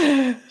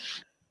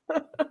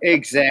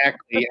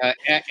 Exactly.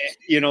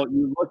 You know,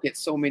 you look at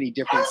so many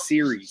different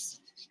series.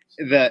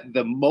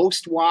 The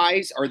most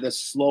wise are the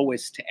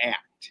slowest to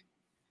act,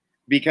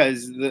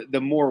 because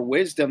the more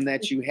wisdom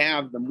that you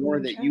have, the more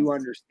that you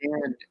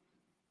understand.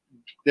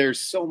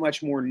 There's so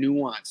much more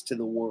nuance to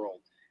the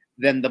world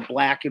than the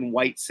black and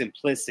white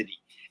simplicity.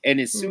 And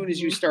as soon as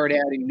you start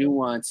adding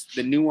nuance,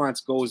 the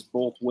nuance goes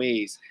both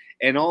ways.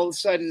 And all of a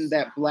sudden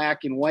that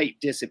black and white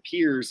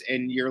disappears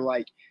and you're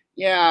like,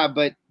 yeah,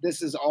 but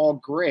this is all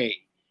gray.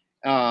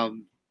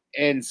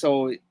 And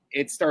so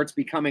it starts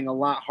becoming a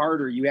lot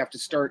harder. You have to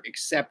start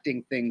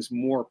accepting things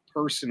more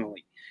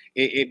personally.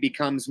 It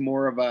becomes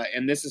more of a,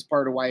 and this is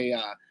part of why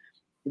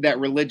that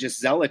religious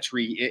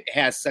zealotry, it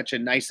has such a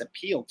nice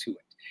appeal to it.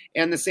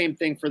 And the same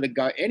thing for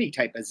any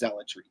type of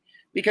zealotry,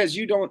 because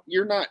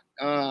you're not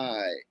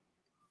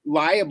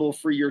liable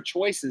for your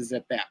choices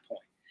at that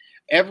point.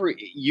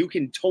 You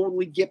can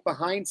totally get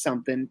behind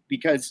something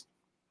because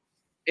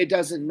it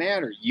doesn't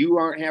matter. You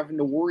aren't having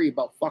to worry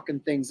about fucking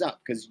things up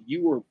because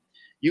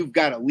you've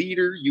got a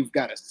leader, you've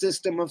got a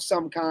system of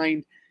some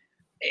kind.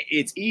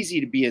 It's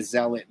easy to be a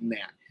zealot in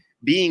that.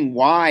 Being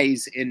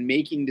wise and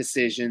making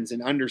decisions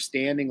and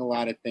understanding a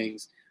lot of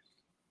things,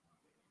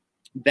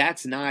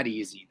 that's not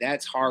easy.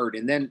 That's hard.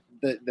 And then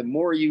the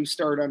more you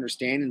start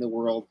understanding the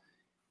world,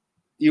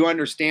 you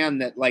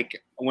understand that,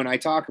 like, when I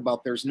talk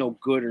about there's no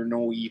good or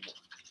no evil,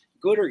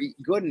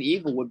 good and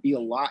evil would be a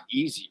lot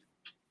easier.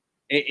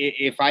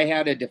 If I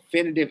had a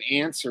definitive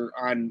answer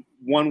on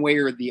one way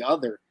or the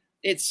other,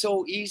 it's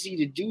so easy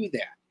to do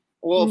that.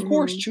 Well, of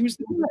course, choose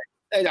the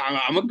good.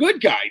 I'm a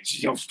good guy.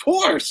 Of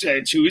course,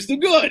 choose the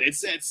good.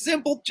 It's that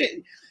simple.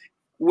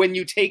 When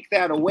you take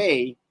that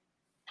away,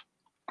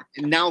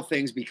 now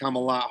things become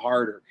a lot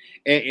harder.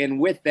 And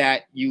with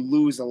that, you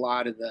lose a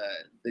lot of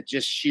the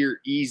just sheer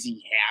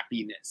easy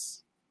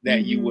happiness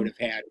that you would have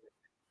had.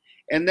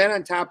 And then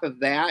on top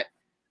of that,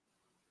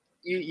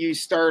 you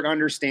start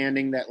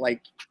understanding that,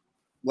 like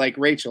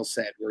Rachel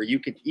said, where you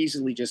could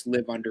easily just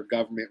live under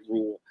government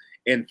rule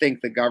and think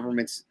the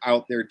government's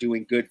out there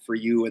doing good for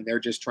you and they're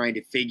just trying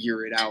to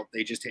figure it out.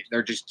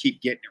 They're just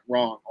keep getting it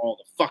wrong all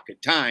the fucking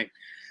time.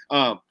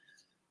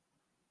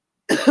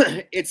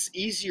 It's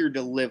easier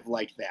to live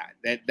like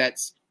that.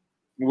 That's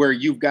where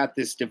you've got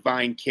this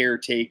divine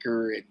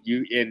caretaker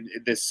and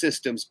the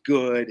system's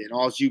good, and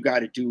all you got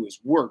to do is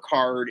work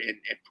hard and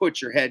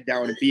put your head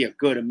down and be a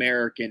good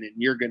American, and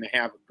you're going to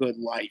have a good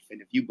life.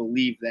 And if you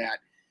believe that,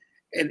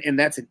 and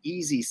that's an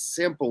easy,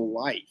 simple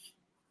life.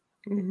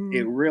 Mm-hmm.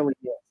 It really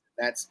is.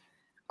 That's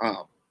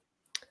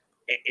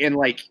and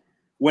like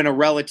when a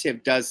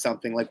relative does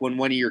something, like when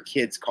one of your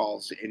kids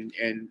calls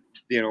and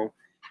you know,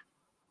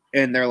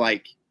 and they're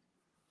like,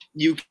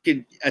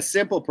 a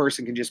simple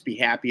person can just be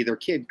happy their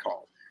kid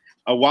called.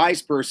 A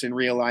wise person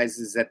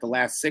realizes that the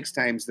last 6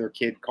 times their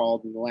kid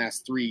called in the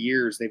last 3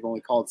 years, they've only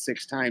called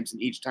 6 times,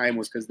 and each time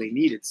was because they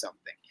needed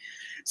something.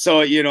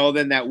 So, you know,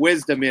 then that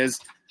wisdom is,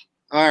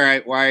 all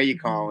right, why are you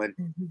calling?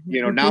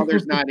 You know, now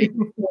there's not any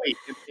point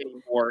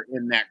anymore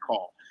in that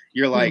call.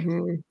 You're like,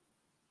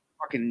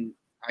 fucking,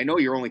 I know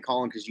you're only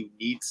calling because you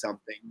need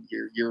something.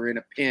 You're in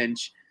a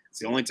pinch. It's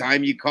the only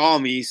time you call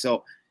me.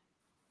 So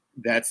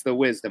that's the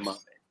wisdom of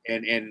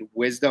it. And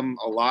wisdom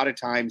a lot of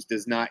times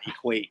does not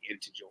equate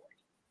into joy.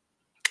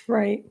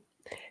 Right.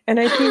 And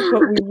I think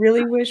what we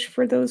really wish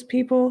for those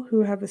people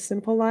who have a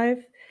simple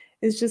life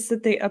is just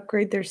that they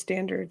upgrade their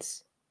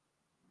standards.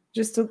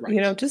 Just a, right.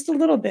 You know, just a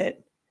little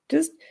bit.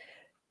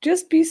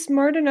 Just be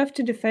smart enough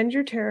to defend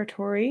your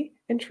territory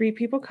and treat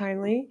people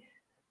kindly.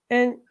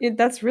 And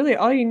that's really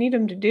all you need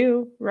them to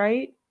do,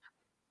 right?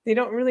 They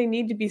don't really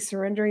need to be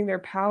surrendering their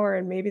power.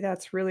 And maybe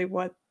that's really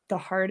what the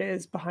heart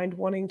is behind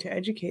wanting to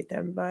educate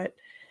them. But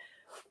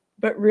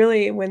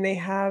really, when they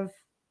have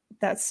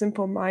that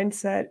simple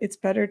mindset, it's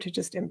better to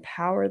just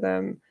empower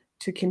them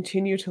to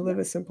continue to live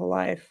a simple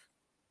life.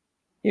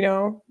 You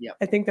know,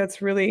 I think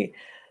that's really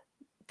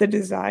the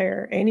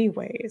desire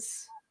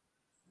anyways.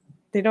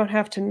 They don't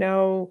have to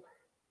know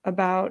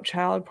about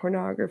child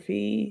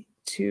pornography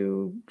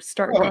to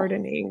start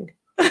gardening.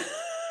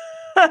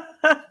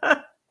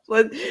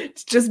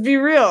 Let's just be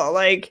real.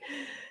 Like,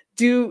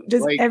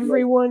 does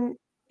everyone,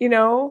 you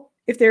know,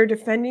 if they're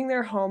defending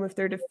their home, if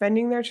they're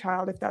defending their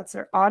child, if that's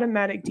their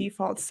automatic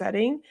default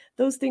setting,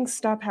 those things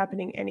stop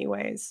happening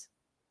anyways.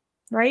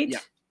 Right? Yeah.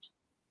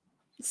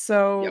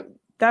 So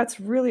that's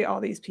really all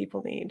these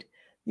people need.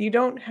 You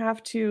don't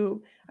have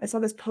to. I saw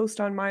this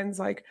post on mine's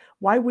like,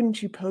 why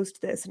wouldn't you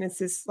post this? And it's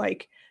this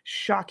like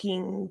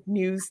shocking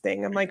news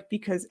thing. I'm like,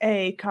 because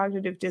A,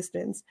 cognitive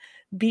dissonance,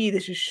 B,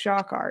 this is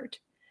shock art.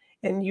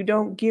 And you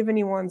don't give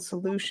anyone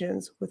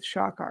solutions with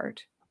shock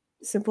art.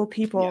 Simple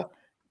people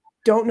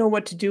don't know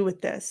what to do with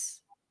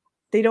this.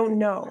 They don't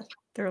know.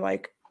 They're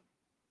like,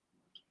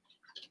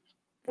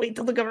 wait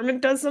till the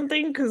government does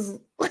something, because,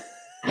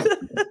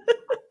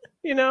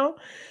 you know?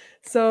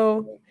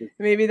 So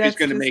maybe that's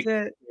gonna just make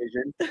it.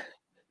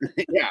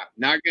 Yeah,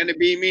 not going to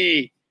be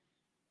me.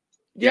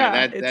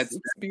 Yeah, that's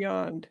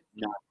beyond.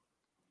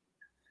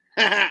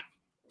 No.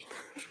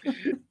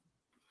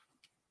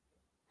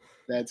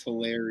 That's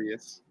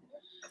hilarious.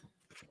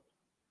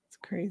 It's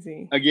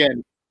crazy.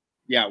 Again,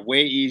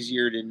 way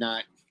easier to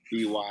not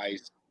be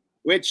wise.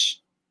 Which,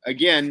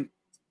 again,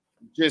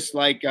 just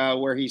like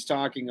where he's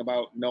talking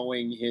about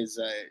knowing his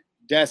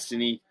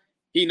destiny,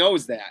 he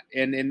knows that.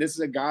 And this is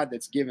a God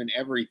that's given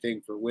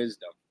everything for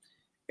wisdom.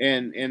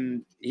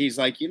 And he's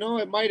like, you know,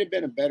 it might have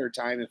been a better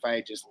time if I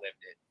had just lived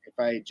it. If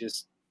I had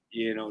just,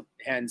 you know,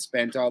 hadn't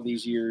spent all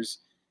these years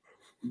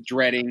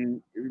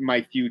dreading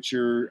my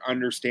future,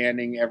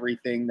 understanding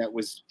everything that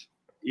was,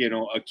 you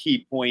know, a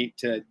key point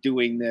to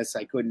doing this.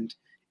 I couldn't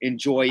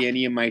enjoy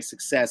any of my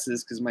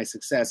successes because my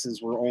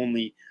successes were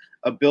only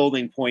a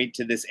building point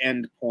to this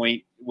end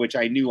point, which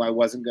I knew I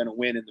wasn't going to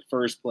win in the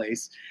first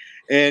place.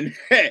 And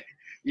it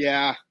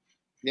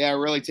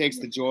really takes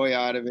the joy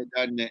out of it,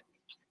 doesn't it?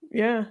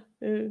 Yeah,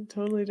 it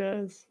totally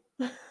does.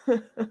 I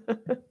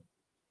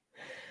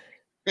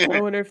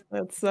wonder if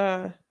that's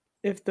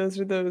if those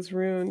are those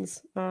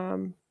runes,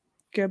 Gebu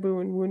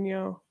and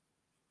Wunyo.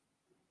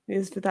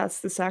 That's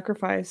the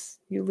sacrifice.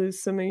 You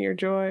lose some of your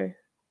joy.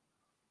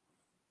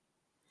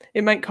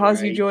 It might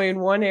cause you joy in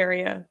one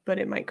area, but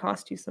it might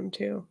cost you some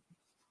too.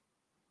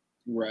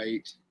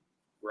 Right.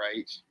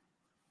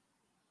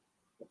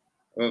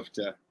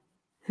 Oofta.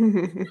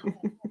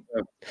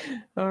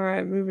 All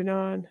right, moving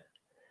on.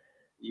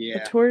 Yeah.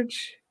 A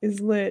torch is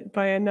lit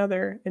by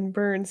another and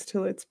burns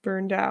till it's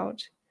burned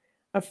out.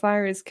 A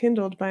fire is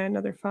kindled by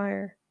another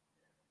fire.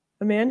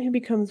 A man who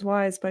becomes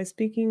wise by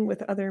speaking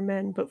with other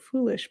men, but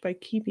foolish by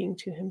keeping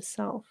to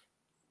himself.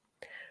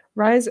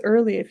 Rise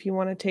early if you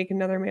want to take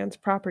another man's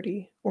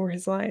property or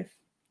his life.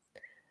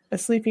 A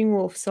sleeping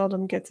wolf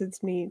seldom gets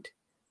its meat,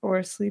 or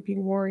a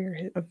sleeping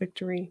warrior a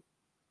victory.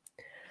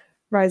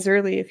 Rise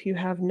early if you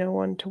have no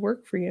one to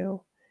work for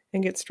you,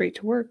 and get straight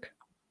to work.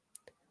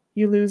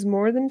 You lose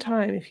more than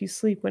time if you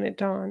sleep when it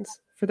dawns.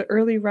 For the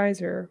early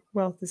riser,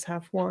 wealth is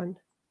half won.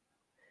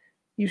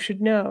 You should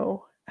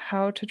know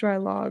how to dry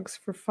logs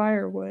for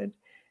firewood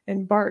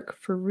and bark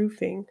for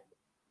roofing.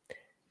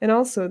 And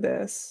also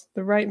this,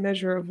 the right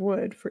measure of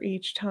wood for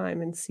each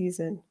time and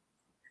season.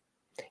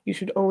 You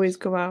should always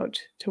go out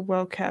to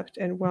well-kept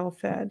and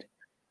well-fed,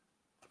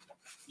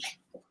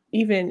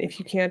 even if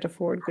you can't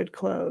afford good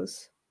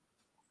clothes.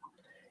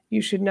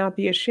 You should not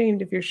be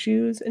ashamed of your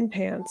shoes and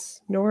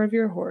pants, nor of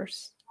your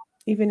horse,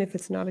 even if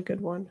it's not a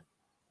good one.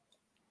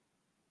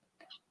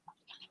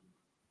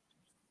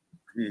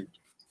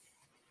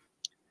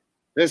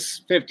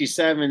 This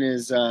 57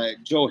 is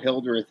Joe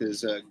Hildreth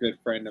is a good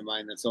friend of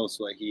mine that's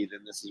also a heathen.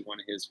 This is one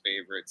of his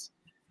favorites.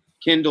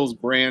 Kindles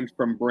brand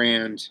from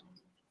brand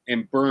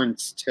and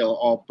burns till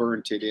all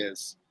burnt it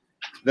is.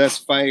 Thus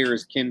fire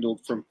is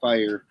kindled from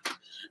fire.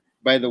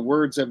 By the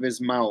words of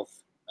his mouth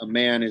a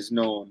man is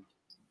known,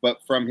 but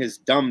from his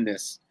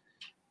dumbness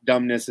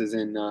is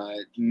in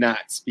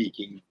not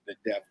speaking, the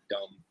deaf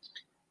dumb,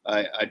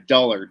 a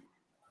dullard.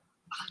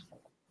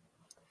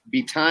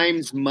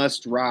 Betimes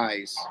must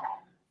rise,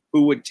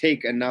 who would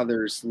take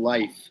another's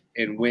life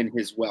and win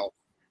his wealth.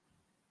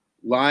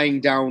 Lying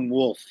down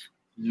wolf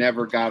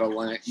never got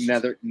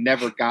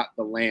never got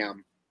the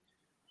lamb,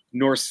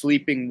 nor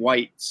sleeping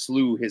white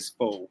slew his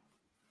foe.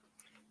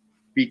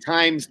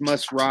 Betimes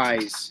must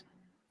rise,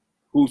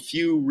 who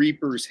few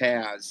reapers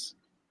has,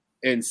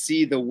 and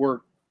see to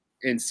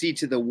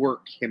the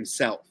work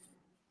himself.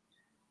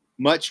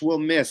 Much will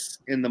miss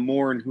in the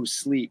morn who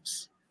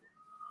sleeps,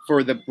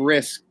 for the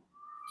brisk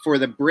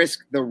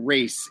the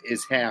race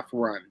is half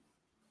run.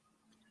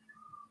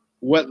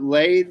 What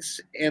lathes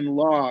and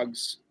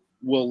logs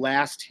will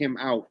last him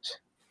out,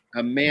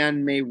 a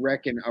man may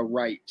reckon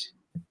aright,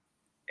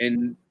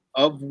 and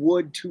of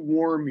wood to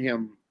warm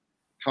him,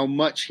 how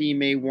much he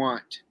may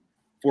want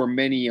for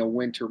many a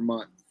winter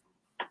month.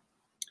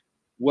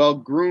 Well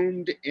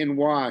groomed and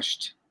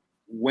washed,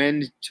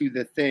 wend to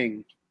the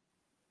thing,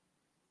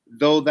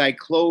 though thy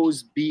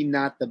clothes be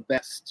not the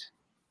best.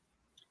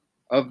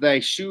 Of thy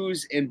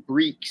shoes and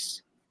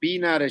breeks be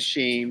not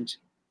ashamed,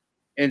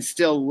 and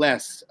still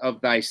less of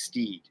thy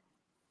steed.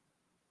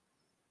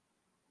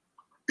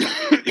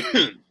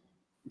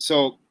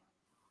 So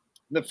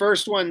the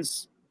first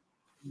one's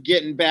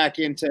getting back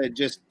into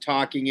just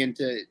talking,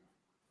 into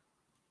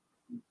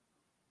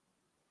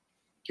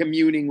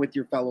communing with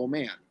your fellow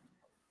man.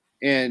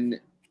 And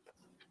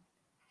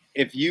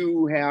if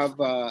you have,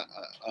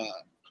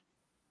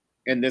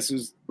 and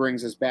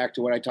brings us back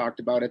to what I talked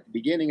about at the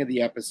beginning of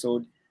the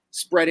episode,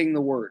 spreading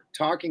the word,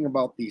 talking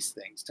about these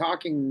things,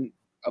 talking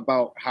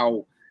about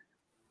how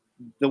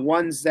the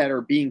ones that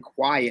are being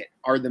quiet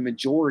are the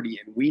majority,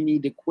 and we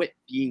need to quit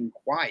being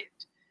quiet.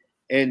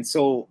 And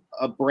so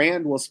a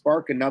brand will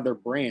spark another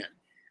brand.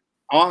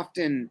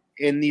 Often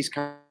in these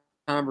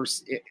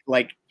conversations,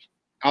 like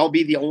I'll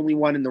be the only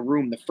one in the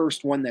room, the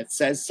first one that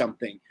says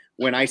something.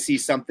 When I see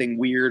something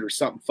weird or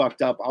something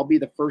fucked up, I'll be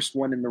the first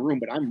one in the room,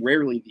 but I'm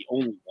rarely the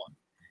only one.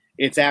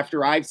 It's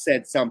after I've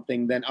said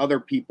something, then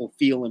other people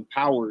feel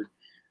empowered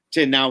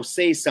to now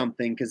say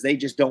something because they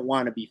just don't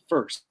want to be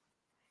first.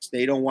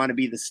 They don't want to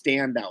be the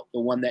standout, the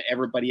one that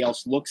everybody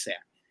else looks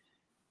at.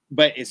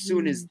 But as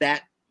soon as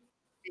that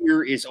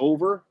fear is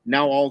over,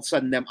 now all of a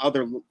sudden them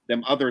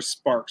other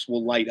sparks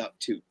will light up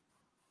too.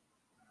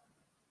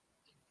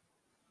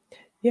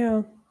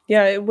 Yeah.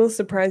 Yeah, it will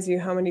surprise you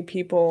how many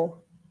people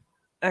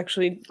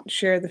actually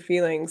share the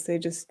feelings. They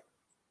just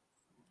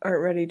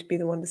aren't ready to be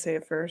the one to say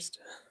it first.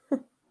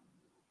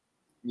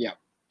 Yeah.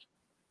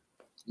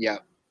 Yeah.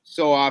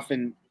 So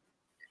often,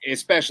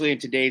 especially in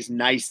today's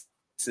nice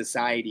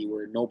society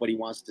where nobody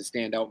wants to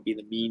stand out and be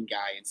the mean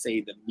guy and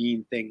say the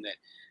mean thing that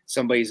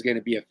somebody's going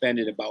to be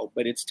offended about.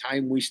 But it's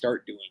time we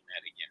start doing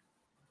that again.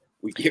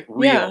 We get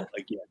real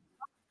again.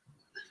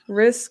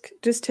 Risk,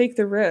 just take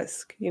the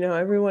risk.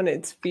 Everyone,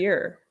 it's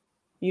fear.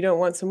 You don't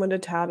want someone to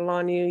tattle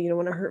on you. You don't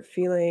want to hurt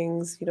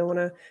feelings. You don't want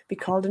to be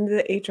called into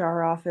the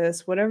HR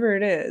office, whatever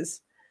it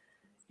is,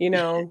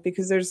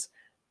 because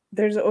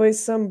there's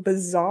always some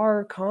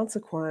bizarre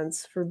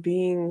consequence for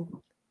being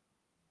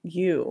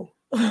you.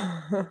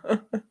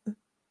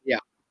 Yeah.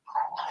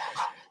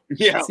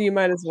 Yeah. So you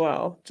might as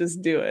well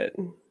just do it.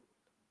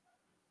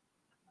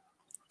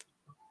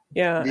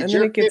 Yeah. And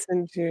then it gets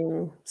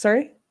into,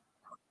 sorry?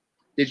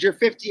 Did your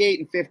 58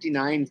 and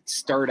 59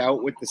 start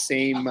out with the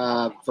same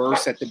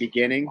verse at the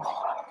beginning?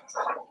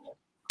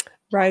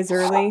 Rise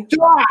early.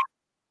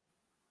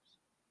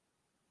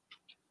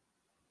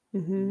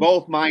 Mm-hmm.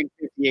 Both mine,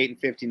 58 and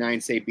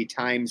 59, say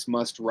betimes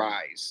must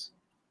rise.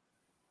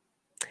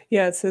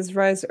 Yeah, it says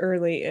rise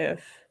early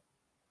if.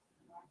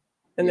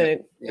 And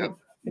then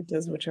it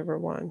does whichever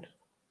one.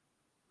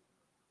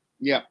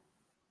 Yep.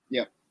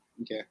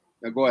 Okay.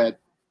 Now go ahead.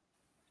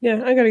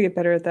 Yeah, I got to get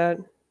better at that.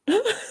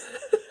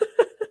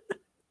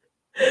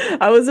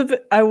 I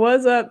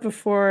was up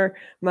before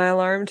my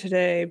alarm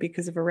today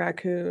because of a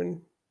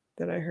raccoon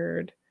that I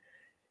heard.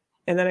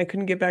 And then I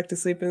couldn't get back to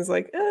sleep and was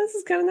like, this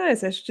is kind of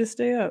nice. I should just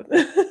stay up.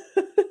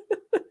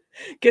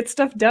 Get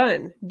stuff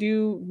done.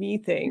 Do me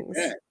things.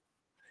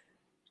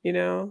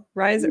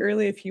 Rise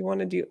early if you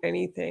want to do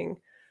anything.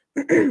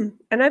 And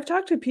I've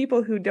talked to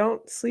people who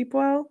don't sleep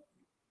well.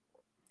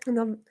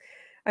 And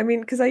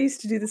because I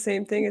used to do the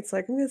same thing. It's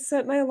like, I'm going to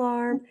set my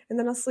alarm and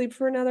then I'll sleep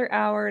for another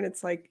hour. And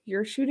it's like,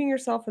 you're shooting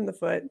yourself in the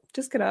foot.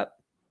 Just get up.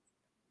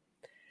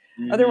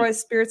 Mm-hmm. Otherwise,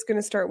 Spirit's going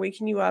to start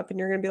waking you up and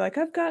you're going to be like,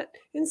 I've got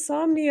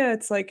insomnia.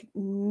 It's like,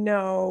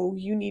 no,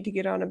 you need to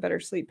get on a better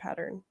sleep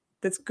pattern.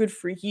 that's good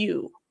for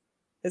you.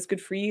 That's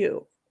good for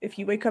you. If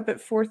you wake up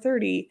at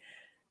 4:30,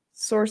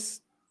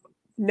 source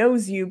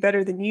knows you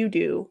better than you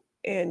do,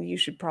 and you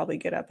should probably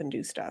get up and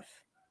do stuff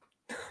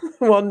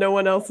while no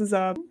one else is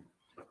up.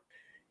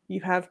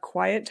 You have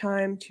quiet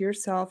time to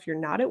yourself. You're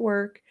not at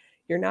work.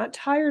 You're not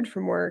tired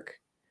from work.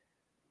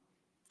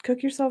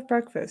 Cook yourself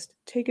breakfast.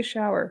 Take a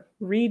shower.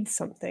 Read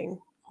something.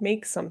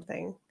 Make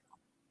something.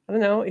 I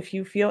don't know. If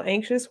you feel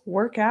anxious,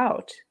 work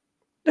out.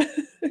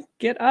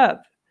 Get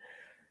up.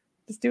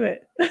 Just do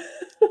it.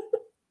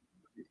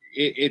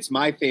 It's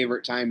my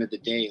favorite time of the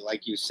day.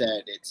 Like you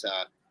said,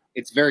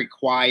 it's very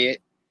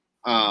quiet.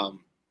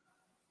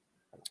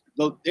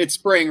 It's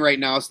spring right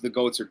now, so the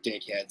goats are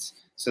dickheads.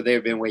 So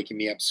they've been waking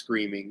me up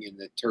screaming, and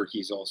the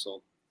turkeys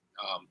also.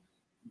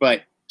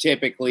 But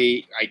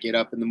typically, I get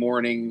up in the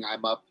morning.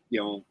 I'm up,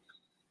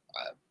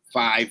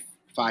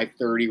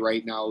 5:30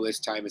 right now this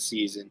time of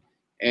season,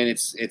 and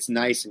it's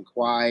nice and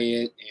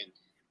quiet, and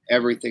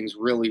everything's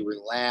really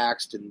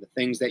relaxed. And the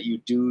things that you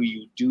do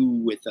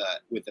with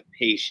a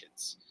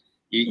patience.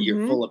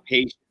 You're full of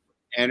patience,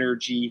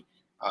 energy.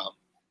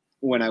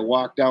 When I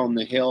walk down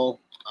the hill,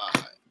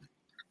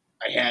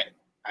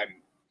 I'm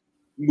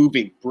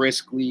moving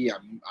briskly.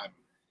 I'm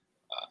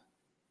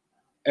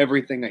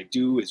everything I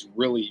do is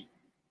really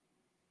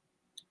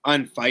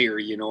on fire,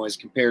 as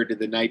compared to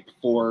the night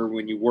before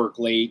when you work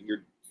late,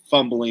 you're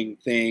fumbling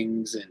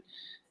things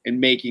and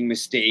making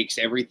mistakes.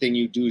 Everything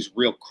you do is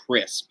real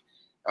crisp.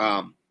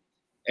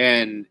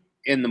 And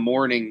in the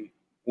morning,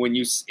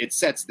 it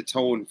sets the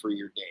tone for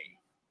your day.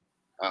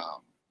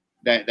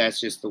 That's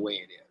just the way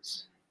it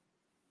is.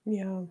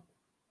 Yeah.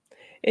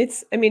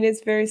 It's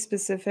very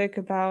specific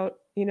about,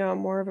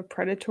 more of a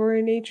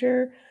predatory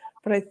nature,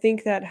 but I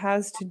think that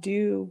has to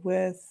do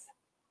with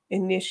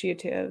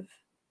initiative.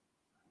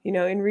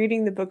 In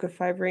reading the Book of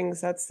Five Rings,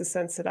 that's the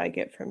sense that I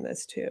get from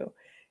this too,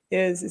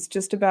 is it's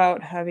just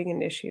about having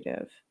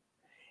initiative.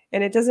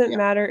 And it doesn't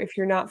matter if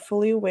you're not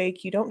fully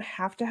awake. You don't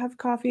have to have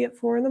coffee at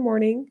 4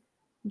 a.m.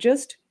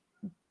 Just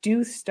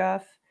do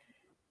stuff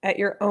at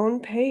your own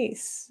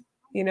pace.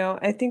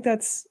 I think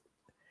that's,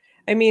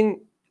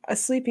 a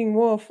sleeping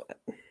wolf,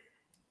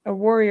 a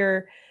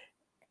warrior,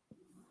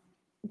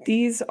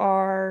 these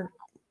are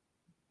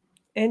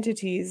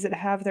entities that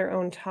have their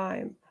own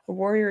time. A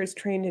warrior is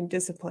trained and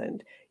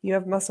disciplined. You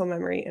have muscle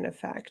memory in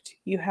effect.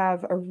 You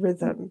have a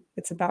rhythm.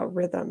 It's about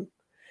rhythm.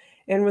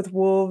 And with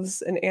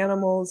wolves and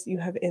animals, you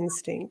have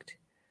instinct.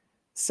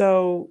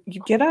 So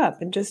you get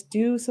up and just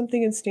do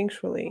something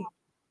instinctually.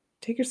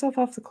 Take yourself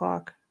off the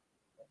clock.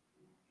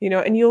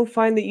 And you'll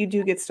find that you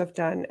do get stuff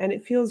done, and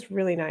it feels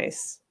really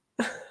nice.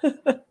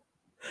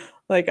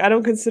 Like, I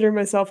don't consider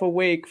myself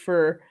awake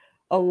for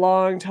a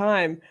long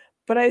time,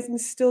 but I'm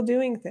still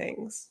doing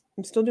things.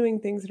 I'm still doing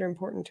things that are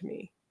important to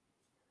me.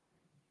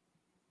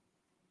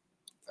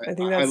 I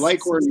think that's I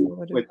like where you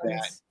with advice.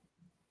 that,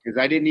 because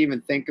I didn't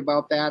even think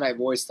about that. I've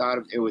always thought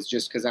it was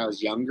just because I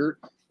was younger.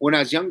 When I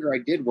was younger, I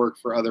did work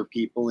for other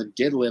people and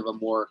did live a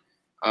more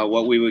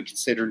what we would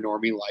consider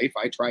normie life.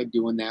 I tried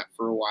doing that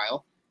for a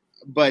while,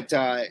 but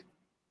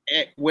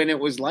when it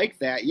was like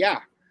that,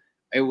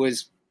 it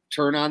was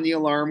turn on the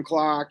alarm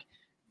clock,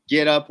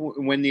 get up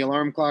when the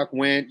alarm clock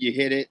went, you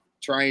hit it,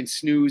 try and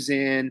snooze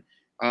in.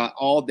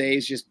 All day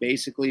is just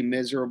basically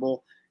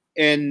miserable.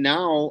 And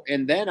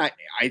then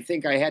I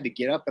think I had to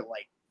get up at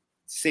like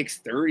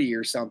 6:30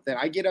 or something.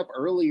 I get up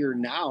earlier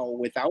now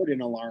without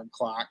an alarm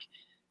clock,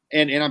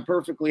 and I'm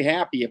perfectly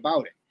happy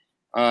about it.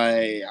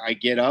 I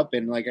get up,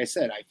 and like I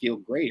said, I feel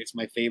great. It's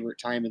my favorite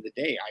time of the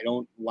day. I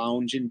don't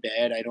lounge in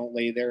bed. I don't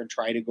lay there and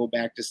try to go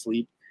back to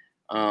sleep.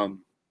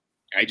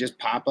 I just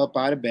pop up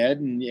out of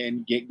bed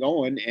and get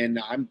going, and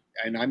I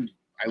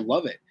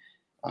love it.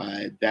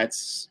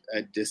 That's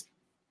just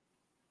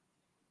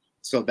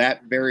so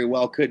that very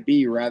well could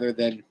be, rather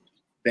than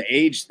the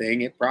age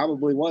thing. It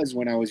probably was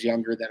when I was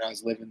younger that I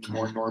was living the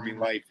more normie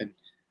life and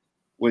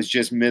was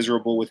just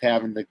miserable with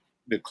having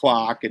the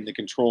clock and the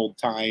controlled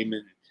time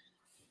and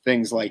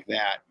things like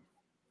that.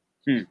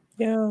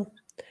 Yeah.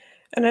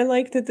 And I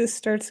like that this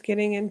starts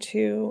getting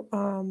into,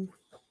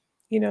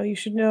 you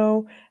should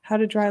know how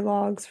to dry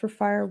logs for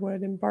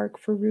firewood and bark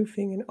for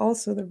roofing, and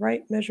also the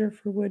right measure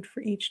for wood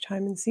for each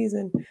time and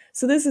season.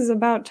 So this is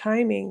about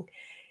timing.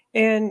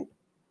 And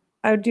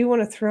I do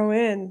want to throw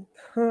in,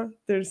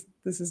 this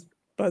is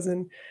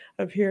buzzing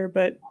up here,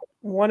 but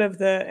one of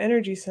the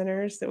energy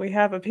centers that we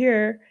have up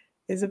here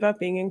is about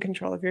being in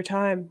control of your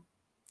time.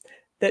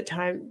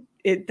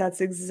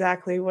 That's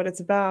exactly what it's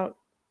about.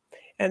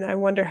 And I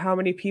wonder how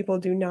many people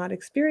do not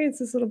experience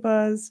this little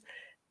buzz.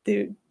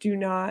 They do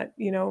not,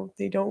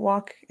 they don't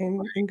walk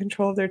in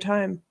control of their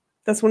time.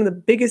 That's one of the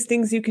biggest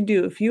things you can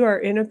do. If you are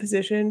in a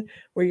position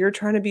where you're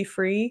trying to be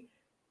free,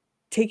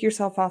 take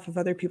yourself off of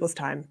other people's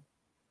time.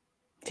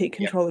 Take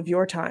control of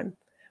your time,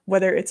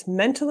 whether it's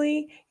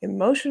mentally,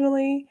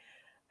 emotionally,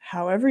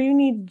 however you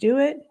need to do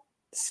it,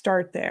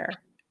 start there.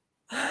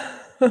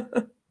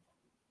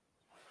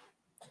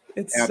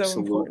 It's Absolutely. so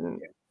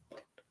important.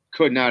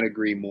 Could not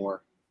agree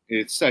more.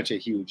 It's such a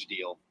huge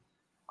deal.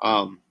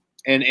 And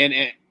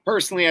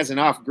personally, as an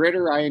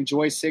off-gridder, I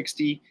enjoy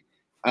 60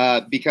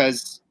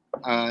 because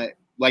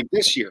like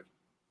this year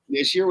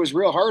was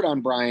real hard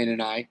on Brian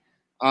and I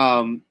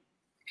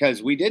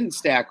because we didn't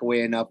stack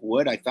away enough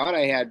wood. I thought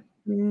I had,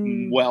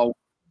 well,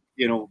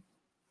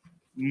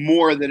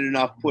 more than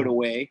enough put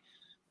away.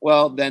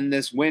 Well, then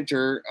this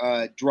winter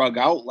drug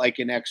out like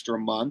an extra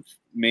month,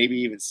 maybe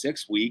even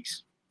 6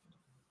 weeks.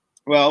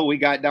 Well, we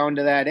got down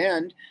to that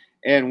end,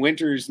 and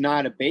winter's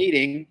not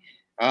abating.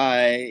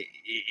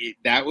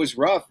 That was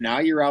rough. Now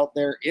you're out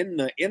there in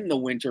the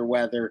winter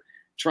weather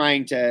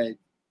trying to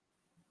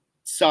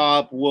saw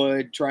up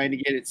wood, trying to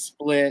get it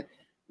split,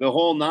 the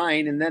whole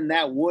nine, and then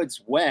that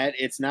wood's wet.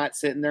 It's not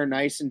sitting there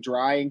nice and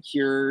dry and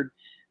cured.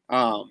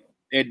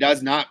 It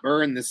does not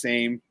burn the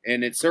same,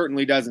 and it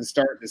certainly doesn't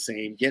start the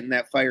same. Getting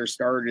that fire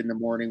started in the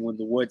morning when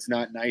the wood's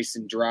not nice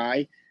and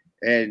dry,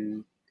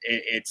 and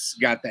it's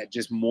got that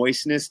just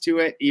moistness to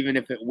it, even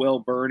if it will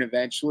burn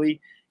eventually.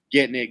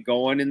 Getting it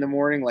going in the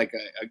morning, like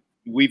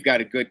we've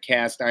got a good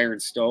cast iron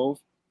stove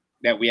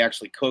that we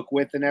actually cook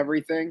with and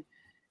everything.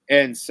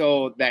 And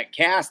so that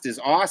cast is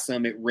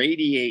awesome. It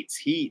radiates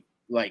heat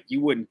like you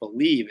wouldn't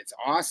believe. It's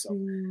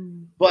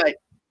awesome. But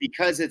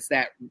because it's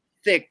that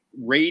thick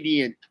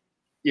radiant,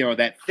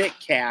 that thick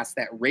cast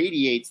that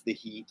radiates the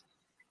heat,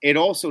 it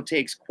also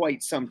takes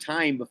quite some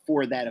time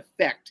before that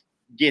effect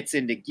gets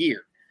into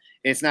gear.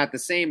 It's not the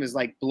same as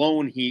like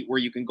blown heat where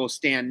you can go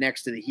stand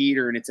next to the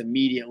heater and it's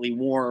immediately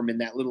warm in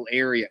that little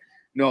area.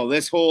 No,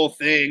 this whole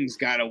thing's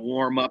got to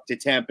warm up to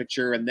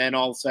temperature, and then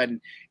all of a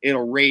sudden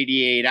it'll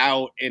radiate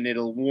out and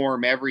it'll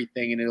warm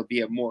everything, and it'll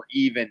be a more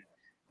even,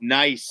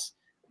 nice.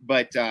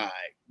 But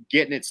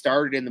getting it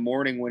started in the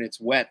morning when it's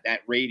wet,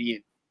 that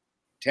radiant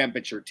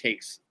temperature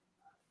takes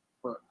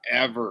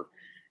forever.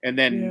 And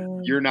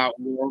then you're not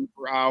warm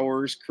for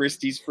hours.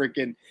 Christy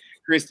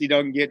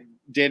doesn't get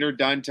dinner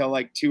done till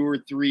like 2 or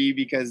 3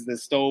 because the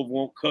stove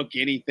won't cook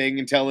anything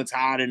until it's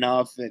hot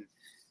enough. And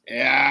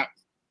that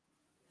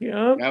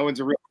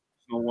one's a real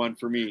personal one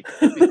for me.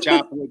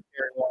 Chop wood,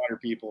 carry water,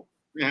 people.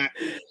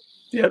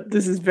 Yep,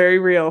 this is very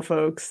real,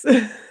 folks. You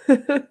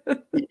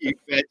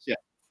betcha.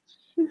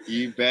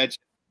 You betcha.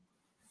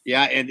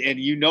 Yeah, and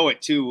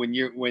it too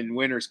when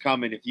winter's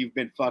coming. If you've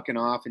been fucking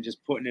off and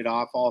just putting it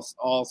off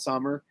all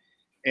summer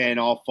and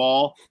all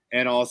fall,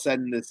 and all of a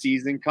sudden the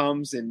season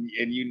comes and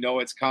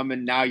it's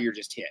coming, now you're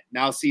just hit.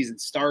 Now season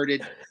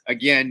started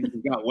again.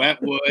 You've got wet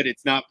wood.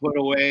 It's not put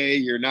away.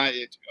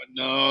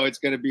 It's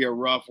going to be a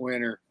rough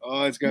winter.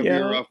 Oh, it's going to be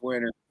a rough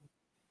winter.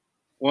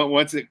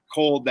 Once it's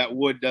cold, that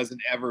wood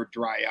doesn't ever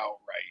dry out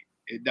right.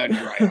 It doesn't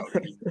dry out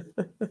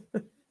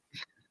anymore.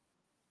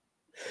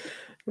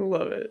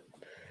 Love it.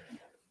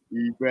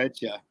 You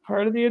betcha.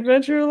 Part of the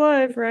adventure of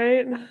life,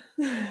 right?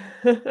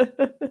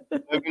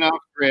 Living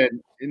off grid,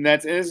 and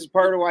this is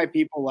part of why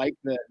people like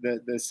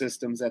the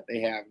systems that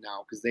they have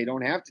now, because they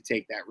don't have to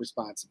take that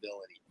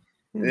responsibility.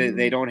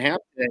 They don't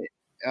have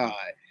to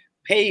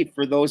pay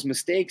for those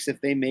mistakes if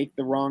they make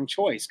the wrong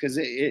choice, because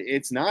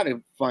it's not a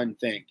fun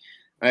thing.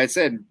 I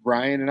said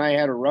Brian and I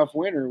had a rough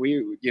winter.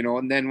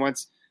 And then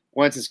once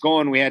it's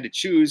going, we had to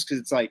choose, because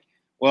it's like,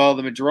 well,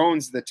 the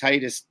Madrone's the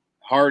tightest,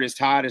 hardest,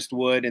 hottest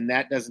wood, and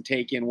that doesn't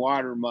take in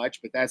water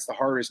much, but that's the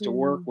hardest to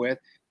work with,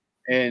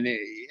 and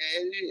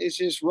it's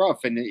just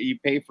rough, and you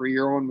pay for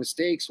your own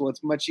mistakes. Well,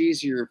 it's much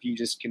easier if you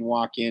just can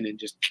walk in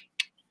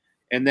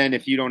and then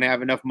if you don't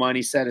have enough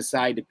money set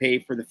aside to pay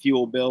for the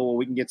fuel bill, well,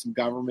 we can get some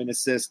government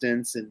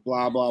assistance and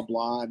blah blah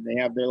blah, and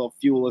they have their little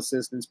fuel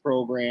assistance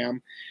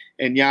program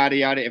and yada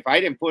yada. If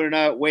I didn't put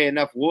away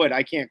enough wood,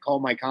 I can't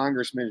call my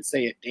congressman and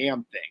say a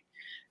damn thing.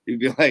 He'd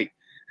be like,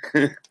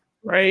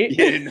 right?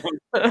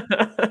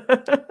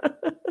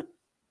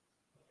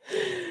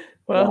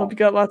 Well, I hope you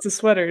got lots of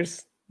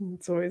sweaters.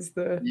 It's always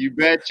you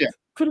betcha.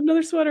 Put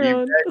another sweater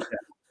on.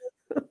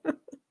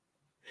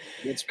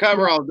 It's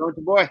coveralls, don't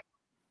you, boy?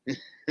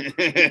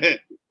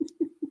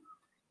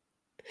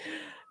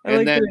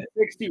 And then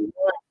 61.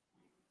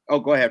 Oh,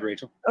 go ahead,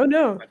 Rachel. Oh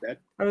no,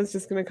 I was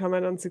just going to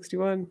comment on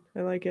 61.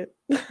 I like it.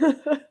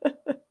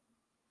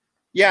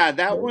 Yeah,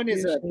 that one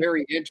is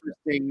very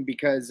interesting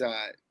because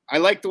I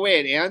like the way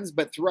it ends,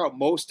 but throughout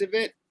most of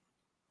it,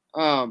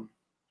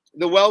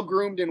 the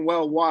well-groomed and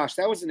well-washed,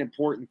 that was an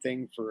important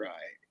thing for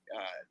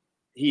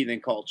heathen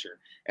culture.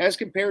 As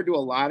compared to a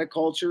lot of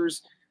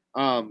cultures,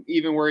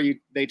 even where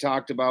they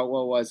talked about,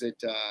 what was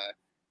it,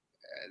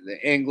 the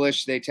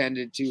English, they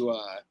tended to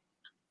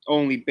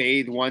only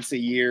bathe once a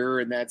year,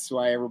 and that's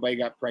why everybody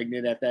got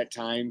pregnant at that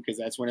time, because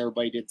that's when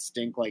everybody did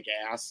stink like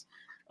ass.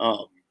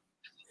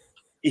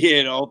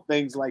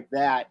 Things like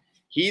that.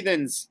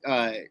 Heathens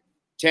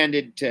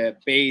tended to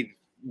bathe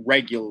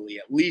regularly,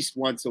 at least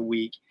once a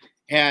week.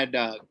 Had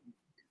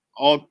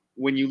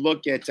when you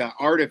look at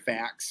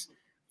artifacts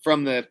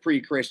from the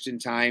pre-Christian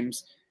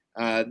times,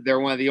 they're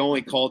one of the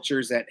only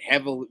cultures that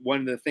one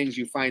of the things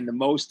you find the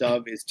most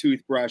of is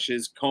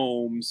toothbrushes,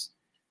 combs,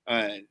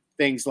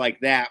 things like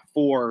that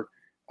for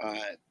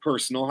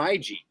personal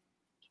hygiene.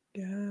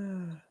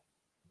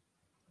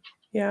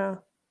 Yeah.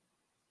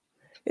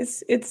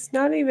 It's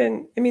not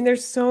even, I mean,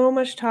 there's so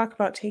much talk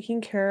about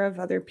taking care of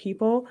other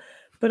people,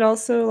 but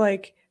also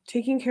like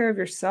taking care of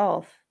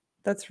yourself.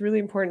 That's really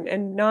important.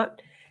 And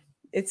not,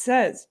 it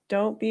says,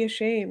 don't be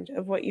ashamed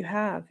of what you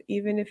have,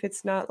 even if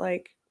it's not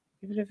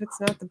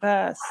the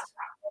best.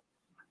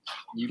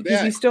 You Because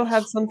bet. you still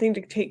have something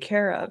to take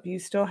care of. You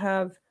still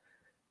have,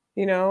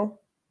 you know,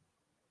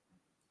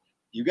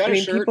 You got I a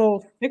mean, shirt.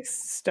 people fix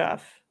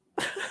stuff.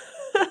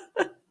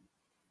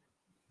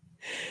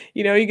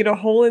 You know, you get a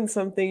hole in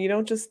something, you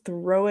don't just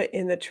throw it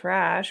in the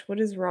trash. What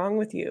is wrong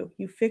with you?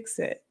 You fix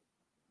it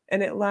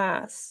and it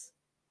lasts.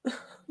 Yeah.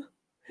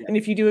 And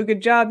if you do a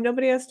good job,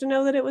 nobody has to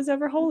know that it was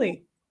ever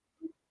holy.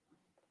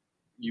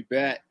 You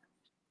bet.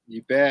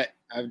 You bet.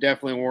 I've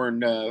definitely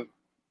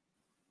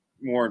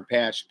worn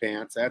patched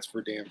pants. That's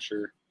for damn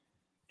sure.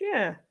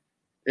 Yeah.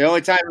 The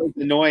only time it was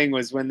annoying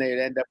was when they'd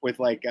end up with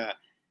like I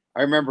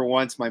remember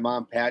once my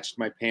mom patched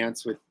my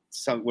pants with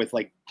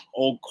like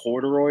old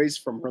corduroys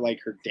from her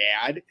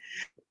dad.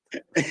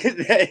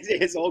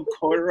 His old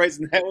corduroys,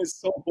 and that was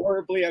so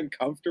horribly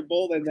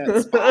uncomfortable in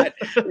that spot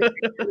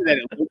that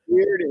it looked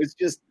weird.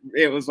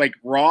 It was like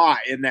raw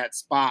in that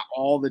spot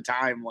all the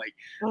time. Like,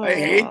 I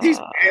hate these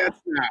pants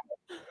now.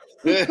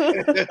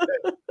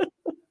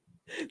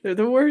 They're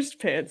the worst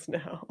pants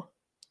now.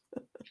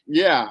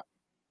 Yeah,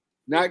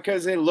 not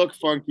because they look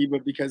funky,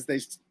 but because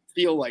they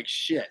feel like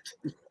shit.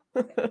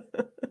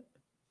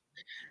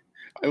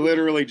 I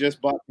literally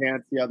just bought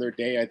pants the other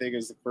day. I think it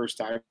was the first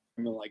time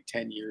in like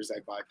 10 years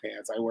I bought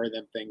pants. I wear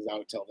them things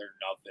out till they're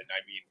nothing.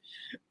 I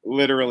mean,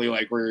 literally,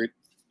 like where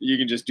you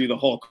can just do the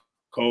Hulk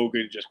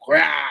Hogan, just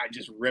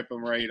rip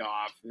them right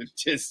off. It's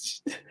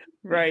just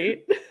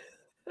right.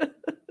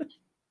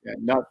 Yeah,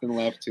 nothing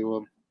left to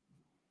them.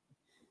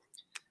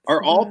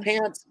 Are all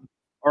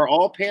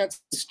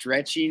pants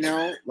stretchy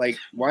now? Like,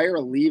 why are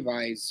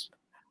Levi's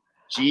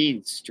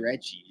jeans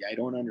stretchy? I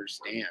don't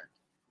understand.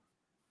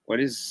 What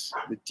is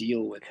the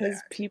deal with that?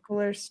 Because people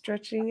are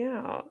stretching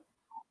out.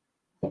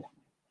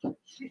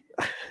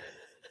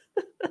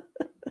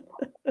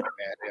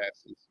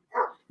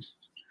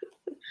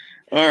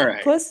 All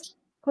right. Plus,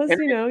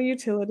 you know,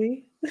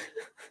 utility.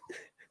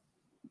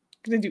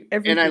 Gonna do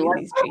everything in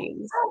these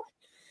jeans.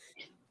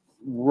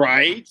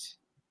 Right.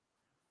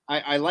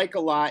 I like a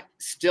lot,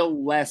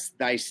 still less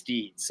thy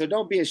steed. So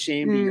don't be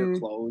ashamed of your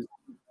clothes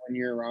when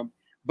you're around.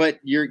 But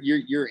your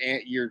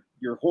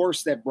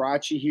horse that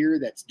brought you here,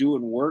 that's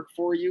doing work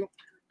for you,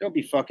 don't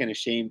be fucking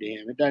ashamed of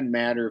him. It doesn't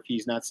matter if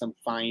he's not some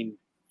fine,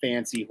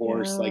 fancy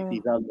horse like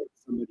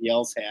somebody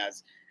else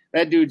has.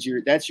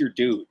 That's your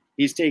dude.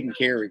 He's taking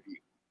care of you.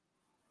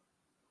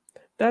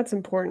 That's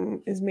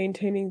important, is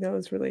maintaining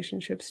those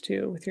relationships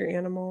too with your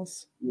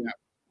animals. Yeah.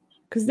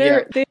 Because they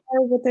are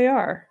what they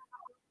are.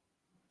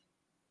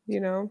 You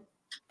know?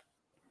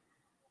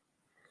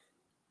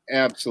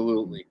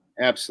 Absolutely.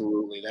 That's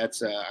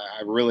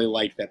I really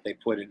like that they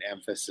put an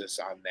emphasis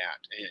on that,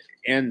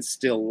 and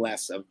still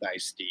less of thy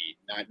steed,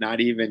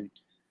 not even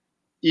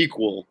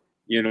equal.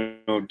 You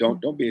know,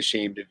 don't be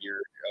ashamed of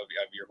your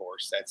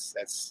horse.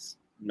 That's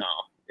no,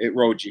 it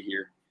rode you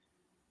here.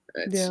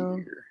 Let's see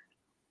here.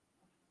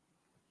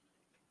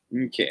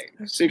 Okay,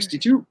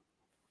 62.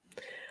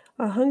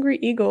 A hungry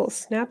eagle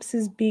snaps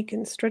his beak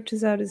and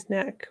stretches out his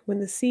neck when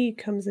the sea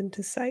comes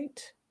into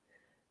sight.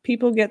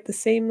 People get the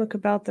same look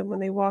about them when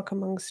they walk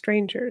among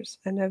strangers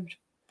and have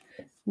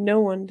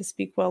no one to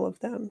speak well of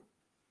them.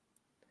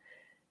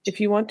 If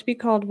you want to be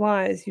called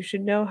wise, you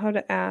should know how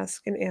to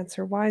ask and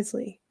answer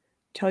wisely.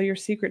 Tell your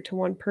secret to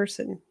one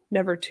person,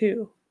 never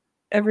two.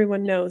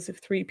 Everyone knows if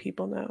three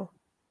people know.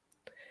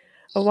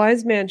 A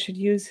wise man should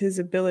use his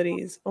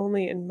abilities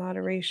only in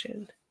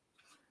moderation.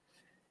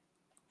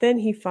 Then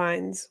he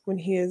finds, when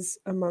he is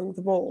among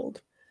the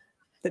bold,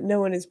 that no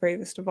one is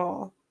bravest of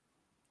all.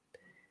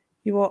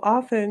 You will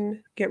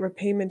often get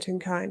repayment in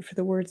kind for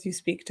the words you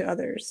speak to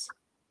others.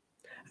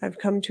 I've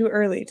come too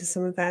early to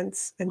some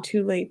events and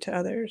too late to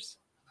others.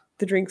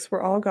 The drinks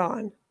were all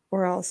gone,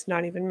 or else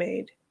not even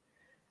made.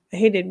 A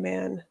hated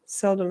man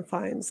seldom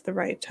finds the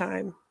right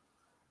time.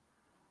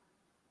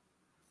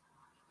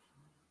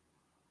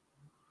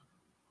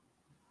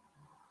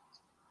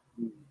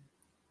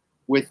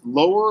 With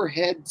lower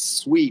head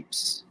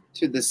sweeps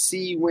to the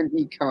sea when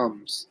he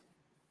comes,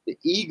 the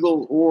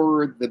eagle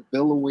o'er the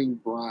billowing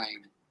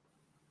brine.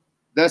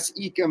 Thus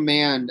eke a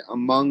man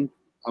among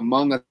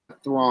a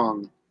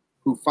throng,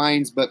 who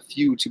finds but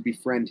few to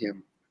befriend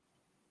him.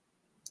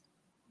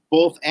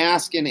 Both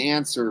ask and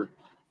answer,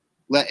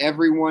 let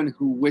everyone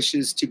who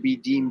wishes to be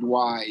deemed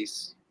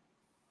wise.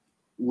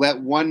 Let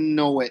one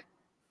know it,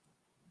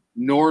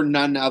 nor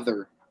none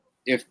other.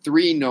 If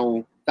three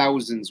know,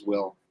 thousands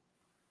will.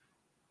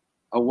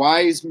 A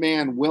wise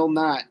man will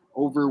not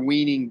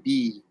overweening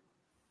be,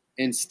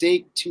 and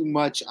stake too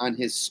much on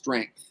his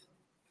strength.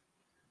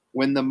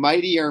 When the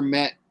mighty are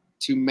met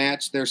to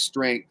match their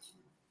strength,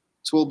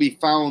 'twill be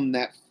found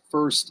that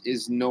first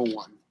is no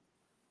one.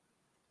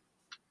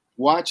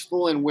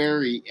 Watchful and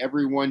wary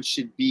everyone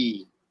should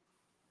be,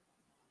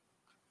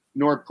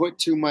 nor put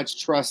too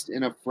much trust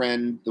in a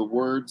friend. The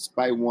words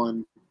by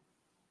one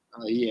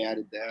He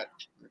added that.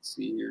 Let's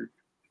see here.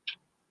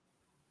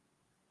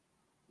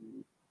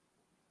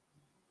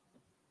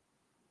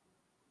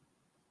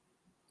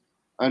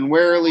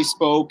 Unwarily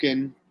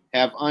spoken,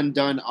 have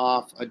undone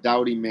off a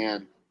doughty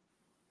man.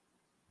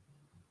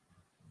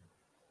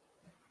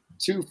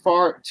 Too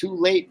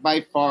late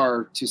by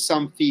far, to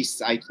some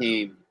feasts I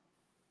came,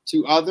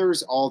 to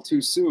others all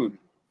too soon.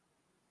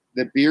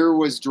 The beer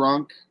was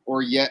drunk,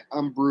 or yet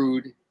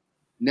unbrewed,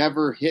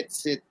 never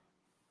hits it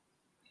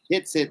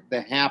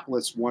the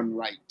hapless one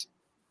right.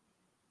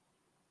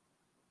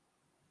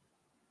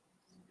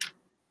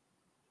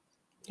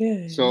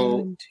 Yeah, so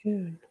in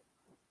tune.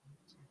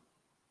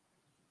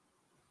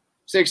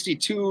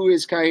 62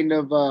 is kind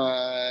of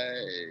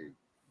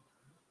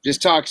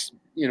just talks,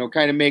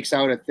 kind of makes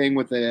out a thing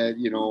with an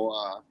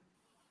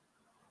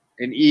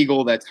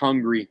eagle that's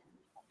hungry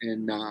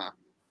and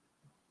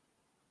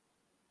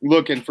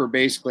looking for,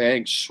 basically, I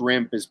think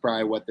shrimp is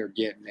probably what they're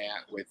getting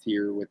at with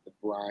here with the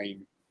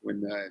brine,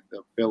 when the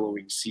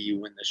billowing sea,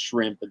 when the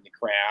shrimp and the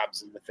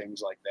crabs and the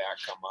things like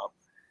that come up.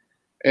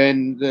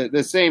 And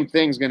the same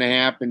thing's going to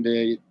happen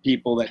to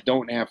people that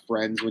don't have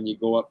friends. When you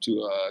go up to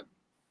a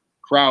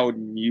crowd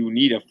and you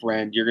need a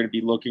friend, you're going to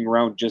be looking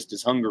around just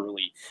as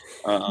hungrily.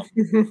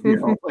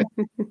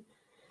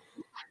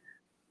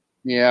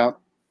 Yeah,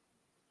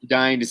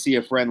 dying to see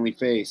a friendly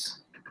face.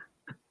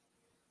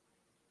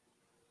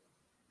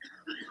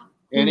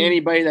 And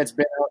anybody that's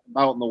been out and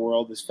about in the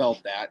world has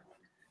felt that.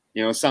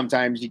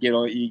 Sometimes you get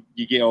over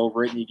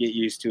it and you get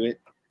used to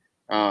it.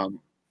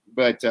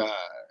 But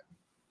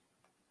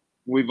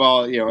we've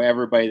all,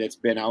 everybody that's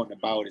been out and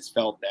about has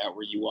felt that,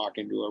 where you walk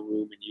into a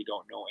room and you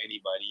don't know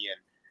anybody, and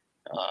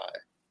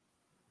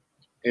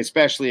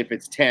especially if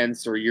it's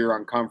tense or you're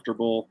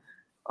uncomfortable.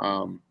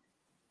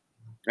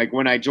 Like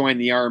when I joined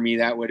the Army,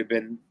 that would have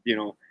been,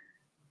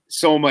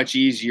 so much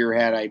easier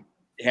had I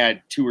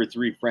had 2 or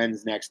 3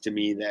 friends next to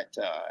me that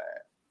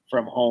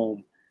from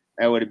home.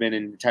 That would have been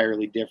an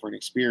entirely different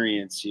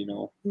experience.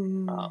 You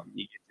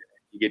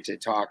get to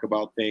talk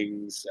about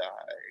things,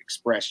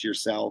 express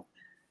yourself.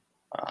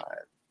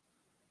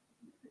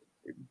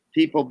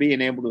 People being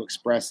able to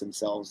express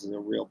themselves is a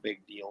real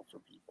big deal for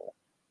people.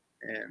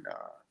 And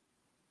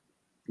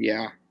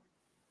yeah.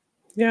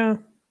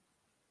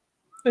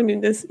 I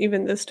mean,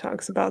 this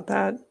talks about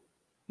that,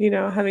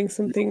 having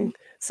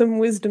some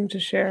wisdom to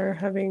share,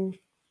 having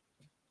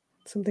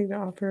something to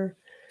offer.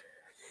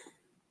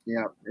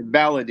 Yeah, it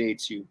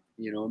validates you.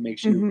 It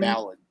makes you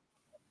valid.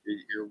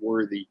 You're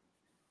worthy,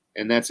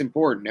 and that's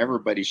important.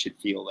 Everybody should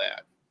feel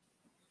that.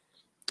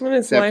 And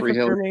it's life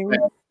affirming.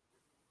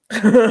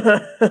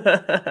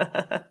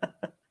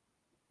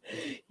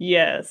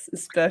 Yes,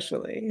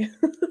 especially.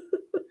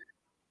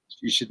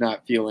 You should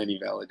not feel any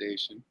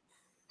validation.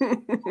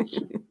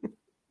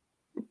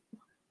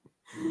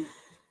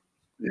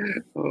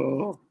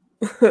 Oh,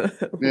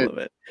 love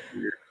it.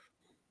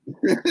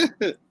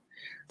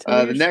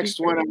 The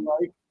next one I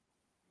like.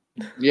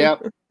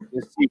 Yep,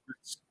 the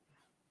secrets.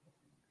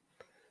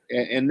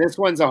 And this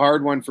one's a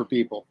hard one for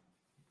people.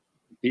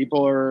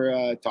 People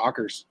are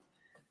talkers.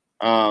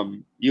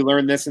 You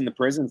learn this in the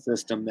prison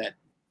system, that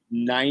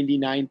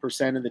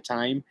 99% of the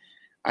time,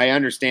 I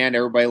understand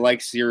everybody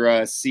likes your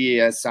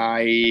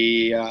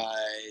CSI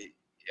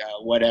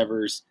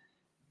whatevers,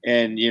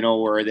 and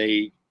where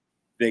they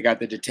got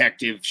the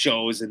detective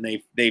shows and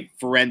they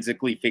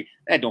forensically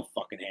that don't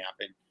fucking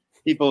happen.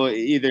 People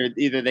either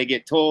they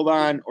get told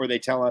on or they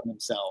tell on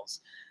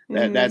themselves.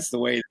 That's the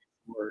way it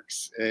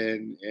works.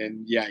 And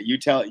yeah, you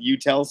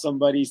tell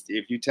somebody,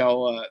 if you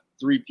tell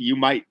 3, you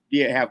might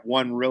have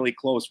one really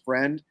close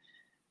friend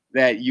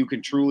that you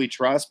can truly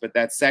trust, but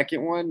that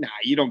second one, nah,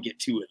 you don't get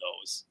 2 of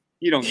those.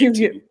 You don't get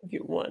 2. You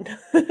get 1.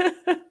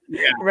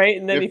 Yeah, right.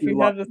 And then if you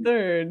have the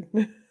third.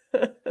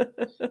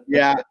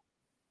 Yeah,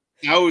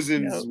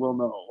 thousands will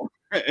know.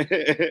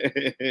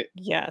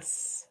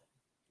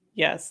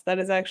 Yes, that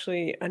is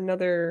actually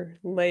another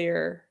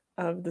layer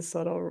of the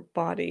subtle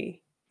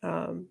body.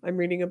 I'm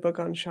reading a book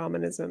on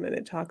shamanism, and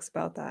it talks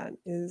about that,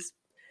 is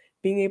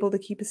being able to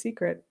keep a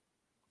secret.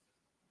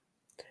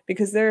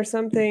 Because there are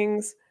some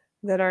things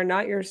that are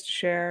not yours to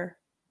share.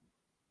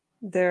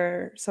 There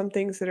are some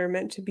things that are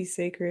meant to be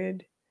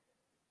sacred.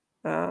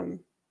 Then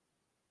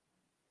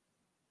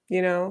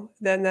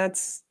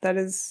that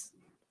is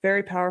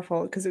very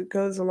powerful, because it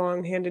goes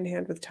along hand in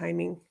hand with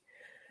timing.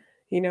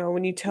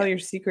 When you tell your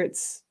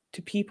secrets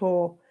to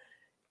people,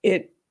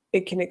 it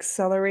can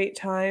accelerate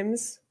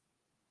times,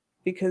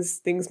 because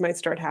things might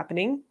start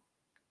happening,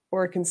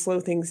 or it can slow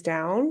things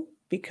down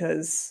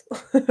because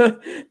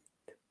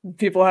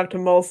people have to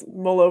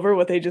mull over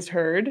what they just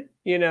heard.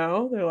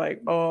 They're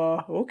like,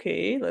 oh,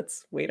 okay,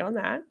 let's wait on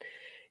that.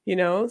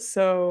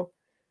 So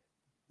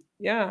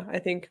yeah, I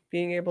think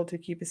being able to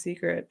keep a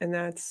secret, and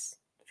that's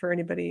for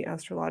anybody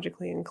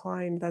astrologically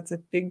inclined, that's a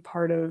big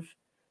part of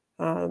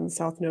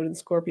South Node in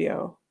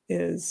Scorpio.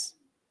 Is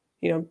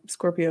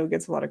Scorpio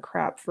gets a lot of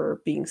crap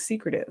for being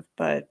secretive,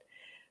 but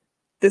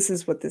this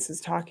is what this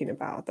is talking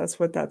about. That's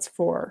what that's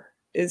for,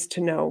 is to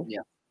know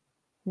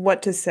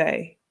what to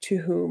say to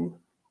whom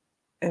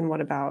and what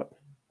about.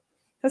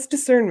 That's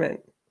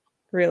discernment,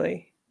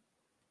 really.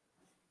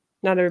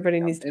 Not everybody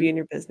needs to And be in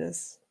your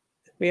business.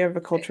 We have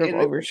a culture of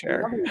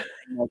overshare.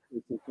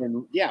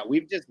 Yeah,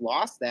 we've just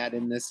lost that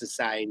in this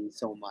society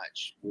so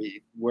much.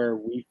 Where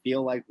we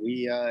feel like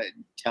we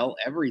tell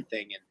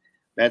everything, and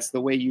that's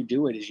the way you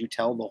do it. Is you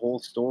tell the whole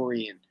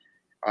story,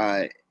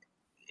 and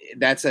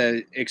that's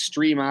a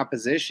extreme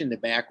opposition to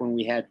back when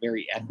we had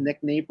very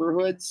ethnic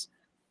neighborhoods,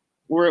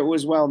 where it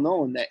was well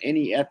known that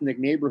any ethnic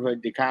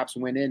neighborhood, the cops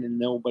went in and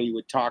nobody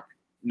would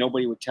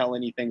tell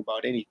anything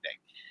about anything.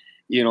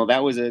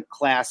 That was a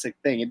classic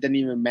thing. It didn't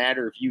even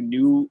matter if you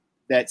knew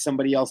that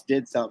somebody else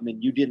did something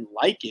and you didn't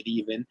like it,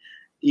 even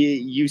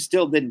you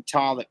still didn't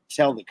tell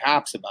the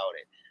cops about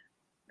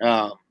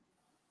it.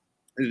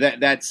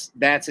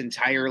 That's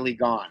entirely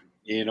gone.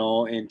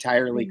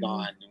 Entirely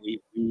gone.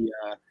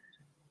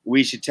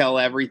 We should tell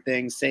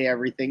everything, say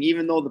everything,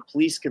 even though the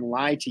police can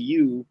lie to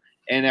you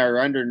and are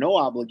under no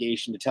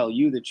obligation to tell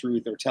you the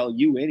truth or tell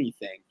you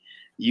anything.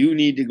 You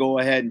need to go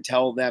ahead and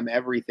tell them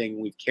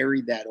everything. We've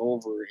carried that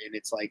over, and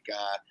it's like,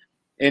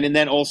 and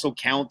then also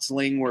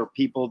counseling where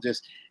people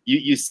just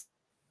you.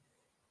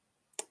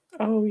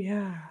 Oh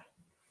yeah.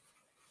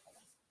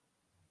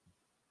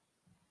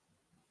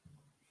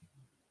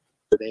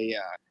 They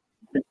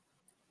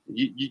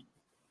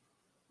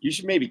you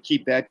should maybe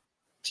keep that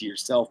to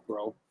yourself,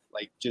 bro.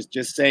 Like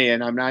just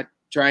saying, I'm not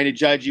trying to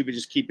judge you, but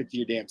just keep it to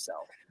your damn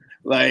self.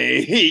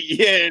 Like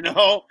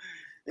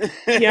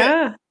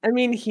Yeah, I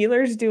mean,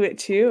 healers do it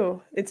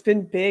too. It's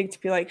been big to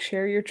be like,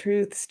 share your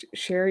truths,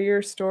 share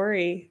your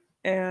story.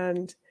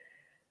 And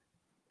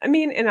I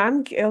mean, and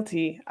I'm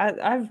guilty.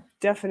 I've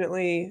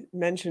definitely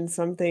mentioned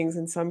some things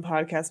in some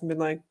podcasts and been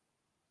like,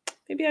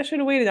 maybe I should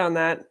have waited on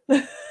that.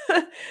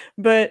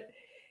 But,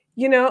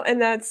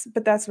 and that's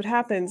what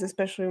happens,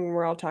 especially when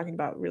we're all talking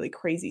about really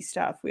crazy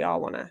stuff. We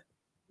all want to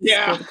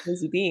spill the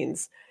crazy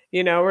beans.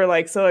 We're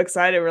like so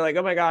excited. We're like,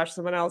 oh my gosh,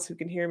 someone else who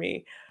can hear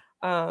me.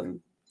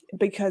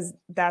 Because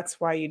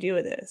that's why you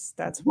do this.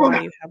 That's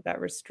why you have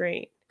that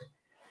restraint,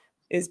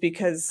 is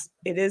because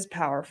it is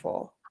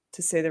powerful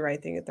to say the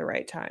right thing at the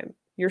right time.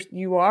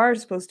 You are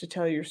supposed to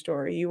tell your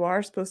story. You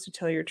are supposed to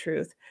tell your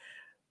truth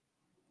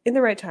in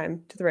the right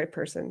time, to the right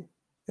person,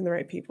 and the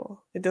right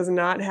people. It does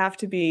not have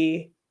to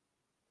be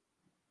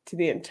to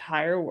the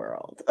entire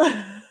world.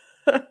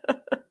 It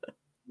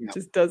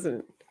just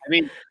doesn't. I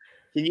mean,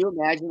 can you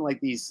imagine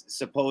like these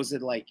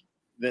supposed like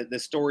the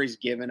stories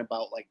given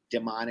about like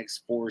demonic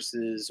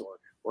forces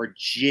or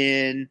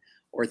jinn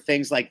or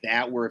things like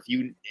that, where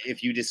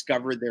if you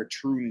discover their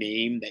true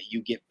name, that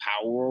you get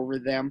power over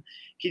them?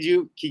 Could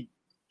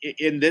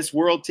in this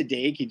world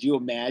today, could you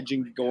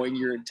imagine going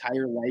your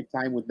entire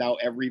lifetime without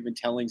ever even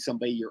telling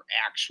somebody your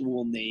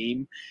actual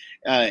name?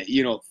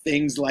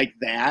 Things like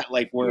that,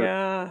 like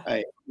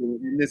where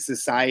in this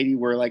society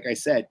where, like I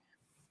said,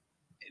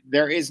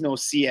 there is no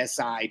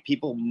CSI.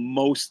 People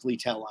mostly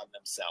tell on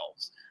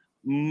themselves,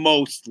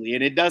 mostly,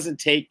 and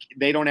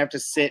they don't have to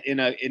sit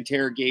in an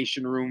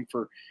interrogation room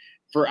for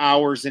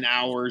hours and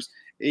hours.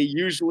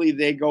 Usually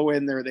they go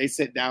in there, they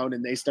sit down,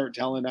 and they start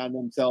telling on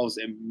themselves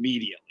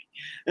immediately.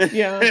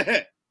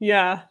 Yeah.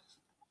 Yeah.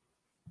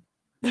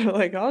 They're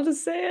like, I'll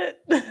just say it.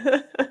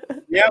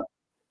 Yep.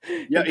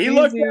 Yeah. He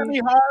looked at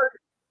me hard.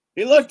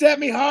 He looked at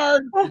me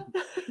hard.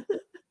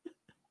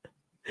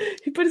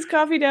 He put his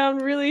coffee down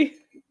really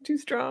too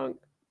strong.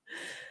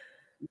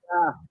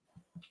 Yeah.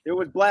 It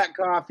was black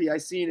coffee. I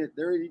seen it.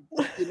 There, he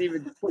didn't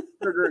even put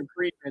sugar and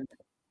cream in it.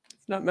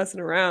 It's not messing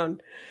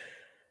around.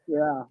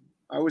 Yeah.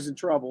 I was in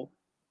trouble.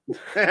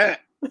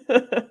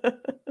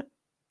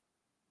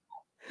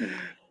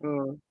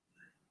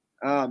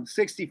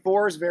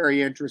 64 is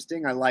very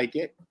interesting. I like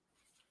it.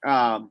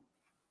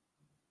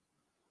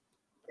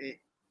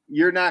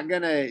 You're not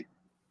going to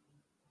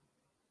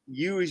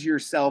use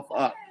yourself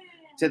up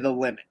to the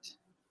limit,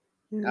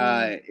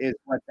 is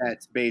what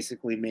that's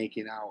basically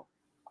making out.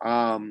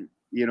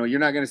 You're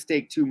not going to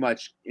stake too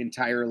much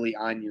entirely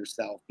on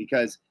yourself,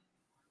 because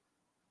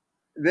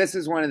this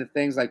is one of the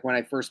things, like when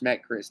I first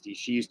met Christy,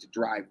 she used to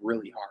drive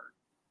really hard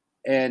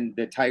and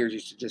the tires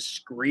used to just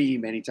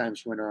scream anytime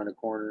she went around a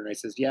corner. And I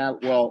says, yeah,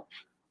 well,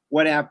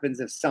 what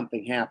happens if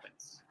something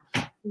happens?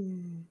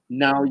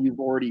 Now you've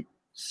already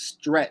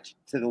stretched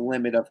to the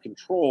limit of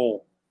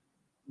control.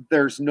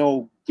 There's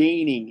no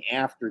gaining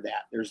after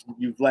that.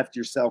 You've left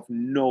yourself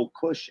no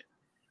cushion.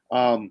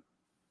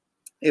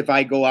 If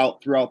I go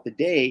out throughout the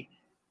day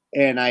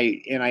and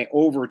I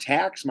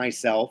overtax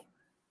myself,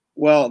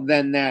 well,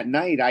 then that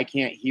night I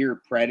can't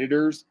hear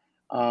predators.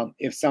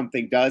 If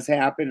something does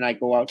happen and I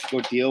go out to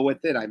go deal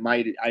with it, I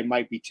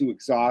might be too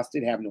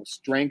exhausted, have no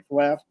strength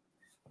left.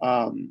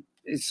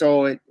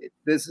 So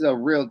this is a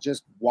real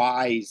just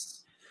wise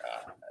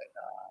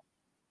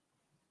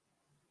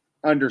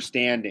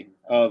understanding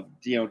of,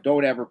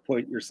 don't ever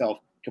put yourself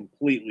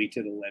completely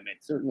to the limit.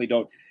 Certainly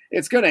don't.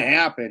 It's going to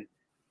happen,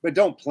 but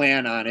don't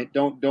plan on it.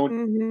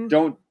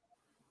 Don't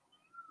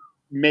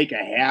make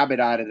a habit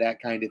out of that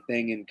kind of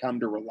thing and come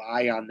to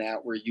rely on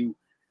that, where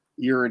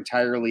you're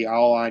entirely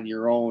all on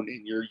your own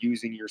and you're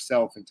using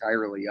yourself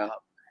entirely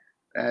up.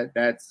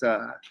 That's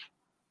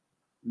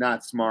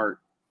not smart.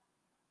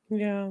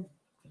 Yeah.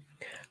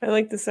 I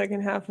like the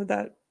second half of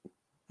that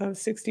of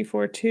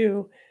 64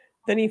 too.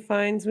 Then he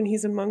finds when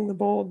he's among the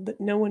bold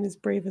that no one is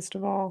bravest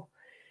of all.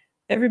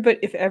 Everybody,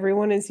 if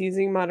everyone is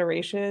using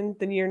moderation,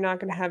 then you're not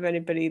going to have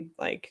anybody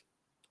like,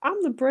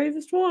 I'm the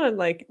bravest one.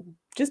 Like,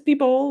 just be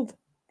bold.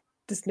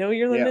 Just know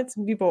your Yeah. limits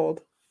and be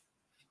bold.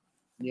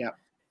 Yeah.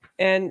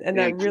 And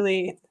that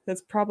really,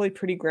 that's probably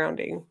pretty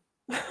grounding.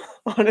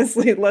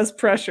 Honestly, less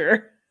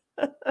pressure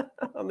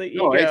on the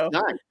ego. No, it's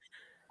nice.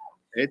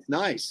 It's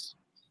nice.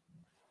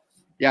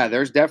 Yeah,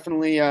 there's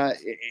definitely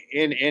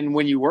and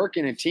when you work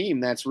in a team,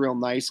 that's real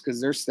nice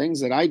because there's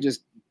things that I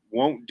just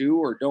won't do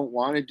or don't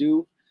want to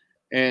do,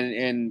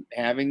 and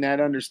having that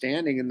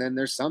understanding. And then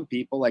there's some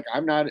people like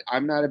I'm not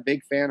a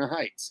big fan of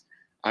heights.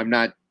 I'm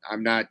not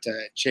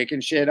chicken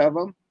shit of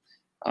them.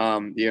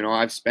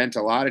 I've spent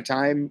a lot of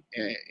time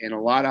in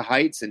a lot of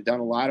heights and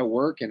done a lot of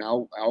work, and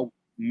I'll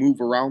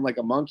move around like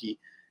a monkey,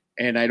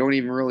 and I don't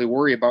even really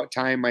worry about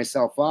tying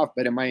myself off.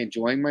 But am I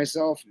enjoying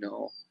myself?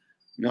 No.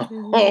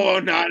 No,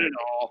 not at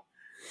all.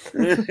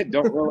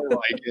 Don't really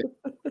like it.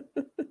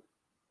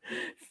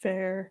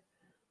 Fair.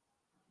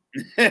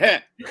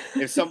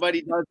 If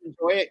somebody does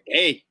enjoy it,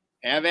 hey,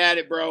 have at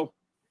it, bro.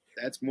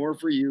 That's more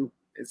for you.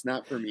 It's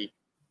not for me.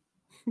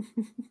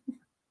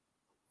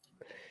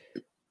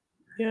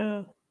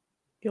 Yeah.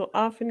 You'll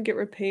often get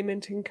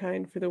repayment in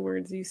kind for the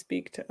words you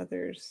speak to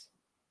others.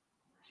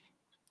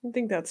 I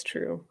think that's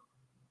true.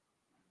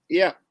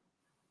 Yeah.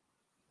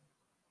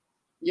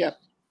 Yeah.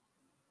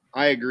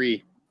 I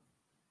agree.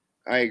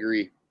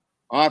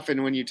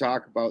 Often when you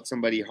talk about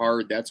somebody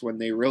hard, that's when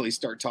they really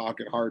start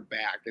talking hard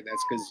back. And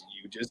that's because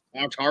you just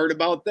talked hard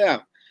about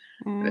them.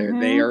 Mm-hmm.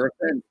 They are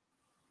offended.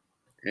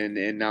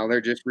 And now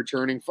they're just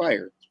returning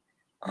fire.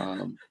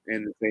 And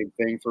the same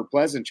thing for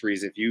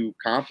pleasantries. If you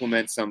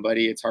compliment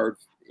somebody, it's hard,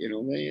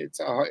 it's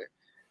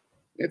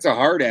a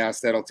hard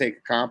ass that'll take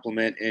a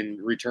compliment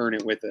and return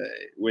it with a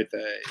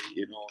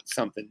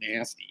something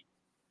nasty.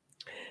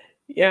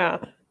 Yeah.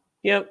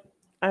 Yep.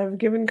 I've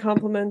given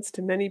compliments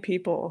to many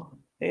people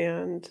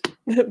and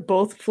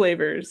both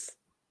flavors.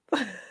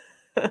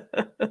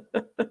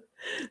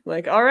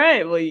 Like, all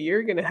right, well,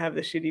 you're going to have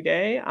the shitty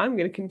day. I'm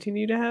going to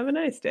continue to have a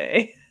nice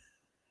day.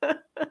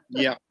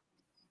 Yeah.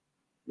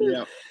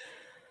 Yeah.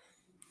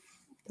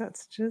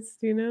 That's just,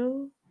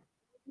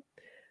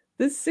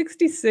 This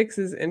 66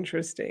 is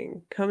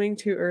interesting. Coming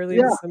too early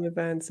to some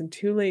events and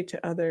too late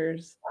to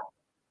others.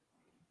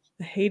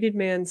 The hated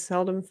man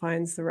seldom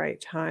finds the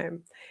right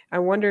time. I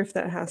wonder if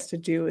that has to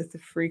do with the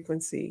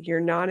frequency.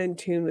 You're not in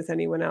tune with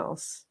anyone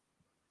else.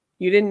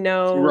 You didn't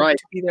know to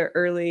be there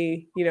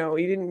early. You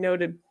didn't know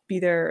to be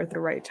there at the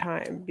right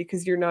time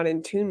because you're not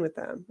in tune with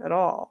them at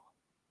all.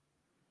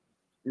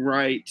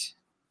 Right.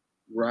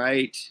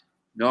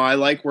 No, I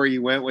like where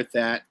you went with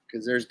that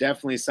because there's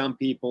definitely some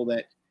people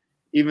that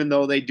even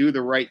though they do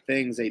the right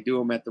things, they do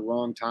them at the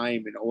wrong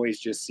time and always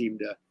just seem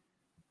to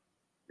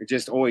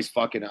just always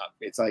fucking up.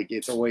 It's like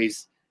it's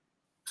always,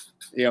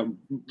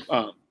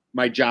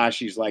 my Josh,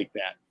 he's like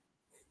that,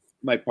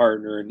 my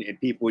partner, and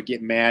people would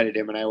get mad at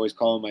him, and I always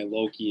call him my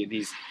Loki, and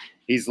he's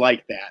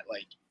like that.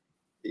 Like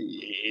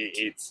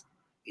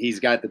he's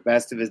got the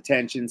best of his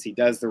intentions. He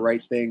does the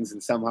right things,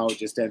 and somehow it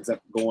just ends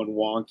up going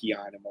wonky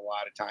on him a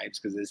lot of times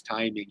because his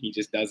timing, he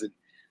just doesn't.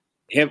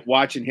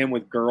 Watching him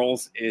with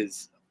girls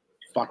is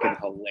fucking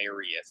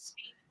hilarious.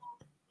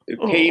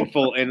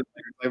 Painful, and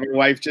my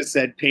wife just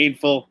said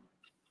painful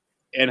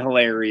and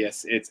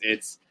hilarious.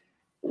 It's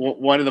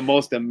one of the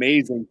most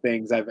amazing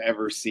things I've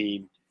ever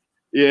seen.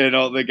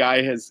 The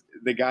guy has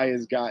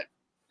got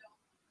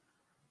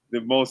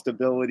the most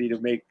ability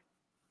to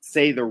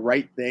say the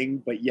right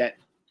thing, but yet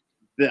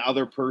the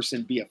other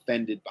person be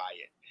offended by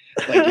it.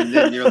 Like, and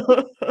then you're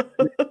like, going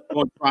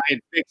to try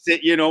and fix it,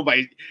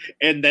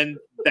 and then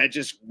that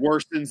just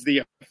worsens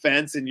the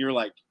offense, and you're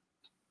like,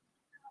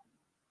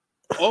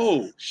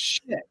 oh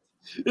shit.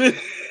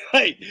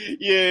 Like,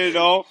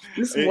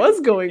 this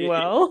was going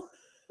well.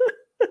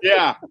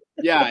 Yeah.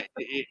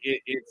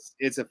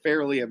 It's a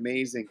fairly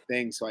amazing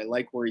thing. So I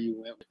like where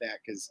you went with that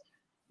because,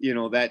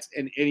 that's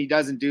and he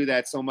doesn't do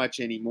that so much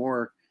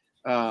anymore.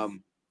 But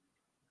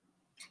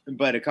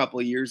a couple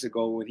of years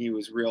ago when he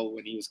was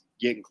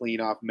getting clean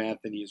off meth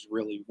and he was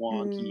really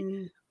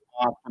wonky,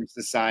 off from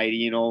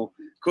society,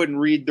 couldn't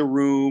read the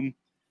room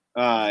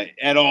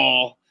at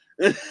all.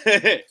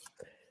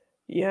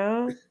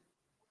 Yeah.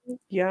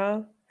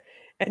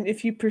 And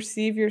if you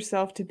perceive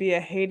yourself to be a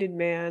hated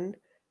man,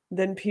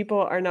 then people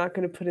are not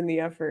going to put in the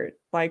effort.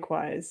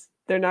 Likewise,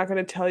 they're not going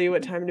to tell you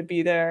what time to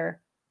be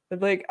there. They're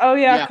like, oh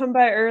yeah, come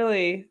by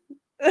early.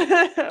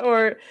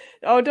 Or,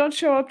 oh, don't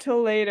show up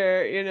till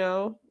later,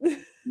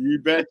 You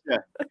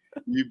betcha.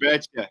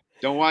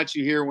 Don't want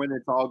you here when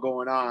it's all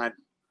going on.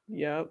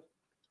 Yep.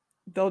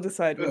 They'll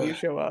decide when you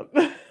show up.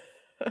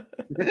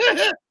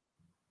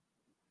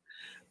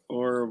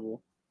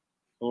 Horrible.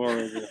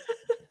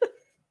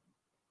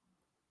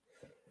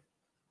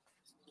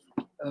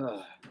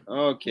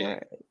 Okay.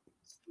 Right.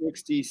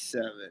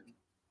 67.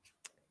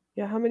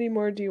 Yeah, how many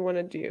more do you want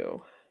to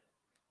do?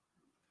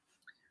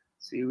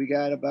 See, we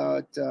got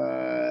about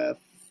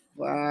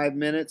 5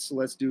 minutes. So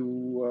let's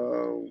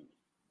do.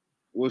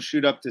 We'll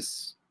shoot up to,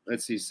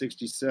 let's see,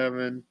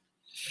 67.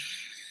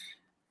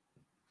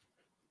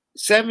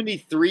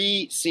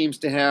 73 seems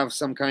to have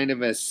some kind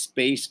of a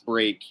space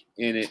break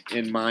in it,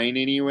 in mine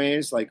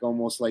anyways, like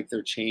almost like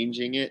they're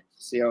changing it.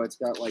 See how it's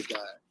got like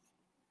a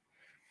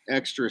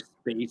extra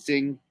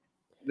spacing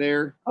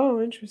there? Oh,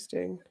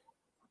 interesting.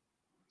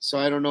 So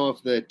I don't know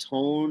if the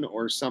tone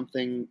or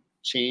something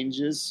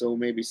changes, so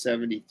maybe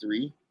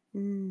 73.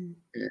 Mm,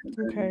 And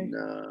okay.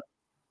 then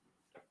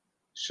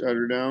shut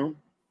her down.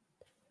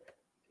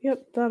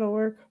 Yep, that'll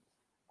work.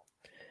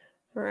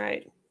 All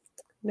right.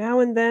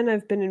 Now and then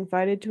I've been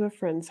invited to a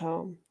friend's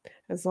home,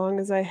 as long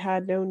as I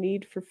had no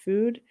need for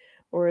food,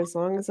 or as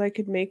long as I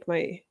could make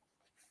my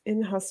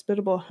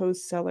inhospitable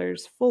host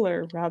cellars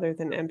fuller rather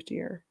than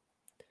emptier.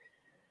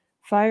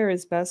 Fire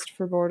is best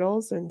for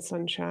mortals and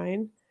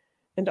sunshine,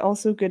 and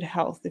also good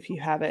health if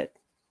you have it,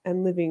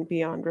 and living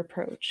beyond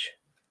reproach.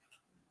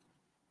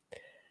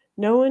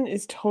 No one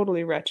is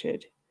totally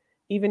wretched,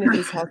 even if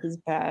his health is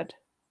bad.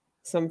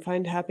 Some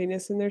find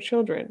happiness in their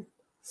children,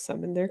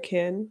 some in their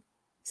kin,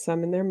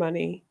 some in their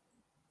money,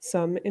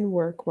 some in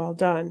work well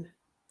done.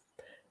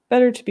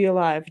 Better to be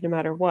alive no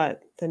matter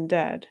what than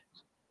dead.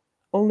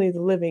 Only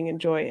the living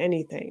enjoy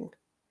anything.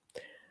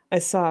 I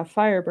saw a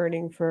fire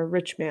burning for a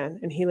rich man,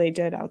 and he lay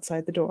dead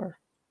outside the door.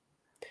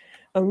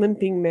 A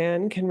limping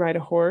man can ride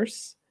a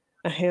horse.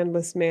 A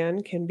handless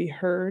man can be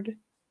heard.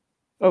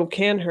 Oh,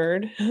 can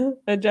herd.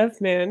 A deaf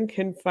man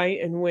can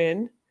fight and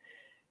win.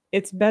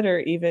 It's better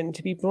even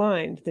to be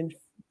blind than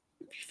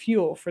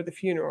fuel for the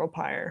funeral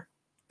pyre.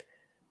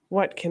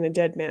 What can a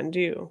dead man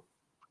do?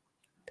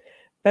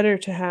 Better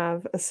to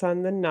have a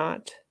son than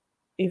not,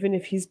 even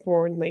if he's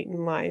born late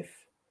in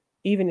life,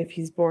 even if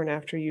he's born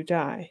after you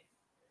die.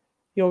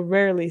 You'll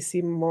rarely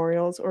see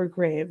memorials or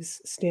graves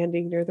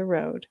standing near the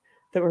road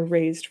that were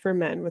raised for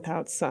men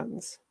without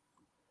sons.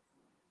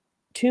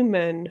 2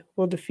 men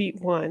will defeat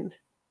 1.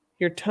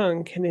 Your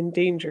tongue can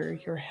endanger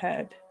your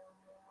head.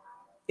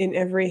 In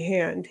every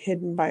hand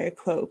hidden by a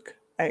cloak,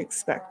 I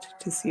expect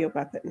to see a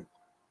weapon.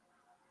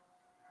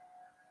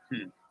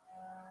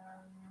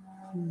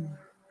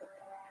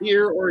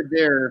 Here or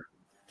there,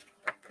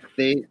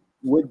 they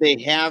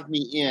have me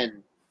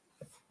in,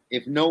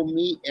 if no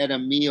meat at a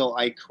meal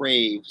I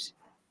craved,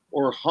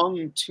 or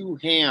hung 2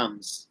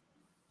 hams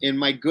in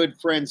my good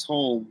friend's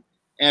home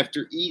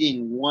after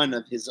eating one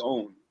of his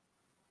own.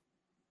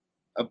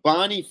 A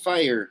bonny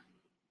fire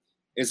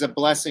is a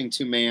blessing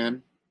to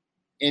man,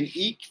 and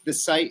eke the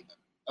sight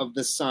of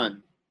the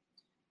sun,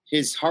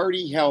 his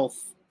hearty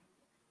health,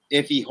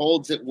 if he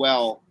holds it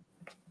well,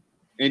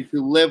 and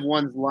to live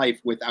one's life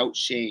without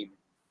shame.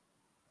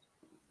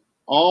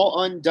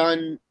 All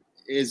undone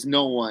is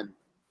no one,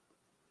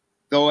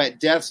 though at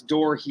death's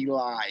door he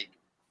lie.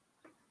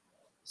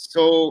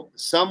 So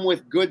some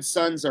with good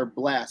sons are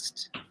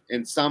blessed,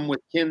 and some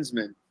with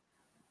kinsmen,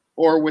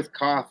 or with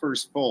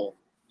coffers full,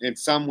 and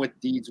some with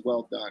deeds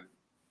well done.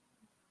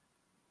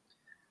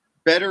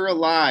 Better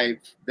alive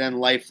than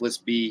lifeless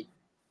be.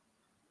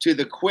 To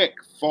the quick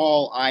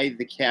fall I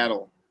the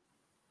cattle.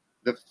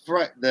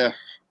 The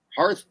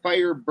hearth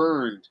fire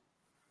burned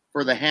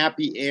for the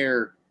happy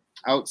air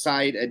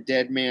outside a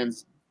dead man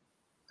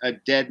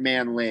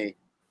lay.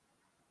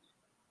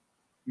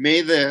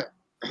 May the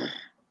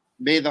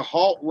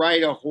halt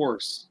ride a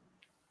horse,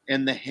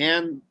 and the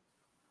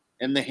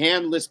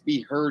handless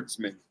be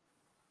herdsman.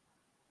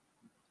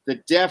 The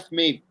deaf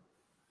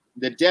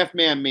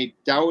man may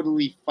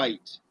doubtily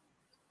fight.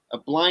 A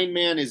blind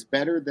man is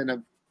better than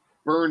a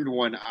burned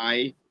one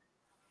eye.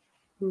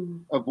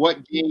 Of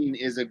what gain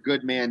is a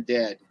good man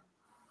dead?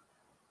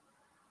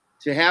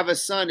 To have a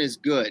son is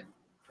good,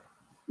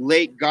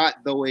 late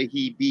got though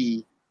he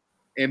be,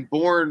 and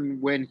born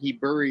when he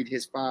buried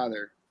his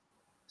father.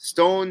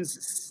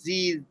 Stones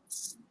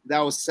seeds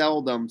thou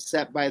seldom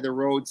set by the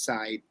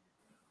roadside,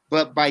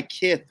 but by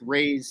kith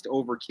raised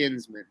over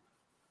kinsmen.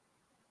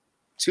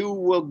 Two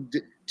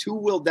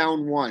will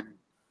down one,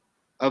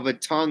 of a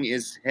tongue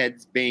is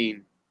head's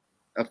bane.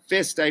 A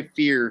fist I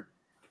fear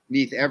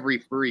neath every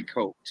furry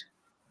coat.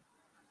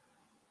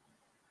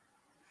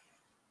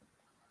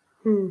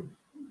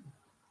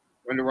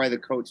 Wonder why the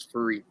coat's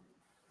furry.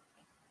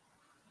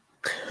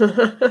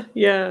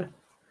 Yeah.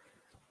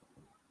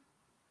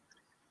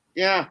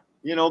 Yeah,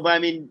 but I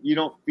mean, you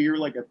don't fear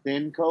like a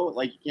thin coat.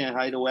 Like you can't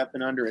hide a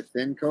weapon under a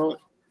thin coat.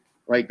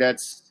 Like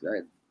that's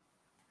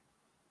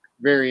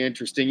very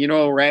interesting.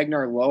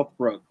 Ragnar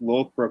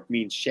Lothbrok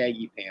means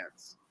shaggy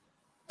pants.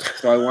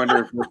 So I wonder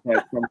if this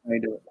has some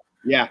kind of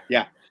yeah.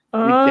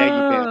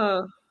 Shaggy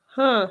pants.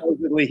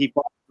 Supposedly he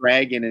fought a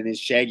dragon, and his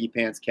shaggy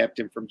pants kept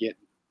him from getting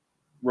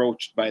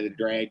roached by the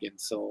dragon.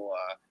 So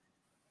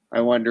I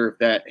wonder if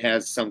that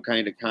has some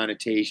kind of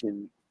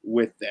connotation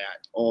with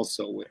that.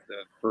 Also with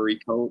the furry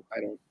coat, I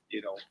don't.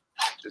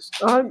 Just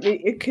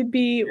it could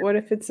be. What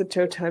if it's a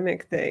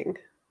totemic thing?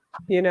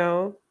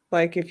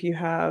 Like if you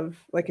have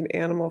like an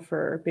animal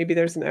fur, maybe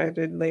there's an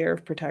added layer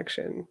of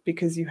protection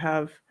because you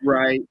have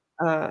right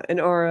an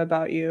aura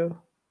about you.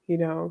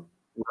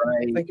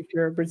 Right. Like if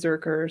you're a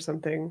berserker or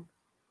something.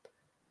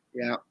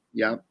 Yeah.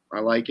 Yeah. I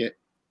like it.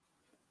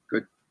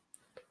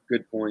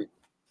 Good point.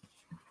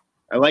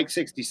 I like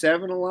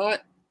 67 a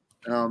lot.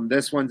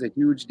 This one's a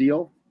huge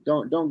deal.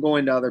 Don't go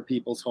into other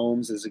people's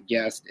homes as a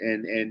guest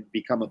and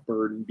become a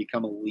burden,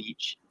 become a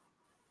leech.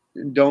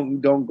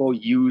 Don't go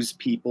use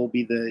people.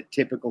 Be the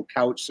typical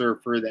couch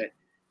surfer that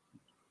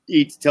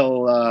eats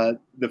till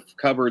the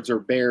cupboards are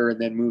bare and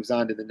then moves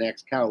on to the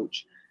next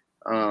couch.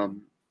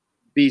 Um,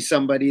 be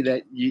somebody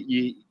that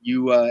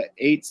you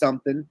ate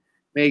something,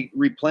 may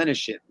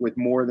replenish it with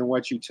more than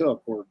what you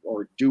took,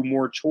 or do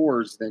more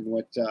chores than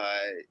what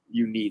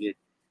you needed.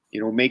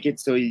 Make it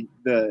so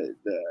the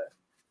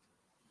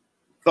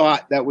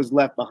thought that was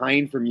left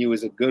behind from you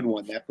is a good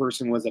one. That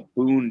person was a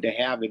boon to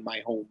have in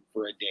my home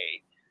for a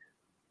day.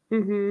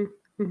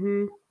 Mm-hmm.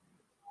 Mm-hmm.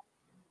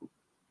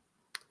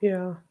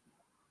 Yeah.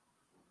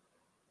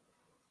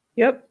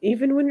 Yep.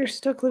 Even when you're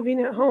stuck living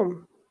at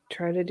home,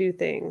 try to do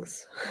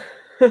things.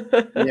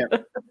 Yeah,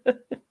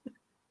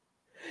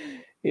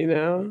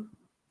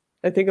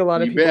 I think a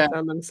lot of you people bet.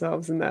 found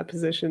themselves in that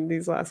position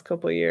these last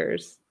couple of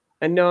years.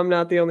 I know I'm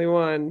not the only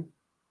one.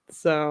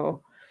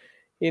 So,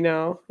 if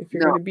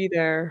you're No, going to be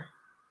there,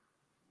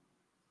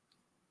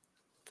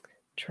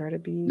 try to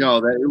be.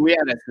 no, we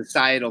had a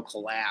societal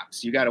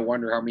collapse. You got to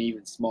wonder how many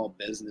even small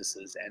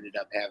businesses ended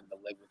up having to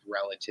live with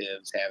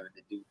relatives, having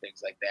to do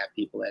things like that.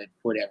 People that had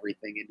put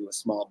everything into a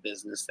small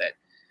business that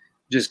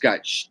just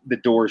got the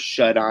doors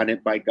shut on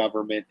it by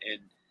government,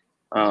 and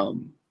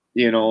um,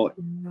 you know,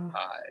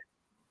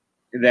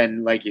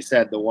 then like you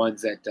said, the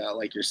ones that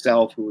like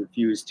yourself who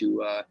refused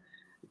to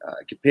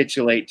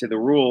capitulate to the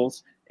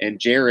rules, and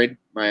Jared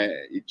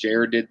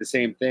did the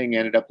same thing,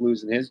 ended up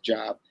losing his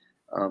job.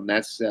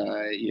 That's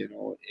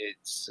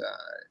it's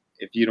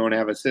if you don't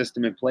have a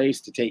system in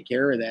place to take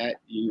care of that,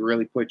 you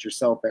really put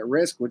yourself at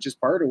risk, which is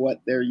part of what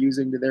they're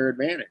using to their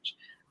advantage.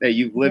 That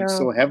you've lived Yeah.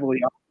 so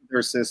heavily off of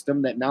their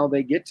system that now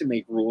they get to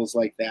make rules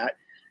like that,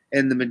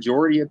 and the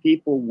majority of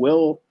people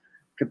will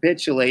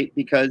capitulate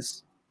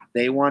because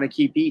they want to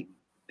keep eating,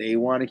 they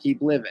want to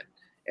keep living,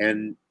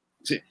 and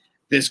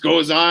this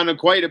goes on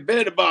quite a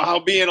bit about how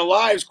being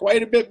alive is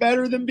quite a bit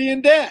better than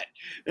being dead.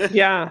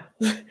 Yeah.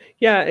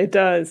 Yeah, it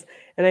does.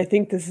 And I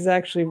think this is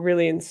actually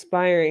really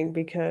inspiring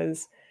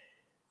because,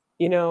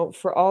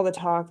 for all the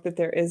talk that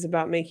there is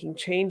about making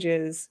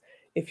changes,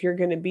 if you're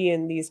going to be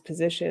in these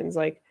positions,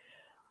 like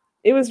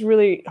it was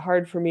really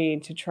hard for me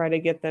to try to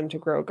get them to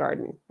grow a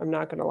garden. I'm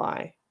not going to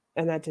lie.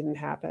 And that didn't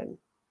happen.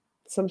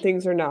 Some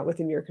things are not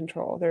within your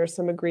control. There are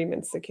some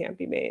agreements that can't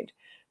be made.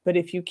 But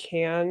if you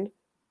can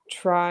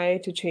try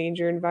to change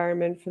your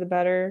environment for the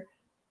better,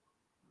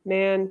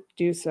 man,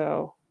 do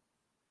so.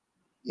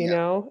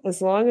 Yeah,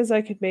 As long as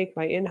I could make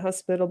my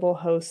inhospitable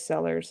host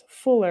cellars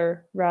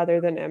fuller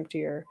rather than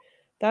emptier,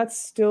 that's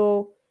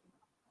still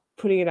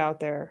putting it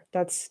out there.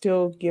 That's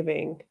still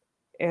giving.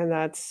 And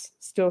that's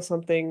still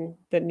something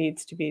that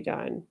needs to be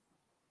done,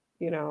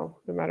 no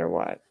matter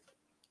what.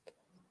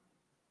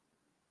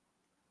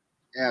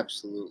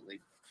 absolutely.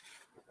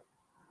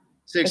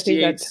 I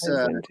think that 68's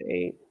ties into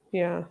 8.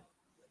 Yeah.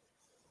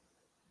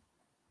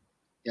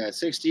 yeah,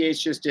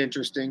 68's just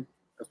interesting.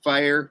 A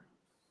fire,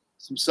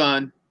 some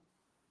sun,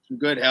 some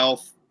good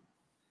health.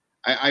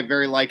 I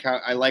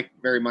like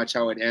very much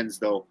how it ends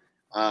though.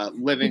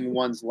 Living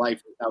one's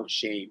life without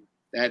shame.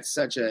 That's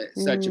such a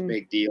Mm,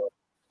 big deal.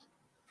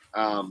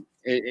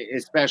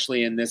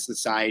 Especially in this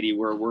society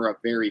where we're a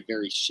very,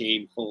 very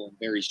shameful and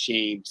very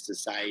shamed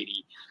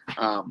society.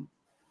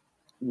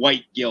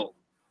 White guilt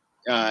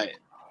uh,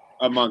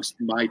 amongst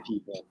my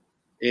people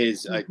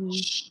is a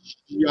mhm.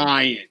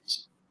 giant,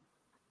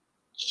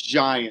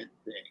 giant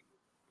thing.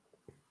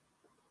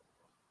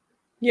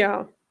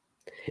 Yeah.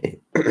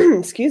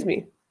 Excuse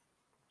me.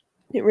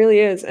 It really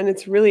is. And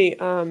it's really,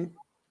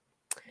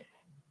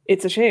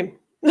 it's a shame.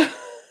 Yeah,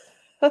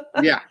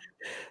 yeah,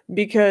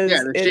 Because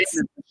the shame it's,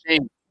 is the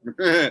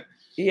shame.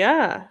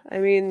 yeah, I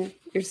mean,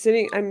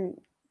 I'm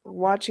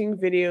watching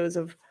videos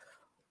of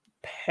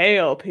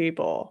pale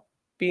people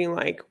being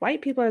like,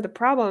 white people are the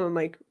problem. I'm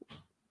like,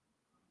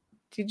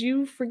 did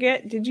you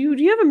forget? Do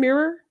you have a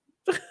mirror?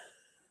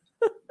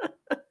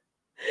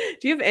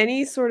 Do you have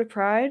any sort of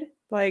pride?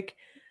 Like,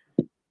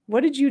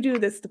 what did you do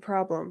that's the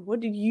problem? What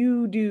did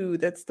you do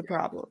that's the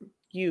problem?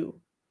 You,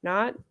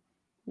 not,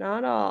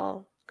 not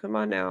all. Come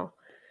on now.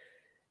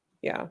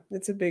 Yeah,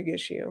 it's a big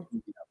issue.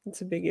 It's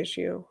a big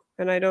issue.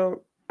 And I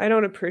don't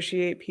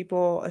appreciate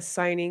people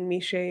assigning me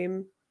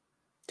shame,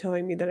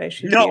 telling me that I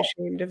should be No,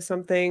 ashamed of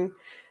something.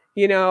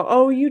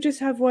 Oh, you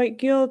just have white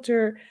guilt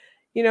or,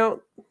 you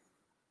know,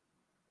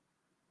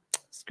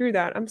 screw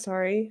that. I'm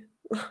sorry.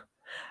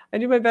 I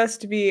do my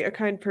best to be a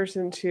kind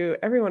person to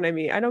everyone I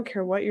meet. I don't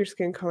care what your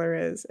skin color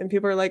is. And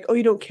people are like, "Oh,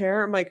 you don't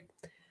care?" I'm like,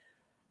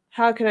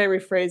 "How can I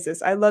rephrase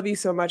this? I love you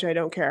so much I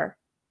don't care."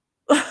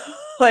 yeah,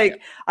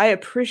 Like, I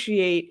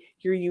appreciate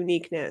your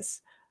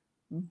uniqueness,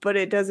 but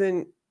it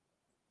doesn't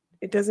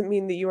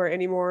mean that you are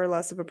any more or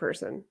less of a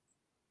person.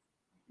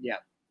 yeah,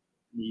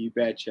 you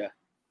betcha.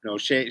 No,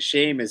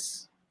 shame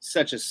is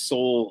such a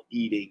soul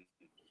eating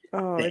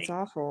Oh, thing. it's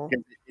awful.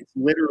 It's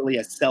literally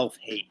a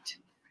self-hate.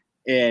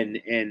 And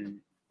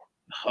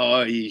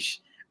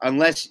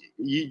unless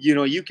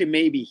you can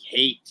maybe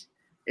hate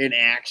an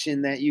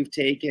action that you've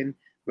taken,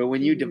 but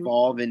when you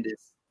devolve into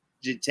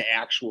to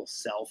actual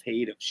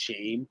self-hate of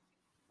shame,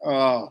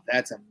 oh,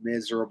 that's a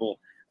miserable.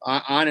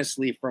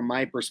 Honestly, from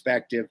my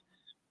perspective,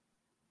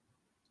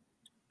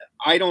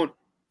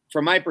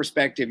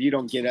 you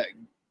don't get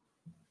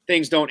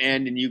things don't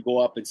end and you go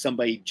up and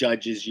somebody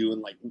judges you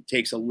and like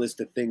takes a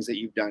list of things that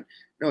you've done.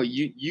 No,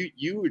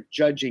 you are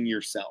judging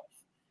yourself.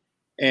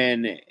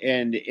 And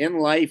in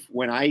life,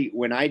 when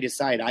I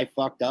decide I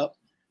fucked up,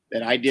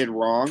 that I did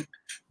wrong,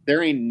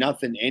 there ain't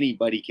nothing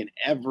anybody can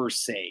ever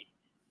say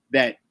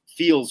that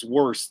feels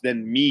worse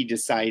than me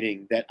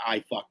deciding that I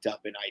fucked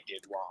up and I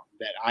did wrong,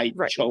 that I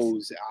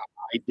chose,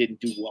 I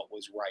didn't do what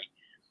was right.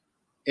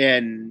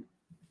 And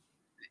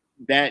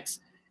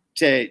that's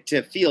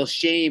to feel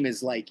shame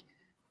is like,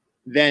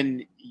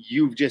 then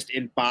you've just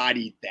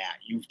embodied that.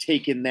 You've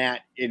taken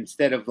that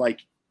instead of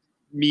like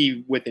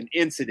me with an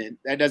incident.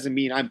 That doesn't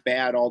mean I'm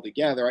bad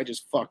altogether. I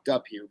just fucked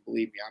up here.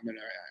 Believe me, I'm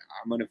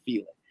gonna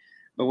feel it.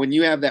 But when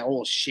you have that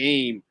whole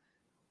shame,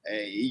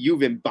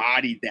 you've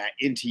embodied that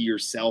into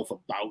yourself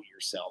about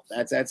yourself.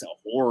 That's a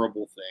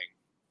horrible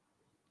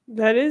thing.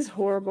 That is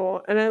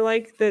horrible. And I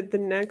like that the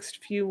next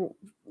few,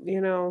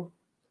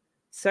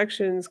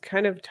 sections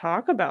kind of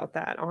talk about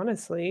that,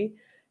 honestly.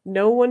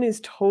 No one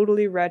is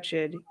totally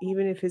wretched,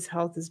 even if his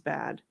health is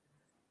bad.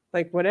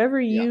 Like,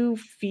 whatever you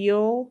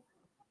feel,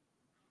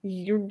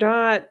 you're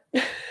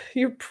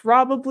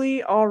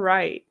probably all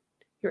right.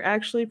 You're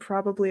actually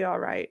probably all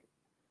right.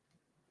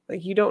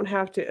 Like, you don't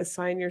have to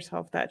assign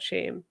yourself that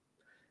shame.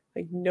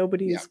 Like,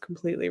 nobody's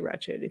completely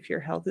wretched. If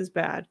your health is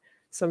bad,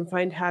 some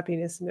find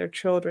happiness in their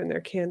children, their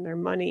kin, their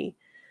money.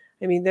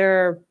 I mean,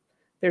 there's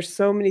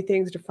so many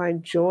things to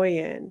find joy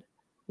in.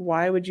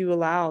 Why would you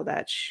allow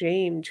that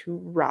shame to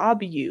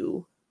rob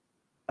you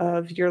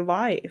of your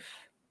life?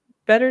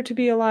 Better to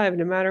be alive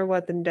no matter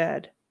what than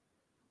dead.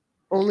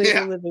 Only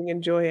the living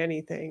enjoy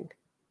anything.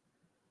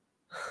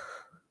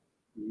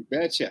 You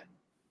betcha.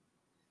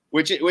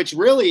 Which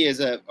really is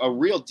a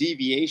real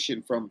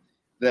deviation from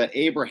the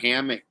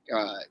Abrahamic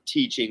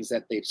teachings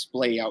that they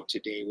splay out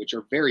today, which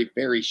are very,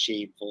 very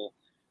shameful.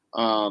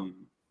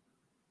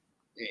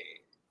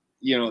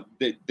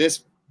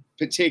 This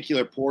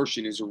particular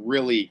portion is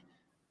really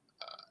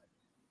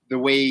the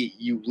way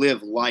you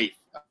live life,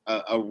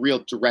 a real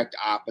direct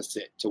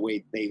opposite to the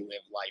way they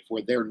live life,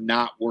 where they're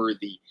not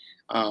worthy.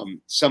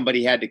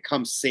 Somebody had to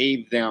come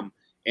save them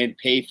and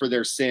pay for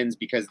their sins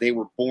because they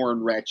were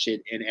born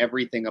wretched, and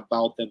everything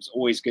about them is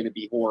always going to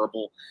be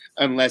horrible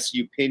unless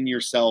you pin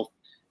yourself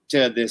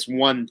to this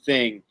one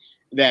thing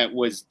that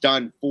was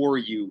done for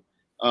you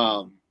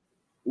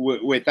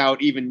without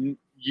even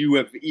you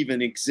have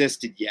even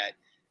existed yet.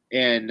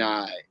 And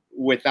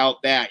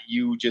without that,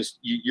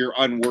 you're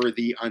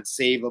unworthy,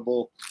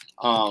 unsavable.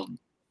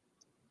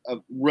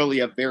 Really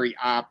a very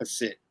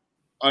opposite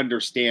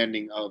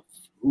understanding of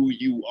who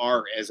you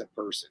are as a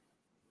person.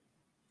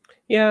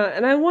 Yeah,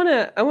 and I want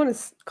to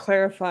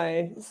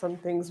clarify some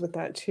things with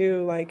that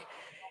too. Like,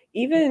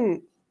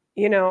 even,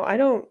 I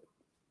don't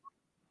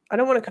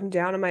want to come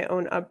down on my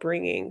own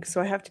upbringing,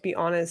 so I have to be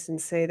honest and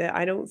say that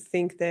I don't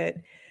think that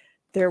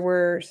there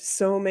were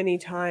so many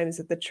times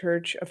that the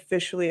church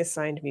officially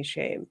assigned me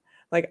shame.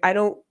 Like, I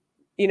don't,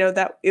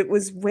 that it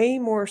was way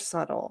more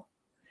subtle.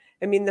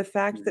 I mean, the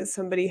fact that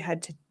somebody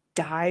had to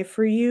die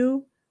for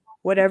you,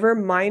 whatever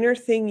minor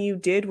thing you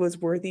did was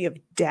worthy of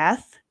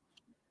death,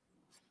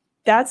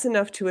 that's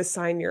enough to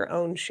assign your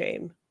own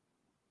shame.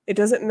 It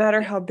doesn't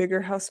matter how big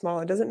or how small.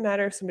 It doesn't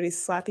matter if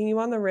somebody's slapping you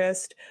on the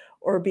wrist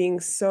or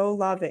being so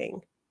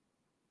loving.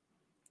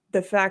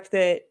 The fact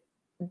that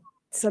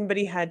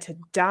somebody had to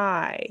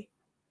die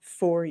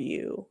for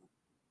you,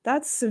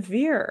 that's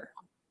severe.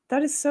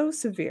 That is so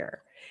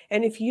severe.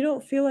 And if you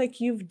don't feel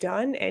like you've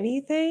done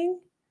anything,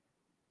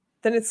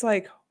 then it's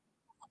like,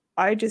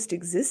 I just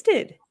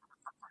existed.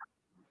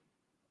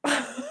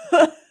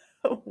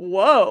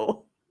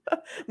 Whoa.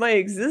 My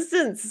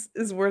existence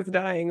is worth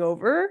dying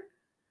over.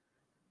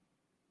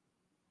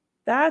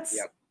 That's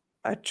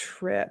a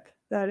trip.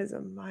 That is a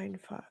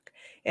mindfuck.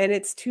 And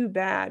it's too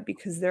bad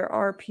because there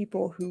are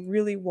people who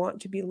really want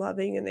to be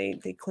loving and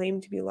they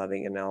claim to be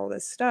loving and all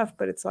this stuff.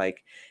 But it's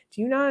like,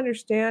 do you not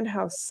understand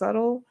how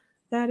subtle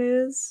that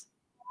is?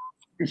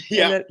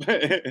 Yeah.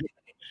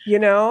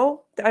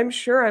 I'm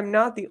sure I'm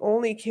not the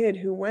only kid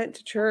who went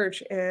to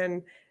church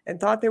and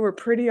thought they were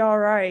pretty all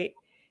right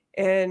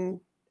and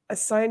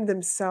assigned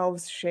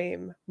themselves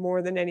shame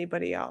more than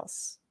anybody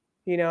else.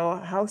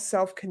 How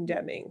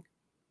self-condemning,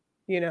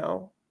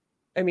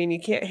 I mean, you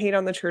can't hate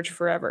on the church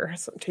forever.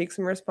 So take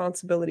some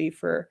responsibility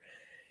for,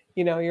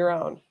 your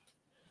own.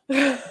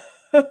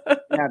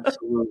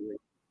 Absolutely.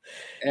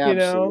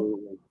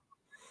 Absolutely.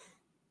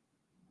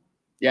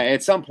 Yeah,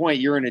 at some point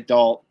you're an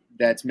adult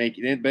that's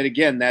making it. But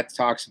again, that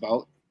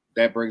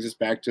brings us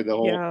back to the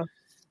whole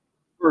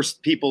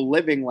first people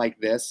living like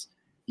this.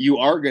 you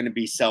are going to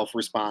be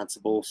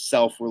self-responsible,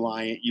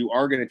 self-reliant. You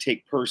are going to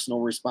take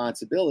personal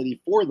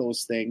responsibility for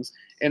those things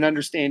and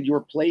understand your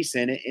place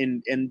in it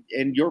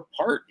and your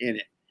part in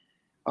it.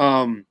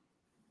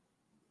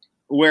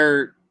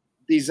 Where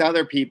these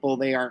other people,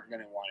 they aren't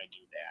going to want to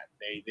do that.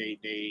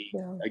 They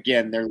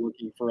again, they're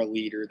looking for a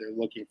leader. They're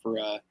looking for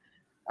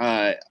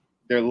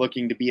they're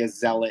looking to be a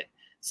zealot,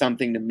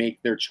 something to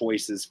make their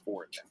choices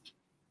for them.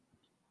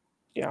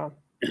 Yeah.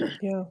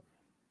 Yeah.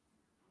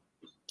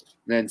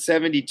 Then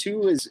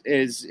 72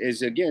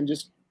 is again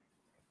just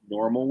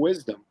normal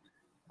wisdom.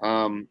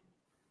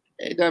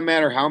 It doesn't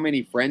matter how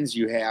many friends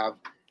you have.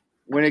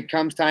 When it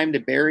comes time to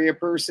bury a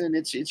person,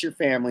 it's your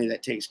family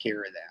that takes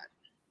care of that.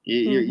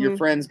 Your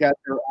friends got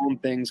their own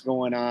things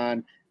going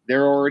on.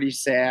 They're already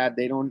sad.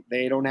 They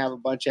don't have a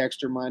bunch of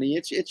extra money.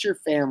 It's your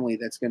family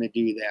that's going to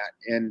do that.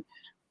 And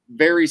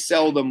very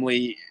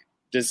seldomly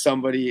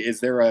is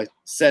there a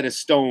set of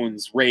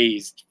stones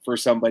raised for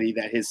somebody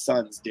that his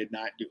sons did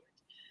not do it.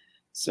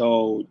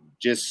 So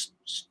just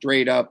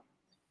straight up,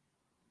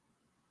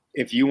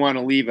 if you want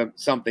to leave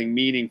something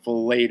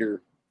meaningful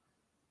later,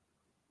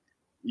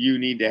 you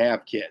need to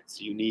have kids.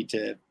 You need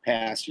to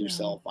pass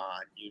yourself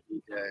on. You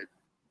need to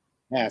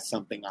pass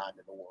something on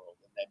to the world,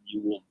 and then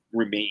you will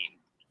remain.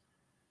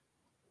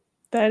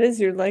 That is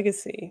your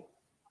legacy.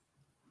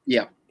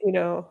 Yeah.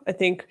 I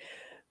think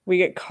we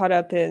get caught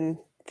up in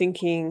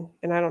thinking,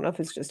 and I don't know if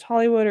it's just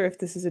Hollywood or if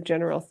this is a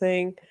general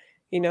thing,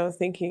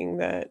 thinking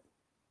that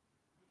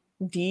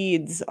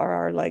deeds are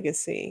our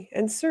legacy.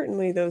 And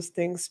certainly those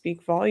things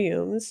speak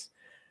volumes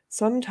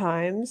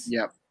sometimes.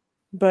 Yep.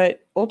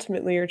 But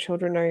ultimately your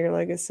children are your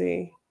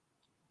legacy.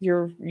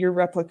 Your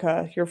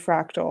replica, your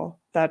fractal,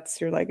 that's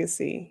your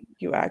legacy.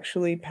 You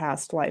actually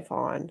passed life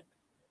on.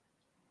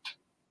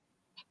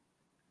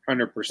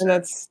 100%. And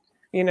that's,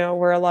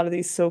 where a lot of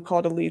these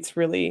so-called elites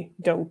really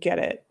don't get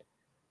it.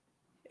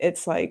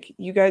 It's like,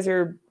 you guys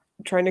are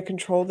trying to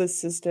control this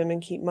system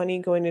and keep money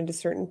going into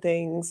certain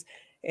things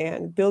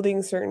and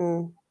building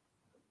certain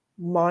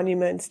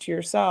monuments to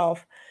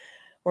yourself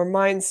or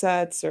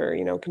mindsets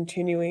or,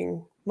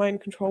 continuing mind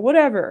control,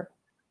 whatever.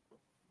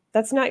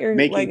 That's not your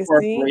Making legacy.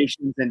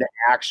 corporations into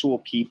actual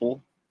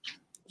people.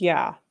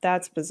 Yeah,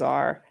 that's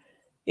bizarre.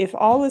 If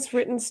all this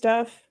written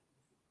stuff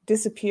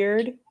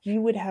disappeared,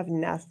 you would have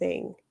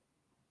nothing.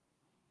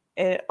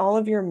 And all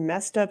of your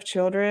messed up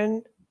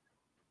children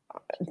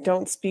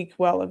don't speak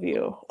well of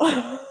you.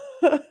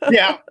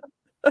 Yeah.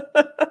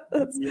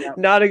 That's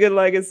not a good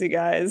legacy,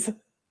 guys.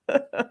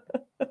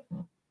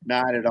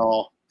 Not at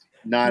all.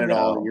 Not at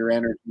all. Your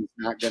energy is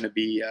not going to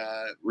be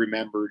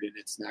remembered, and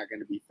it's not going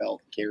to be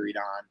felt and carried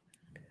on.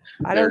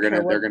 I don't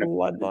care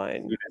what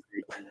bloodline.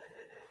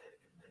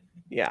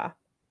 Yeah.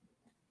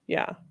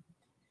 Yeah.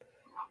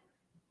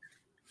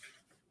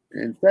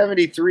 And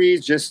 73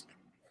 is just,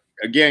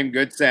 again,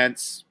 good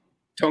sense.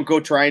 Don't go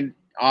trying.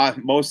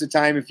 Most of the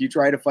time, if you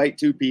try to fight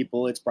two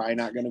people, it's probably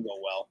not going to go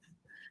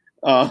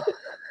well.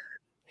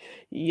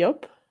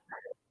 Yep.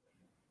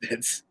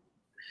 That's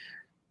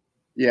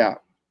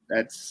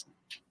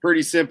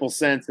pretty simple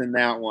sense in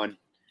that one.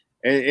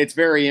 It's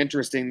very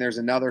interesting. There's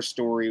another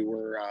story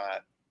where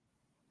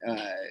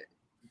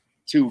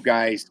two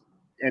guys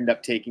end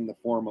up taking the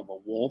form of a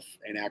wolf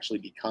and actually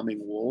becoming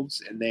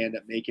wolves, and they end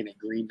up making an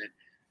agreement.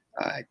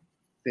 I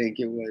think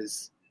it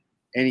was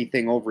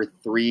anything over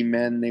 3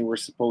 men they were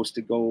supposed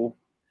to go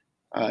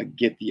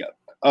get the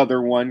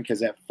other one,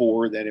 because at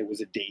 4 that it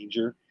was a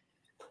danger.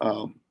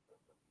 So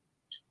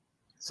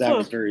that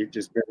was very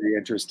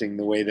interesting,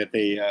 the way that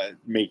they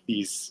make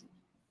these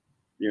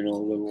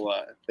little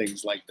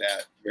things like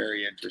that.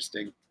 Very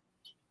interesting.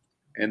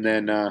 And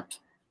then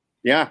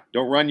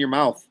don't run your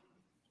mouth.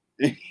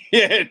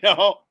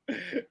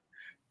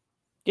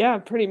 Yeah,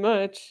 pretty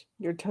much.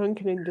 Your tongue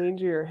can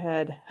endanger your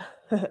head.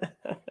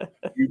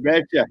 You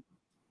betcha.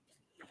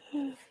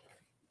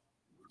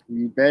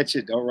 You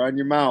betcha. Don't run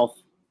your mouth.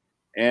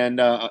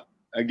 And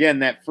again,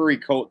 that furry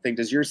coat thing.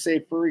 Does yours say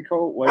furry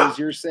coat? What does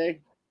yours say?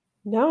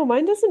 No,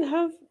 mine doesn't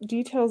have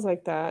details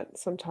like that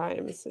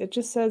sometimes. It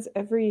just says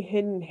every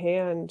hidden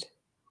hand.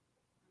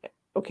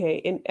 Okay,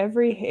 in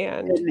every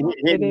hand,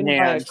 hidden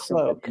by a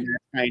cloak. So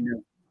kind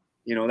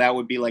of, that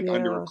would be like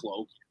under a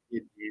cloak.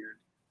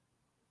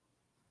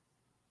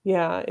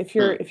 Yeah, if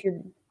you're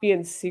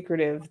being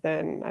secretive,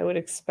 then I would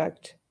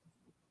expect,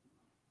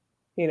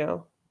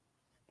 if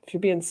you're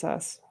being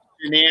sus.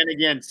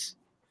 Shenanigans.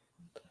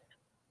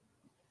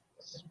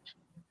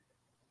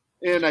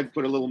 And I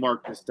put a little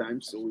mark this time,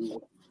 so we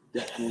will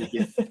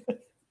definitely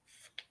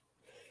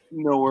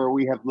know where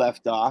we have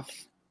left off.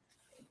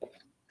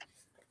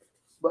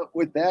 But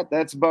with that,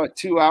 that's about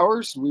 2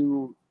 hours. We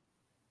will.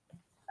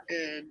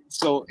 And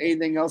so,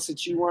 anything else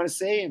that you want to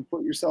say and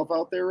put yourself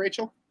out there,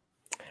 Rachel?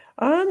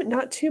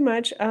 Not too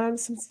much. Some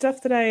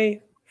stuff that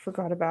I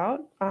forgot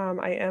about.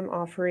 I am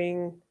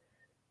offering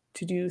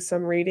to do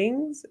some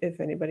readings if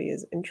anybody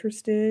is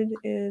interested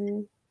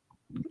in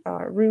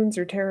runes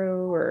or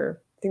tarot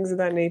or things of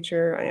that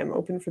nature. I am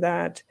open for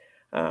that.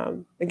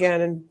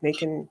 Again, and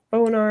making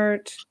bone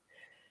art.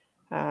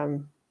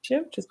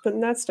 Just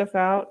putting that stuff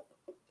out.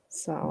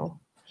 So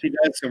she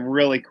does some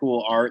really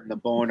cool art, and the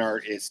bone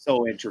art is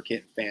so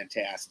intricate and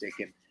fantastic.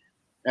 And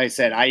like I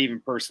said, I even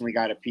personally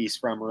got a piece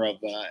from her of.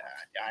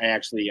 I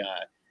actually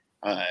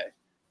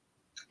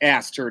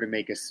asked her to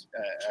make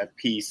a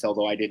piece,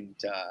 although I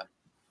didn't.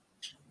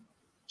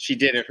 She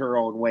did it her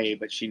own way,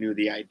 but she knew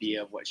the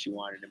idea of what she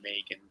wanted to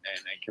make, and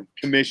I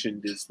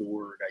commissioned is the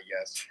word, I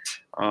guess,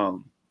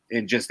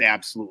 and just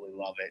absolutely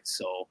love it.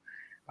 So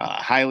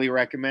highly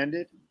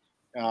recommended.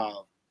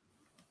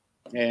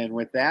 And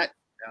with that,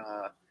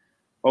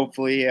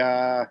 hopefully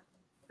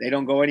they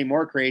don't go any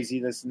more crazy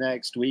this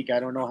next week.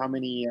 I don't know how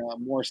many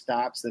more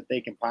stops that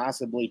they can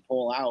possibly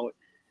pull out.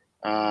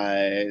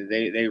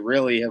 They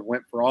really have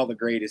went for all the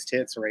greatest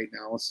hits right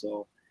now.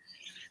 So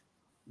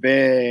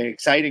big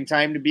exciting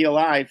time to be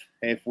alive.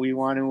 If we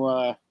want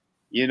to,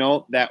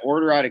 that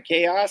order out of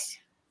chaos,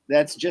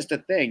 that's just a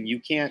thing. You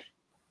can't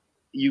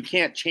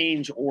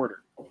change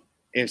order.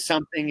 If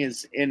something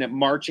is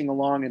marching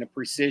along in a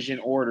precision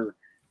order,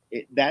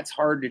 that's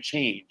hard to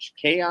change.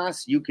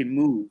 Chaos, you can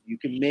move, you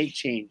can make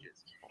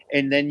changes,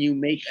 and then you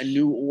make a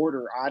new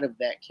order out of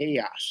that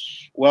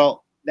chaos.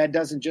 Well, that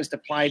doesn't just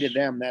apply to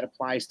them, that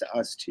applies to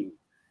us too.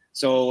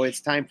 So it's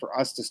time for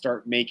us to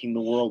start making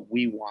the world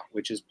we want,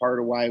 which is part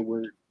of why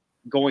we're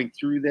going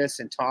through this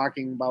and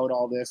talking about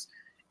all this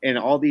and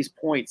all these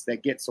points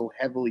that get so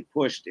heavily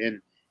pushed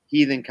in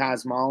heathen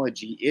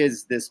cosmology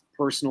is this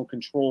personal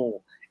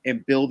control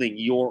and building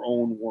your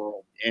own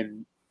world.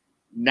 And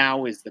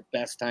now is the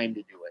best time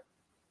to do it.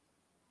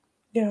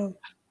 Yeah,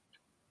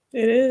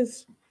 it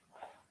is.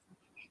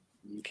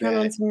 Count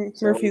on some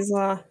Murphy's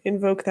Law.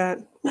 Invoke that.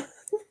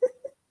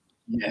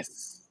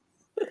 Yes,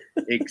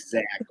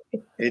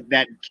 exactly.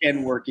 That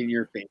can work in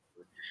your favor.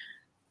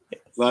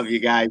 Yes. Love you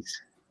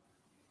guys.